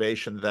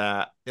observation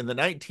that in the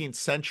 19th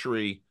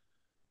century,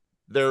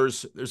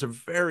 there's a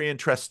very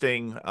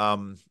interesting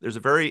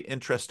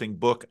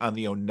book on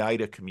the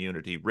Oneida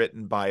community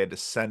written by a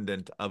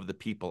descendant of the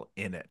people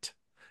in it.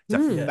 It's a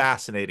Mm. Yeah.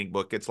 fascinating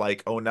book. It's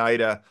like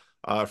Oneida,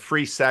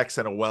 free sex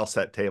and a well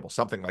set table,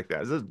 something like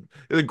that.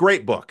 It's a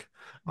great book.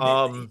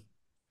 Um,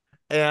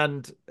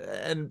 and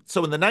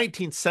so in the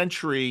 19th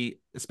century,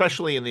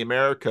 especially in the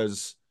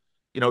Americas,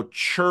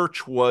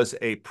 church was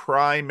a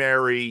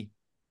primary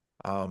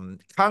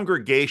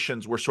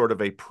congregations were sort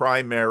of a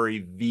primary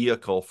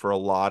vehicle for a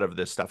lot of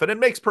this stuff. And it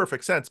makes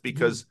perfect sense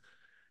because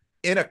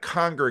in a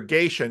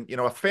congregation,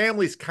 a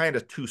family's kind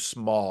of too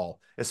small,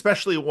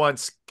 especially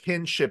once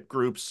kinship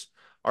groups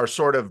are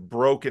sort of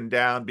broken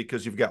down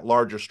because you've got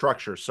larger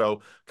structures.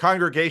 So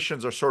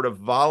congregations are sort of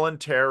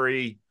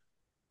voluntary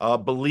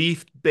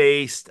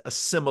belief-based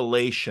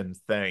assimilation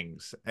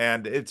things.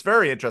 And it's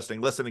very interesting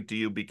listening to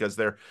you because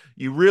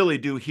you really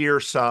do hear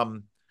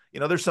some,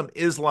 there's some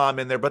Islam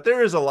in there, but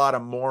there is a lot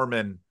of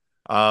Mormon.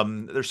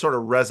 There's sort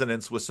of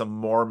resonance with some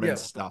Mormon Yeah.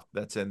 stuff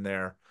that's in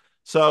there.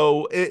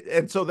 So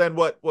then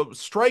what was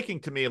striking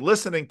to me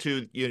listening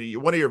to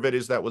one of your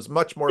videos that was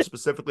much more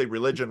specifically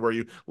religion, where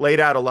you laid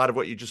out a lot of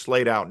what you just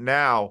laid out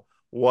now,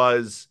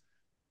 was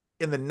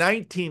in the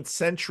 19th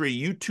century,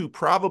 you two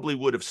probably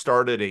would have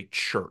started a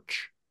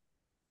church.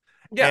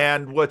 Yeah.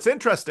 And what's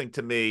interesting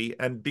to me,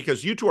 and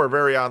because you two are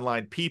very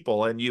online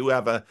people, and you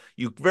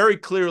very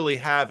clearly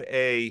have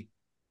a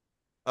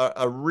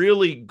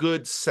really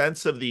good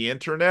sense of the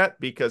internet,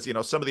 because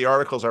some of the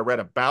articles I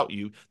read about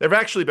you, there've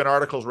actually been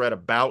articles written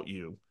about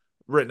you,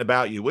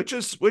 which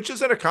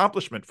is an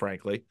accomplishment,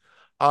 frankly.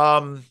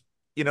 Um,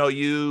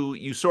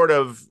 you sort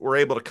of were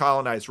able to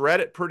colonize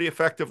Reddit pretty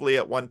effectively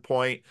at one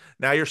point.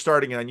 Now you're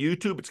starting on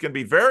YouTube. It's going to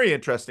be very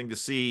interesting to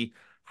see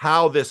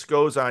how this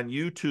goes on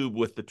YouTube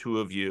with the two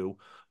of you.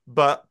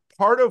 But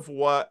part of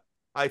what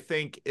I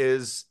think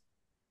is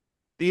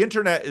the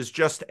internet is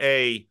just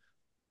it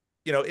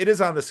is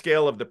on the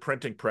scale of the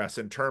printing press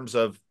in terms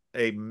of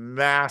a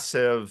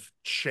massive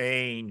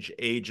change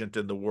agent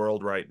in the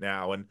world right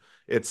now. And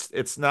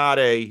it's not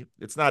a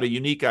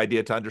unique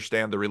idea to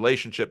understand the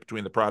relationship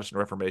between the Protestant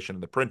Reformation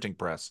and the printing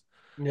press.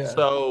 Yeah.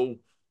 So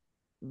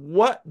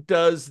what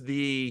does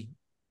the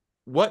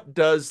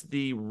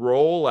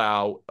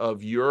rollout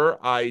of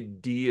your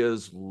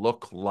ideas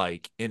look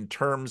like in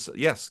terms?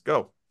 Yes,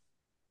 go.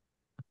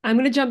 I'm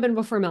going to jump in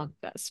before Milk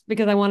does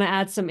because I want to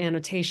add some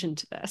annotation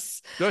to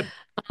this. Good.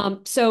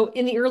 So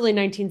in the early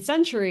 19th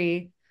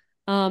century,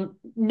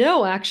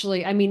 no,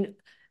 actually, I mean,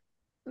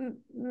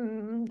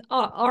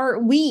 our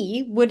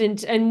we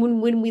wouldn't, and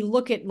when we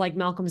look at like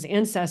Malcolm's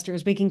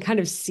ancestors, we can kind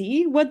of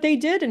see what they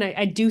did, and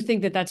I do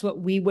think that that's what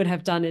we would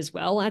have done as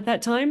well at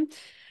that time.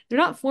 They're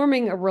not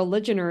forming a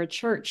religion or a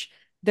church;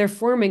 they're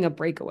forming a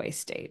breakaway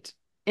state.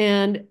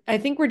 And I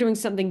think we're doing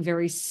something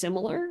very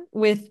similar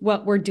with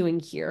what we're doing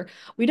here.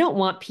 We don't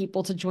want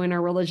people to join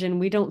our religion.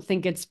 We don't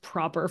think it's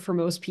proper for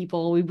most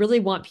people. We really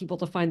want people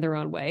to find their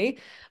own way.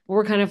 But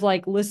we're kind of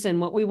like, listen,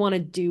 what we want to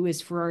do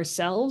is for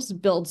ourselves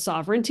build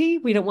sovereignty.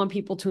 We don't want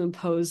people to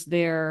impose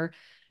their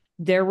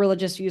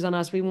religious views on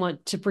us. We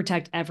want to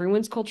protect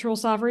everyone's cultural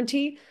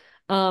sovereignty.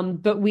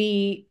 But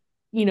we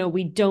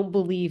don't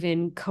believe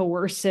in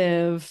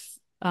coercive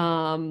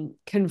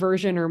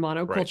conversion or Right.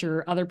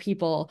 monoculture, other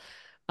people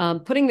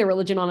putting their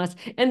religion on us.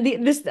 And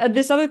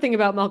this other thing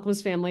about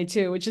Malcolm's family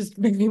too, which is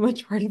very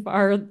much part of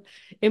our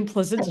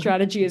implicit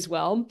strategy as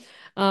well,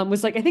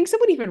 was like I think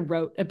someone even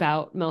wrote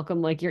about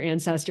Malcolm, like your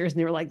ancestors, and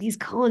they were like, these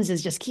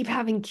Collinses just keep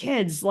having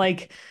kids.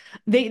 Like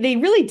they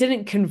really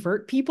didn't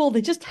convert people;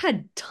 they just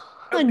had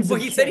tons Well,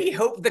 of he said he kids.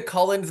 hoped the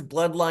Collins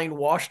bloodline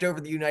washed over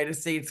the United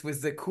States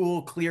was the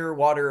cool, clear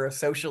water of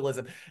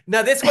socialism.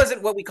 Now, this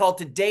wasn't what we call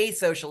today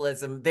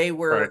socialism. They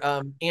Right.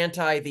 were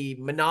anti the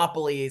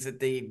monopolies at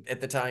the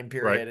time Right.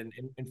 period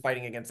and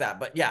fighting against that.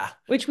 But yeah,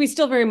 Which we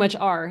still very much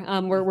are.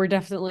 We're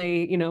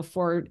definitely,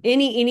 for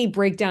any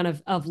breakdown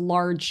of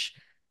large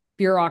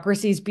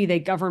bureaucracies, be they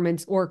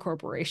governments or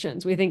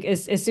corporations. We think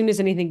as soon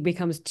as anything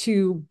becomes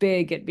too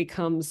big, it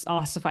becomes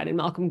ossified. And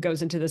Malcolm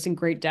goes into this in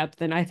great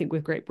depth, and I think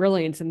with great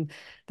brilliance in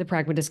The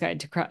Pragmatist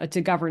Guide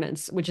to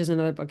Governance, which is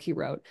another book he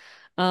wrote.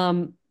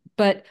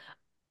 But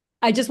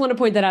I just want to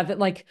point that out, that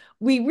like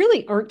we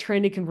really aren't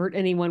trying to convert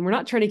anyone. We're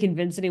not trying to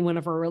convince anyone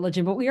of our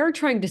religion, but we are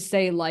trying to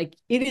say like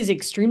it is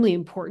extremely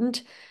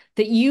important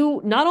that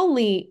you not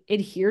only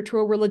adhere to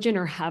a religion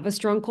or have a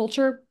strong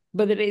culture,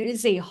 but that it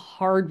is a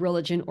hard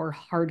religion or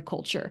hard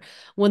culture,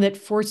 one that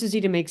forces you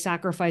to make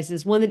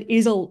sacrifices, one that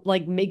is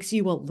like makes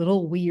you a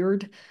little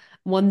weird,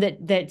 one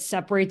that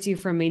separates you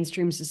from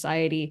mainstream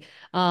society.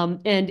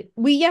 And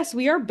we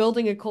are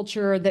building a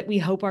culture that we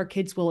hope our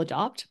kids will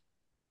adopt.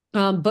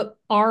 But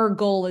our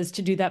goal is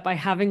to do that by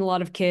having a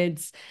lot of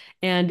kids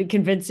and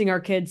convincing our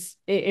kids,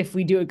 if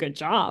we do a good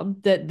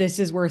job, that this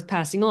is worth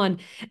passing on.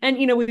 And,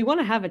 we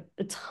want to have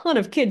a ton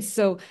of kids.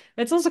 So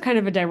that's also kind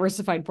of a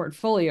diversified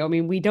portfolio. I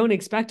mean, we don't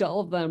expect all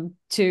of them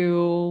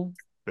to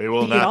They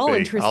will be at not all be. I'll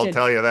interested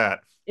tell you that.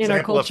 in our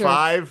Sample of culture.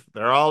 5,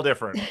 they're all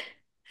different.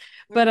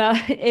 But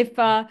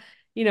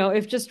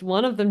if just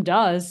one of them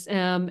does,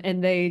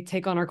 and they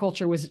take on our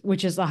culture,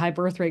 which is a high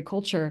birth rate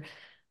culture,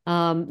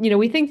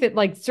 we think that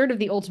like sort of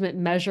the ultimate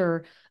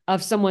measure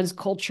of someone's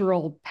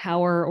cultural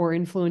power or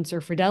influence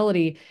or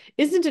fidelity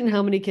isn't in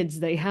how many kids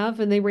they have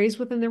and they raise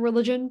within their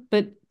religion,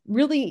 but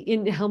really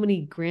in how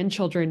many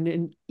grandchildren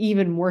and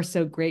even more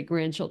so great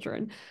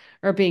grandchildren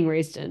are being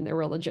raised in their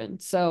religion.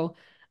 So,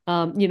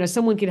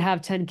 someone could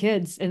have 10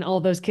 kids and all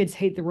those kids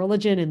hate the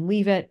religion and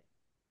leave it.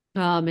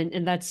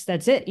 And that's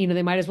it.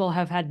 They might as well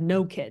have had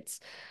no kids.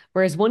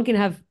 Whereas one can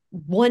have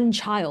one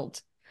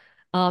child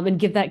and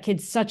give that kid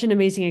such an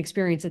amazing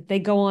experience that they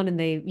go on and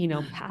they,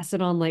 pass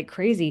it on like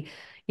crazy.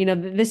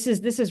 This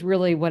is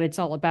really what it's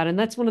all about. And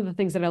that's one of the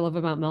things that I love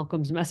about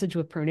Malcolm's message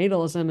with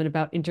pronatalism and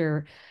about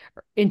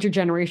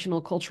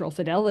intergenerational cultural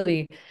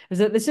fidelity, is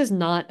that this is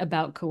not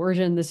about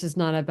coercion. This is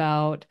not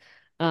about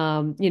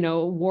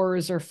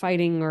wars or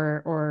fighting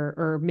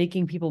or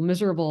making people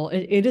miserable.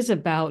 It is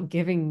about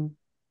giving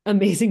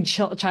amazing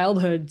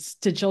childhoods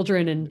to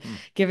children and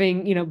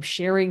giving,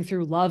 sharing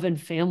through love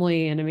and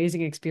family and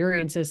amazing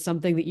experiences,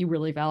 something that you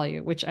really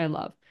value, which I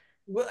love.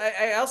 well,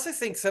 I also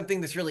think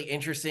something that's really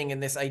interesting in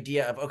this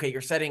idea of, okay, you're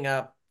setting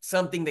up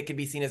something that could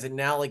be seen as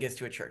analogous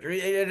to a church, or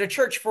a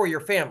church for your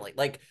family.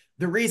 Like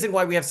the reason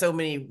why we have so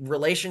many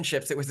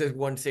relationships that was the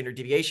one standard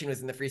deviation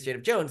was in the Free State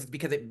of Jones, is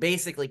because it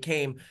basically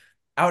came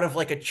out of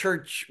like a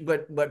church,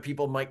 what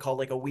people might call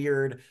like a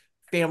weird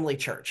family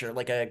church, or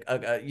like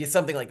a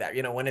something like that,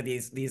 one of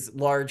these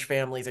large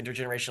families,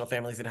 intergenerational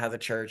families that has a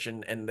church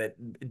and that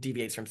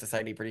deviates from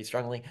society pretty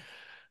strongly.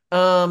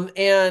 And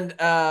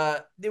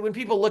when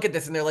people look at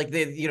this and they're like,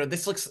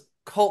 this looks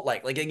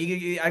cult-like. Like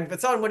I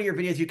saw in one of your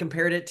videos, you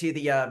compared it to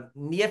the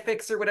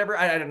Neophytes or whatever.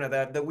 I don't know,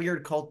 the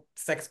weird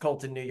sex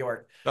cult in New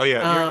York. Oh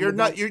yeah, you're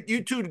not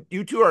you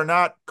two are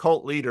not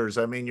cult leaders.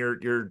 I mean,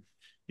 you're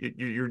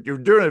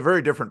doing a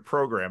very different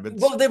program.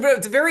 Well,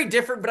 it's very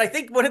different, but I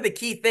think one of the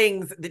key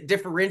things that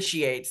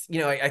differentiates,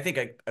 I think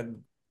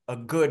a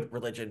good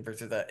religion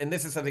versus and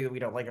this is something that we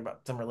don't like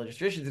about some religious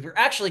traditions, is we're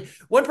actually,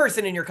 one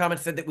person in your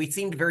comments said that we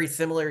seemed very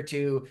similar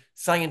to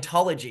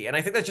Scientology. And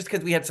I think that's just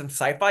because we had some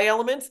sci-fi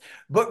elements,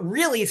 but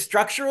really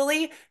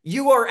structurally,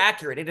 you are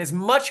accurate. It is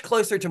much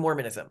closer to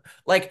Mormonism.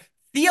 Like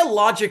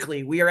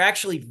theologically, we are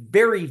actually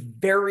very,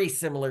 very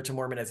similar to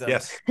Mormonism.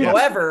 Yes.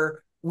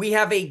 However, we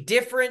have a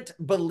different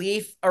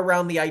belief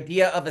around the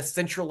idea of a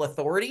central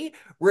authority,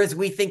 whereas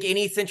we think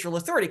any central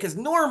authority, because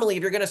normally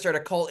if you're going to start a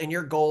cult and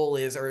your goal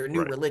is, or a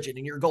new religion,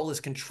 and your goal is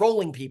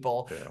controlling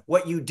people,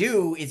 what you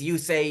do is you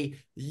say,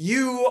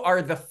 you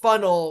are the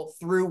funnel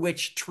through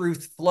which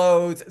truth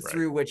flows,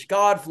 through which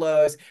God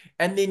flows,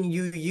 and then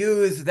you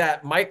use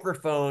that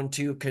microphone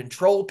to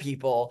control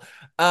people.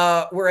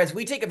 Whereas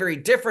we take a very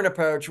different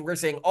approach.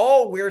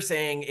 All we're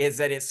saying is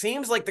that it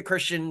seems like the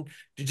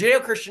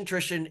Judeo-Christian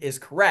tradition is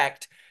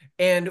correct,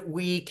 and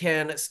we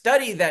can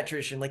study that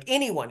tradition, like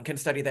anyone can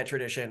study that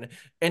tradition.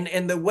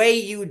 And the way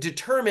you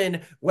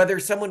determine whether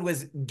someone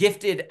was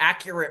gifted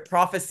accurate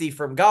prophecy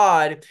from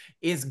God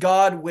is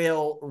God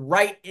will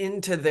write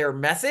into their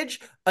message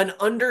an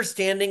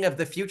understanding of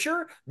the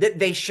future that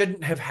they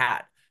shouldn't have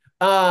had.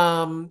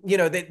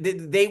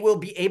 They will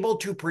be able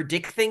to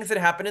predict things that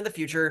happen in the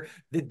future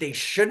that they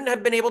shouldn't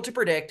have been able to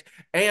predict,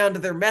 and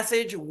their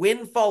message,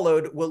 when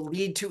followed, will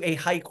lead to a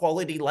high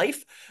quality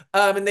life.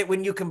 And that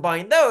when you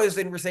combine those,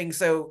 and we're saying,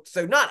 so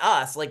not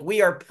us, like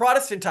we are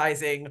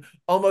Protestantizing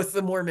almost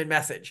the Mormon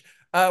message.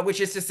 which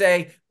is to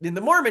say, in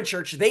the Mormon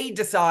church, they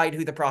decide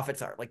who the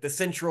prophets are, like the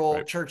central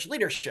Right. church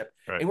leadership.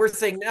 Right. And we're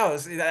saying, no,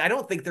 I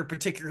don't think they're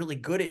particularly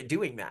good at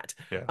doing that.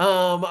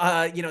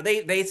 Yeah.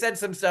 They said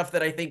some stuff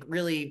that I think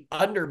really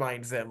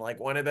undermines them. Like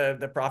one of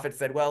the prophets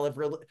said, well,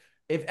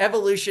 if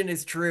evolution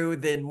is true,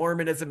 then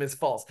Mormonism is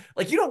false.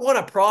 Like you don't want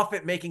a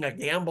prophet making a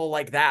gamble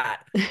like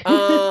that.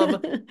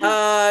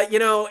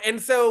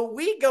 And so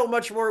we go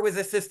much more with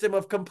a system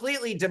of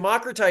completely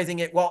democratizing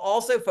it while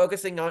also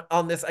focusing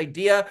on this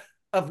idea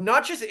of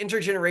not just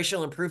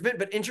intergenerational improvement,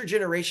 but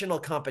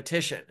intergenerational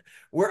competition,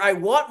 where I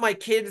want my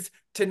kids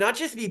to not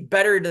just be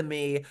better than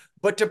me,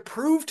 but to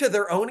prove to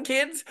their own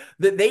kids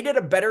that they did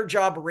a better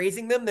job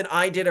raising them than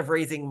I did of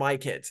raising my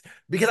kids.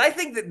 Because I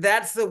think that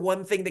that's the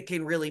one thing that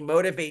can really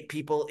motivate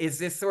people is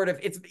this sort of,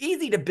 it's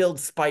easy to build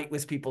spite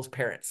with people's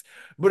parents.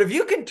 But if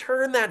you can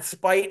turn that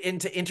spite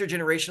into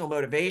intergenerational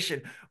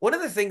motivation, one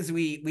of the things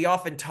we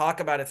often talk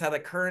about is how the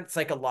current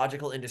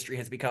psychological industry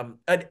has become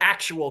an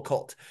actual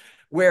cult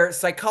where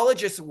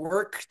psychologists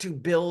work to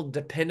build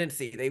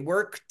dependency. They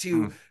work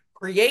to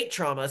create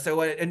trauma.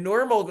 So a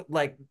normal,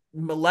 like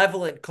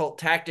malevolent cult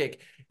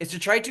tactic is to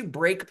try to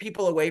break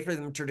people away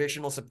from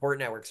traditional support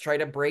networks, try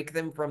to break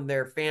them from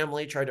their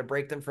family, try to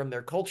break them from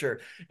their culture.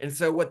 And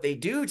so what they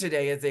do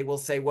today is they will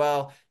say,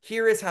 well,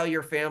 here is how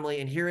your family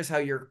and here is how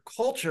your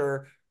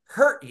culture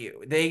hurt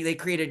you. They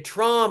created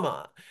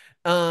trauma.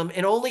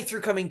 And only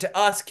through coming to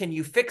us can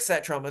you fix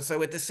that trauma.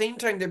 So at the same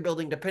time, they're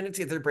building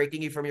dependency, they're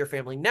breaking you from your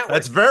family That's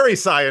network. very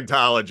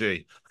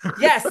Scientology.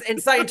 Yes, and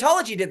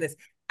Scientology did this.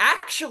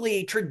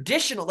 Actually,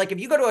 traditional, like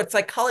if you go to a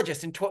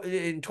psychologist in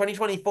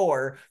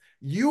 2024,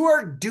 you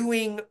are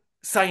doing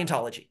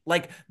Scientology.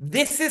 Like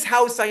this is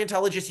how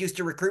Scientologists used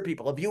to recruit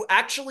people. If you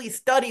actually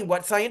study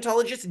what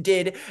Scientologists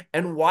did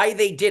and why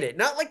they did it,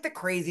 not like the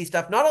crazy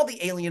stuff, not all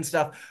the alien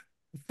stuff,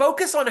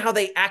 focus on how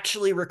they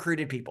actually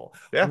recruited people.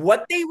 Yeah.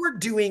 What they were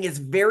doing is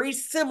very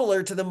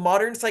similar to the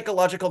modern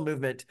psychological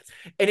movement.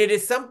 And it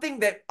is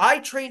something that I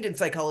trained in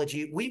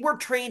psychology. We were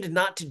trained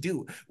not to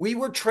do. We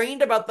were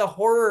trained about the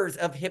horrors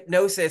of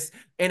hypnosis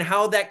and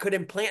how that could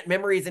implant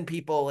memories in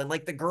people. And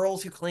like the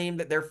girls who claimed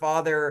that their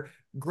father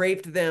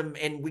raped them,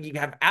 and we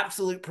have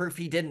absolute proof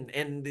he didn't,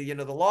 and the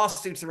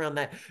lawsuits around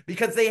that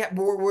because they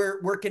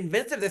were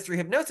convinced of this through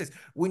hypnosis.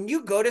 When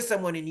you go to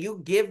someone and you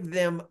give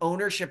them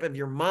ownership of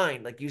your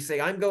mind, like you say,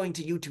 I'm going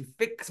to you to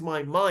fix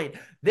my mind,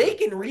 they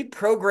can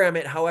reprogram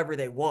it however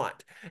they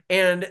want.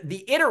 And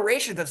the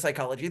iterations of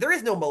psychology, there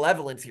is no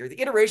malevolence here. The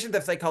iterations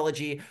of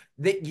psychology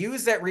that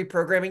use that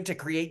reprogramming to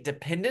create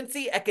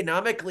dependency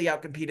economically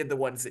outcompeted the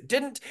ones that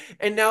didn't,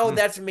 and now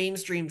that's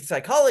mainstream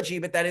psychology.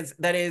 But that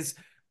is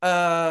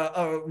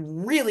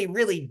really,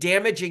 really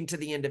damaging to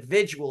the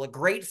individual. A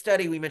great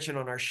study we mentioned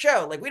on our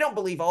show. Like we don't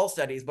believe all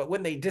studies, but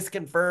when they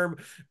disconfirm,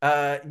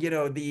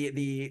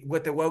 the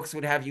what the wokes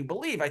would have you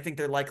believe, I think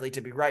they're likely to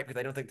be right because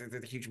I don't think there's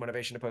a huge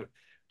motivation to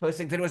post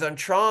things. It was on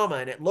trauma,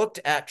 and it looked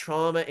at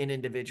trauma in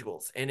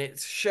individuals, and it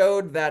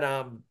showed that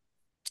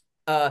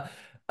uh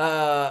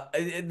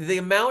the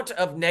amount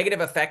of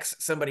negative effects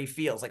somebody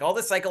feels, like all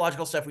the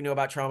psychological stuff we know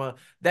about trauma,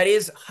 that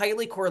is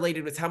highly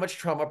correlated with how much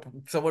trauma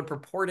someone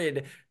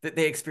purported that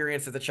they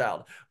experienced as a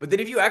child. But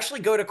then if you actually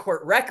go to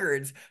court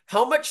records,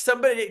 how much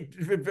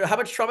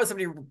trauma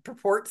somebody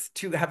purports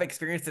to have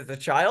experienced as a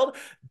child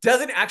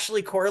doesn't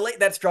actually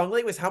correlate that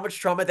strongly with how much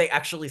trauma they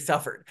actually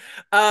suffered.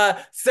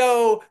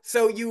 So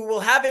you will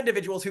have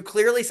individuals who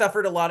clearly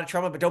suffered a lot of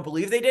trauma but don't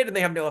believe they did, and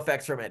they have no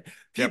effects from it.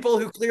 People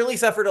who clearly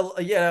suffered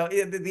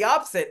the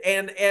opposite.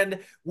 And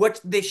what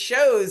this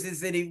shows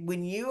is that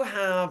when you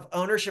have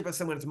ownership of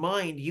someone's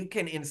mind, you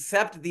can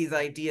incept these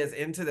ideas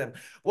into them,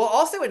 while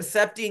also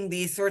incepting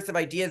these sorts of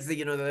ideas that,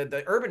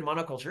 the urban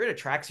monoculture, it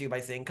attracts you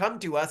by saying, come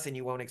to us and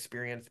you won't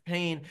experience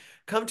pain.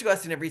 Come to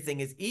us and everything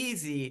is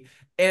easy.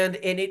 And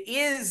it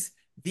is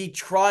the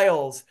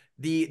trials,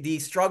 the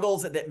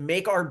struggles that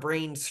make our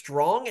brain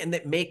strong and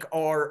that make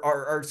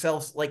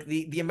ourselves, like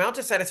the amount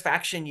of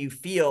satisfaction you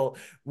feel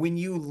when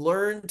you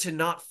learn to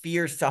not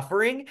fear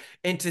suffering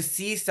and to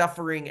see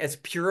suffering as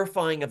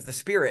purifying of the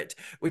spirit,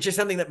 which is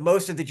something that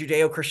most of the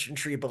Judeo-Christian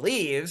tree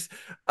believes.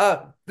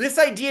 This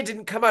idea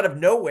didn't come out of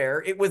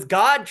nowhere. It was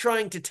God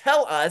trying to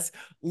tell us,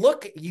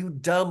 look, you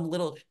dumb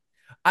little,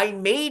 I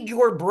made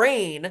your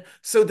brain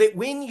so that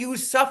when you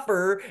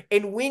suffer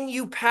and when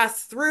you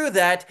pass through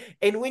that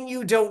and when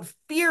you don't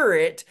fear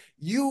it,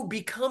 you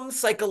become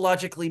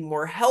psychologically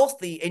more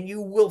healthy and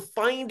you will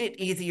find it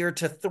easier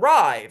to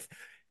thrive.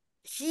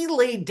 He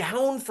laid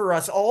down for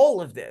us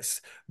all of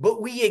this,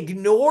 but we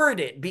ignored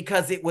it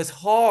because it was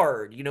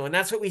hard, and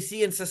that's what we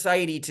see in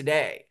society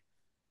today.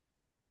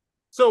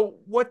 So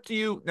what do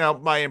you, now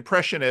my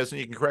impression is, and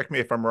you can correct me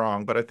if I'm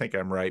wrong, but I think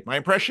I'm right. My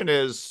impression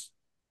is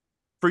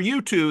for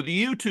you two,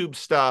 the YouTube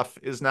stuff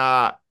is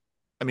not,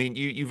 I mean,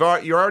 you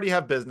already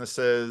have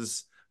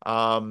businesses.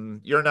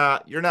 You're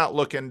not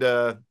looking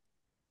to,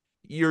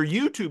 your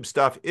YouTube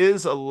stuff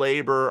is it's a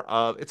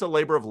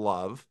labor of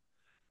love,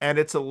 and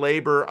it's a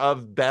labor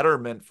of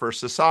betterment for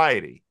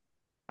society.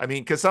 I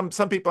mean, because some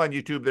people on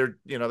YouTube, they're,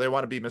 they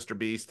want to be Mr.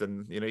 Beast,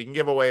 and you can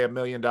give away $1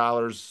 million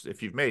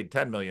if you've made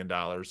 $10 million,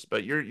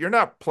 but you're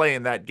not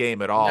playing that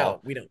game at No,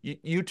 all. we don't.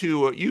 You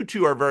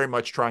two are very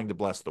much trying to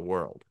bless the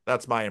world.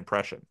 That's my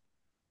impression.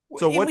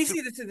 So And we what's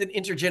see this as an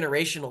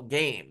intergenerational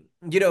game.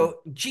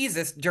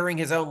 Jesus during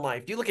his own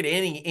life, you look at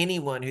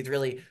anyone who's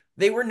really,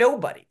 they were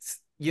nobodies.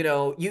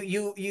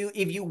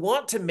 If you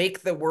want to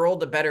make the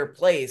world a better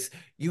place,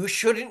 you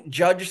shouldn't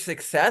judge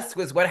success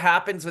with what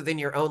happens within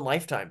your own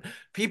lifetime.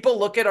 People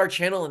look at our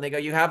channel and they go,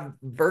 you have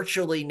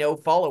virtually no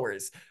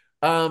followers.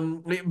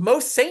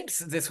 Most saints,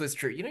 this was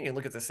true. You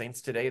look at the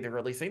saints today, the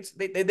early saints,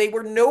 they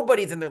were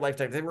nobodies in their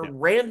lifetimes. They were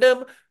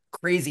random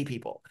crazy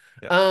people.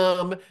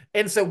 And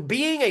so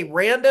being a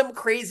random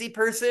crazy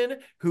person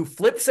who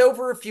flips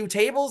over a few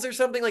tables or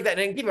something like that,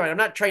 and keep in mind, I'm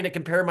not trying to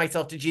compare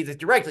myself to Jesus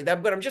directly,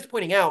 but I'm just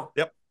pointing out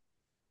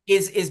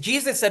is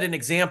Jesus set an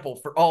example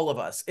for all of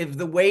us of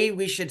the way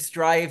we should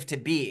strive to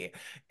be.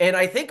 And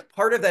I think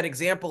part of that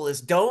example is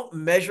don't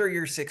measure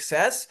your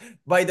success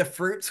by the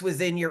fruits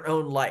within your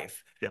own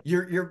life.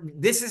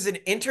 This is an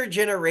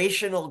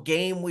intergenerational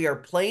game we are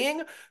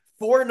playing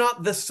for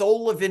not the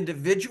soul of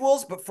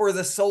individuals, but for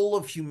the soul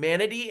of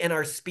humanity and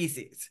our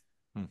species.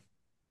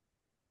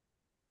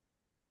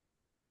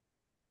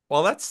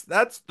 Well,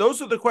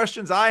 those are the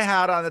questions I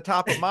had on the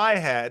top of my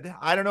head.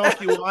 I don't know if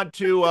you want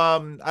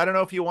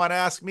to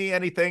ask me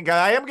anything.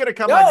 I am going to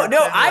come on your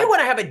channel. I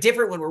want to have a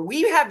different one where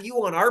we have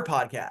you on our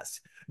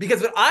podcast.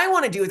 Because what I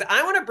want to do is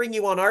I want to bring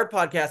you on our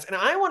podcast and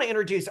I want to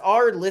introduce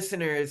our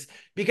listeners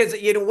because,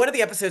 one of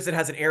the episodes that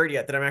hasn't aired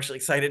yet that I'm actually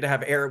excited to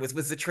have air was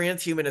the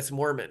transhumanist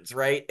Mormons,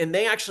 right? And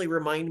they actually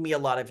remind me a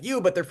lot of you,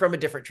 but they're from a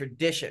different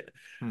tradition,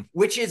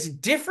 which is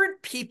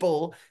different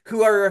people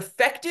who are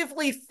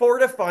effectively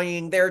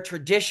fortifying their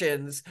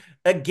traditions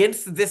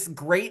against this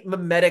great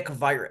mimetic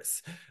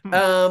virus.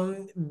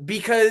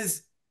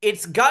 Because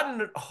it's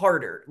gotten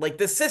harder. Like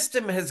the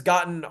system has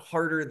gotten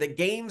harder. The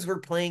games we're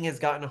playing has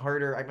gotten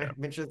harder. I might have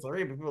mentioned this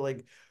already, but people are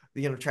like,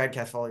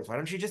 Tradcast followers, why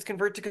don't you just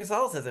convert to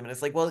Catholicism? And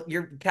it's like, well,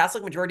 your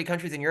Catholic majority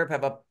countries in Europe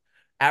have a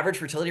average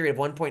fertility rate of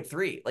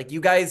 1.3. Like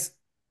you guys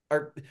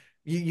are,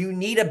 you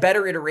need a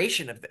better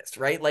iteration of this,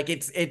 right? Like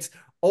it's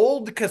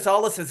old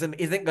Catholicism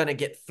isn't going to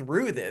get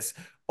through this.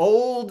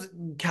 Old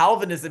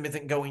Calvinism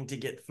isn't going to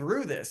get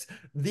through this.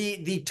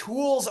 The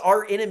tools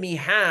our enemy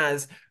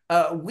has,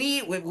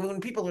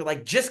 when people are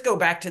like, just go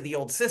back to the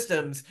old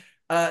systems,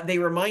 they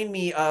remind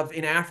me of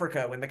in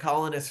Africa when the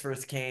colonists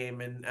first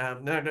came and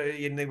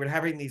they were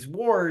having these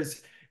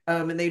wars,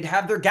 and they'd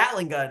have their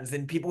Gatling guns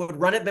and people would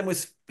run at them with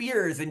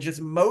spears and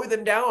just mow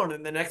them down.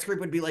 And the next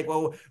group would be like,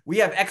 well, we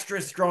have extra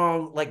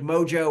strong like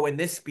mojo in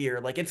this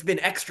spear. Like it's been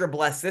extra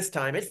blessed this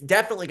time. It's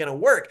definitely going to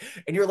work.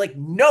 And you're like,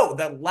 no,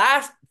 the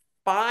last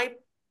 5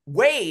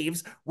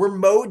 waves were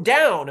mowed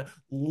down.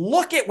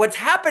 Look at what's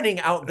happening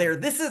out there.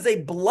 This is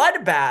a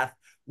bloodbath.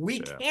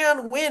 We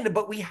can win,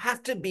 but we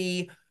have to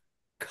be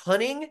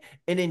cunning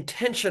and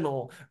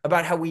intentional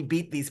about how we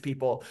beat these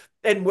people.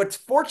 And what's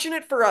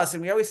fortunate for us,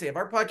 and we always say if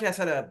our podcast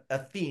had a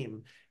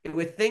theme, it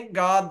would thank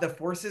God the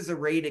forces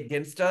arrayed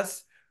against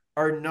us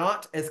are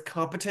not as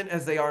competent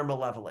as they are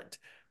malevolent.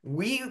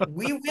 We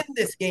win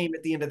this game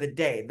at the end of the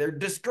day. They're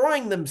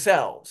destroying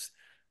themselves.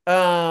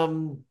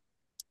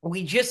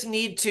 We just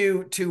need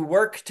to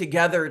work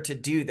together to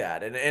do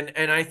that.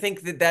 And I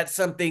think that's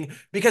something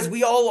because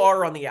we all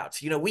are on the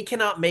outs. We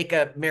cannot make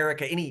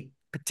America any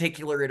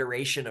particular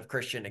iteration of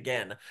Christian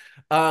again.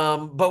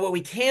 But what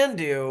we can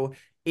do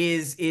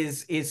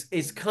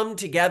is come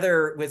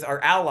together with our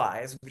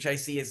allies, which I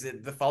see as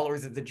the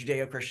followers of the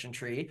Judeo-Christian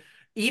tree,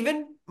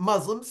 even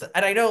Muslims.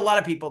 And I know a lot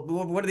of people,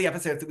 one of the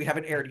episodes that we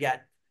haven't aired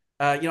yet,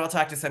 I'll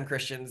talk to some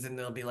Christians and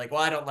they'll be like,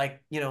 well, I don't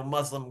like,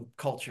 Muslim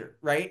culture,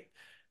 right?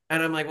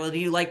 And I'm like, well, do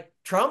you like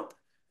Trump?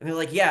 And they're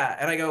like, yeah.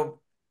 And I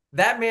go,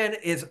 that man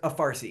is a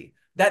Farsi.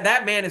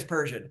 That man is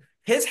Persian.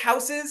 His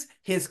houses,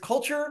 his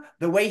culture,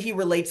 the way he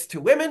relates to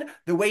women,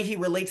 the way he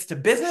relates to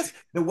business,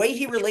 the way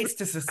he relates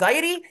to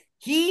society,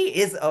 he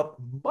is a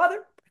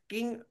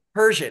motherfucking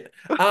Persian.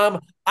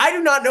 I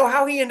do not know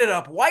how he ended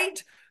up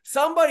white.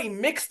 Somebody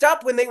mixed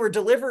up when they were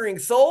delivering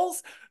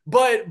souls,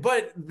 but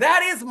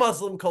that is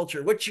Muslim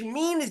culture. What you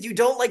mean is you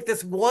don't like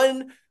this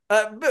one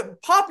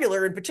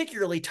popular and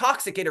particularly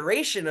toxic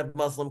iteration of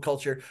Muslim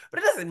culture, but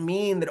it doesn't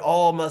mean that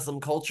all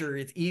Muslim culture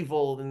is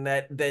evil and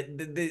that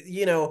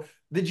the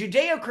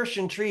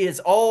Judeo-Christian tree is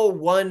all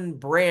one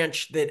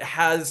branch that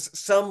has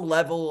some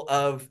level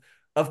of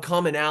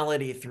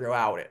commonality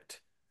throughout it.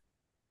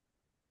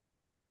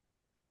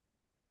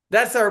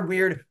 That's our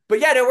weird, but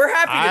yeah, no, we're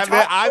happy to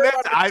talk.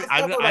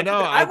 I know.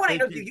 I want to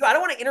interview you. I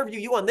don't want to interview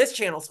you on this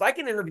channel, so I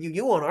can interview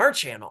you on our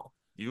channel.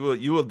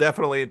 You will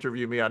definitely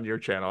interview me on your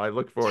channel. I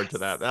look forward to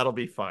that. That'll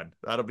be fun.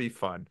 That'll be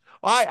fun.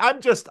 I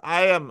don't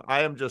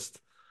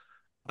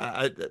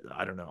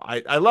know.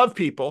 I love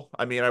people.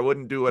 I mean, I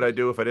wouldn't do what I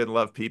do if I didn't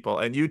love people.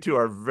 And you two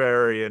are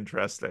very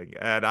interesting.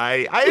 And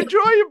I enjoy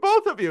you,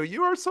 both of you.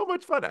 You are so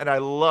much fun. And I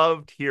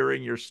loved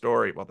hearing your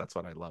story. Well, that's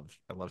what I love.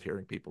 I love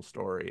hearing people's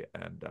story.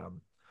 And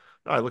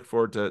I look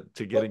forward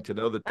to getting Well, to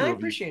know the I two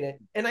of you. appreciate it.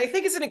 And I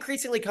think it's an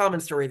increasingly common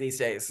story these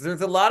days.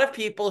 There's a lot of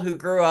people who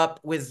grew up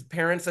with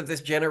parents of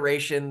this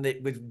generation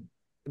that was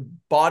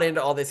bought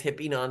into all this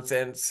hippie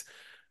nonsense.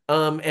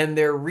 And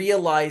they're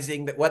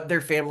realizing that what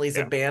their families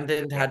Yeah,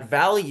 abandoned yeah, had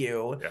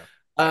value. yeah,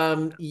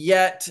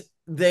 Yet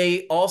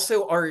they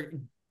also are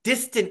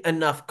distant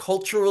enough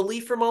culturally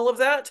from all of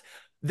that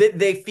that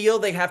they feel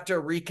they have to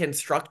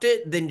reconstruct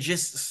it than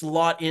just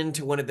slot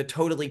into one of the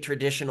totally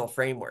traditional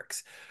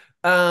frameworks.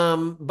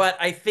 But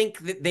I think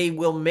that they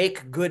will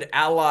make good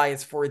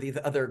allies for these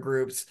other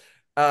groups,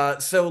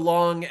 so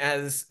long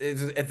as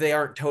they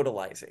aren't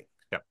totalizing.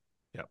 yeah,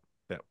 yeah,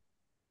 yeah.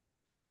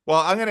 Well,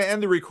 I'm going to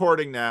end the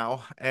recording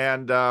now,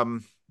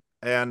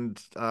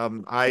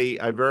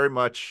 I very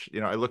much,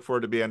 I look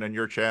forward to being on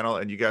your channel,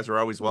 and you guys are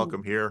always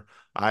welcome here.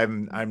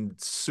 I'm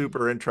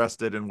super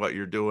interested in what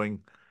you're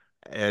doing.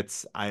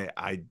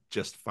 I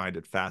just find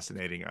it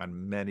fascinating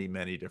on many,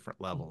 many different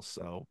levels.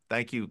 So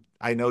thank you.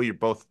 I know your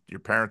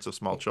parents of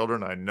small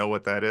children. I know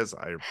what that is.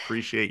 I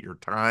appreciate your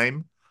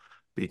time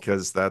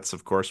because that's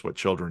of course what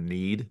children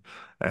need.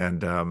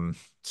 And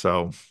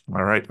so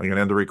all right, I'm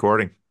gonna end the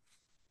recording.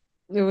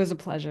 It was a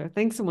pleasure.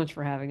 Thanks so much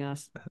for having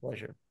us.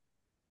 Pleasure.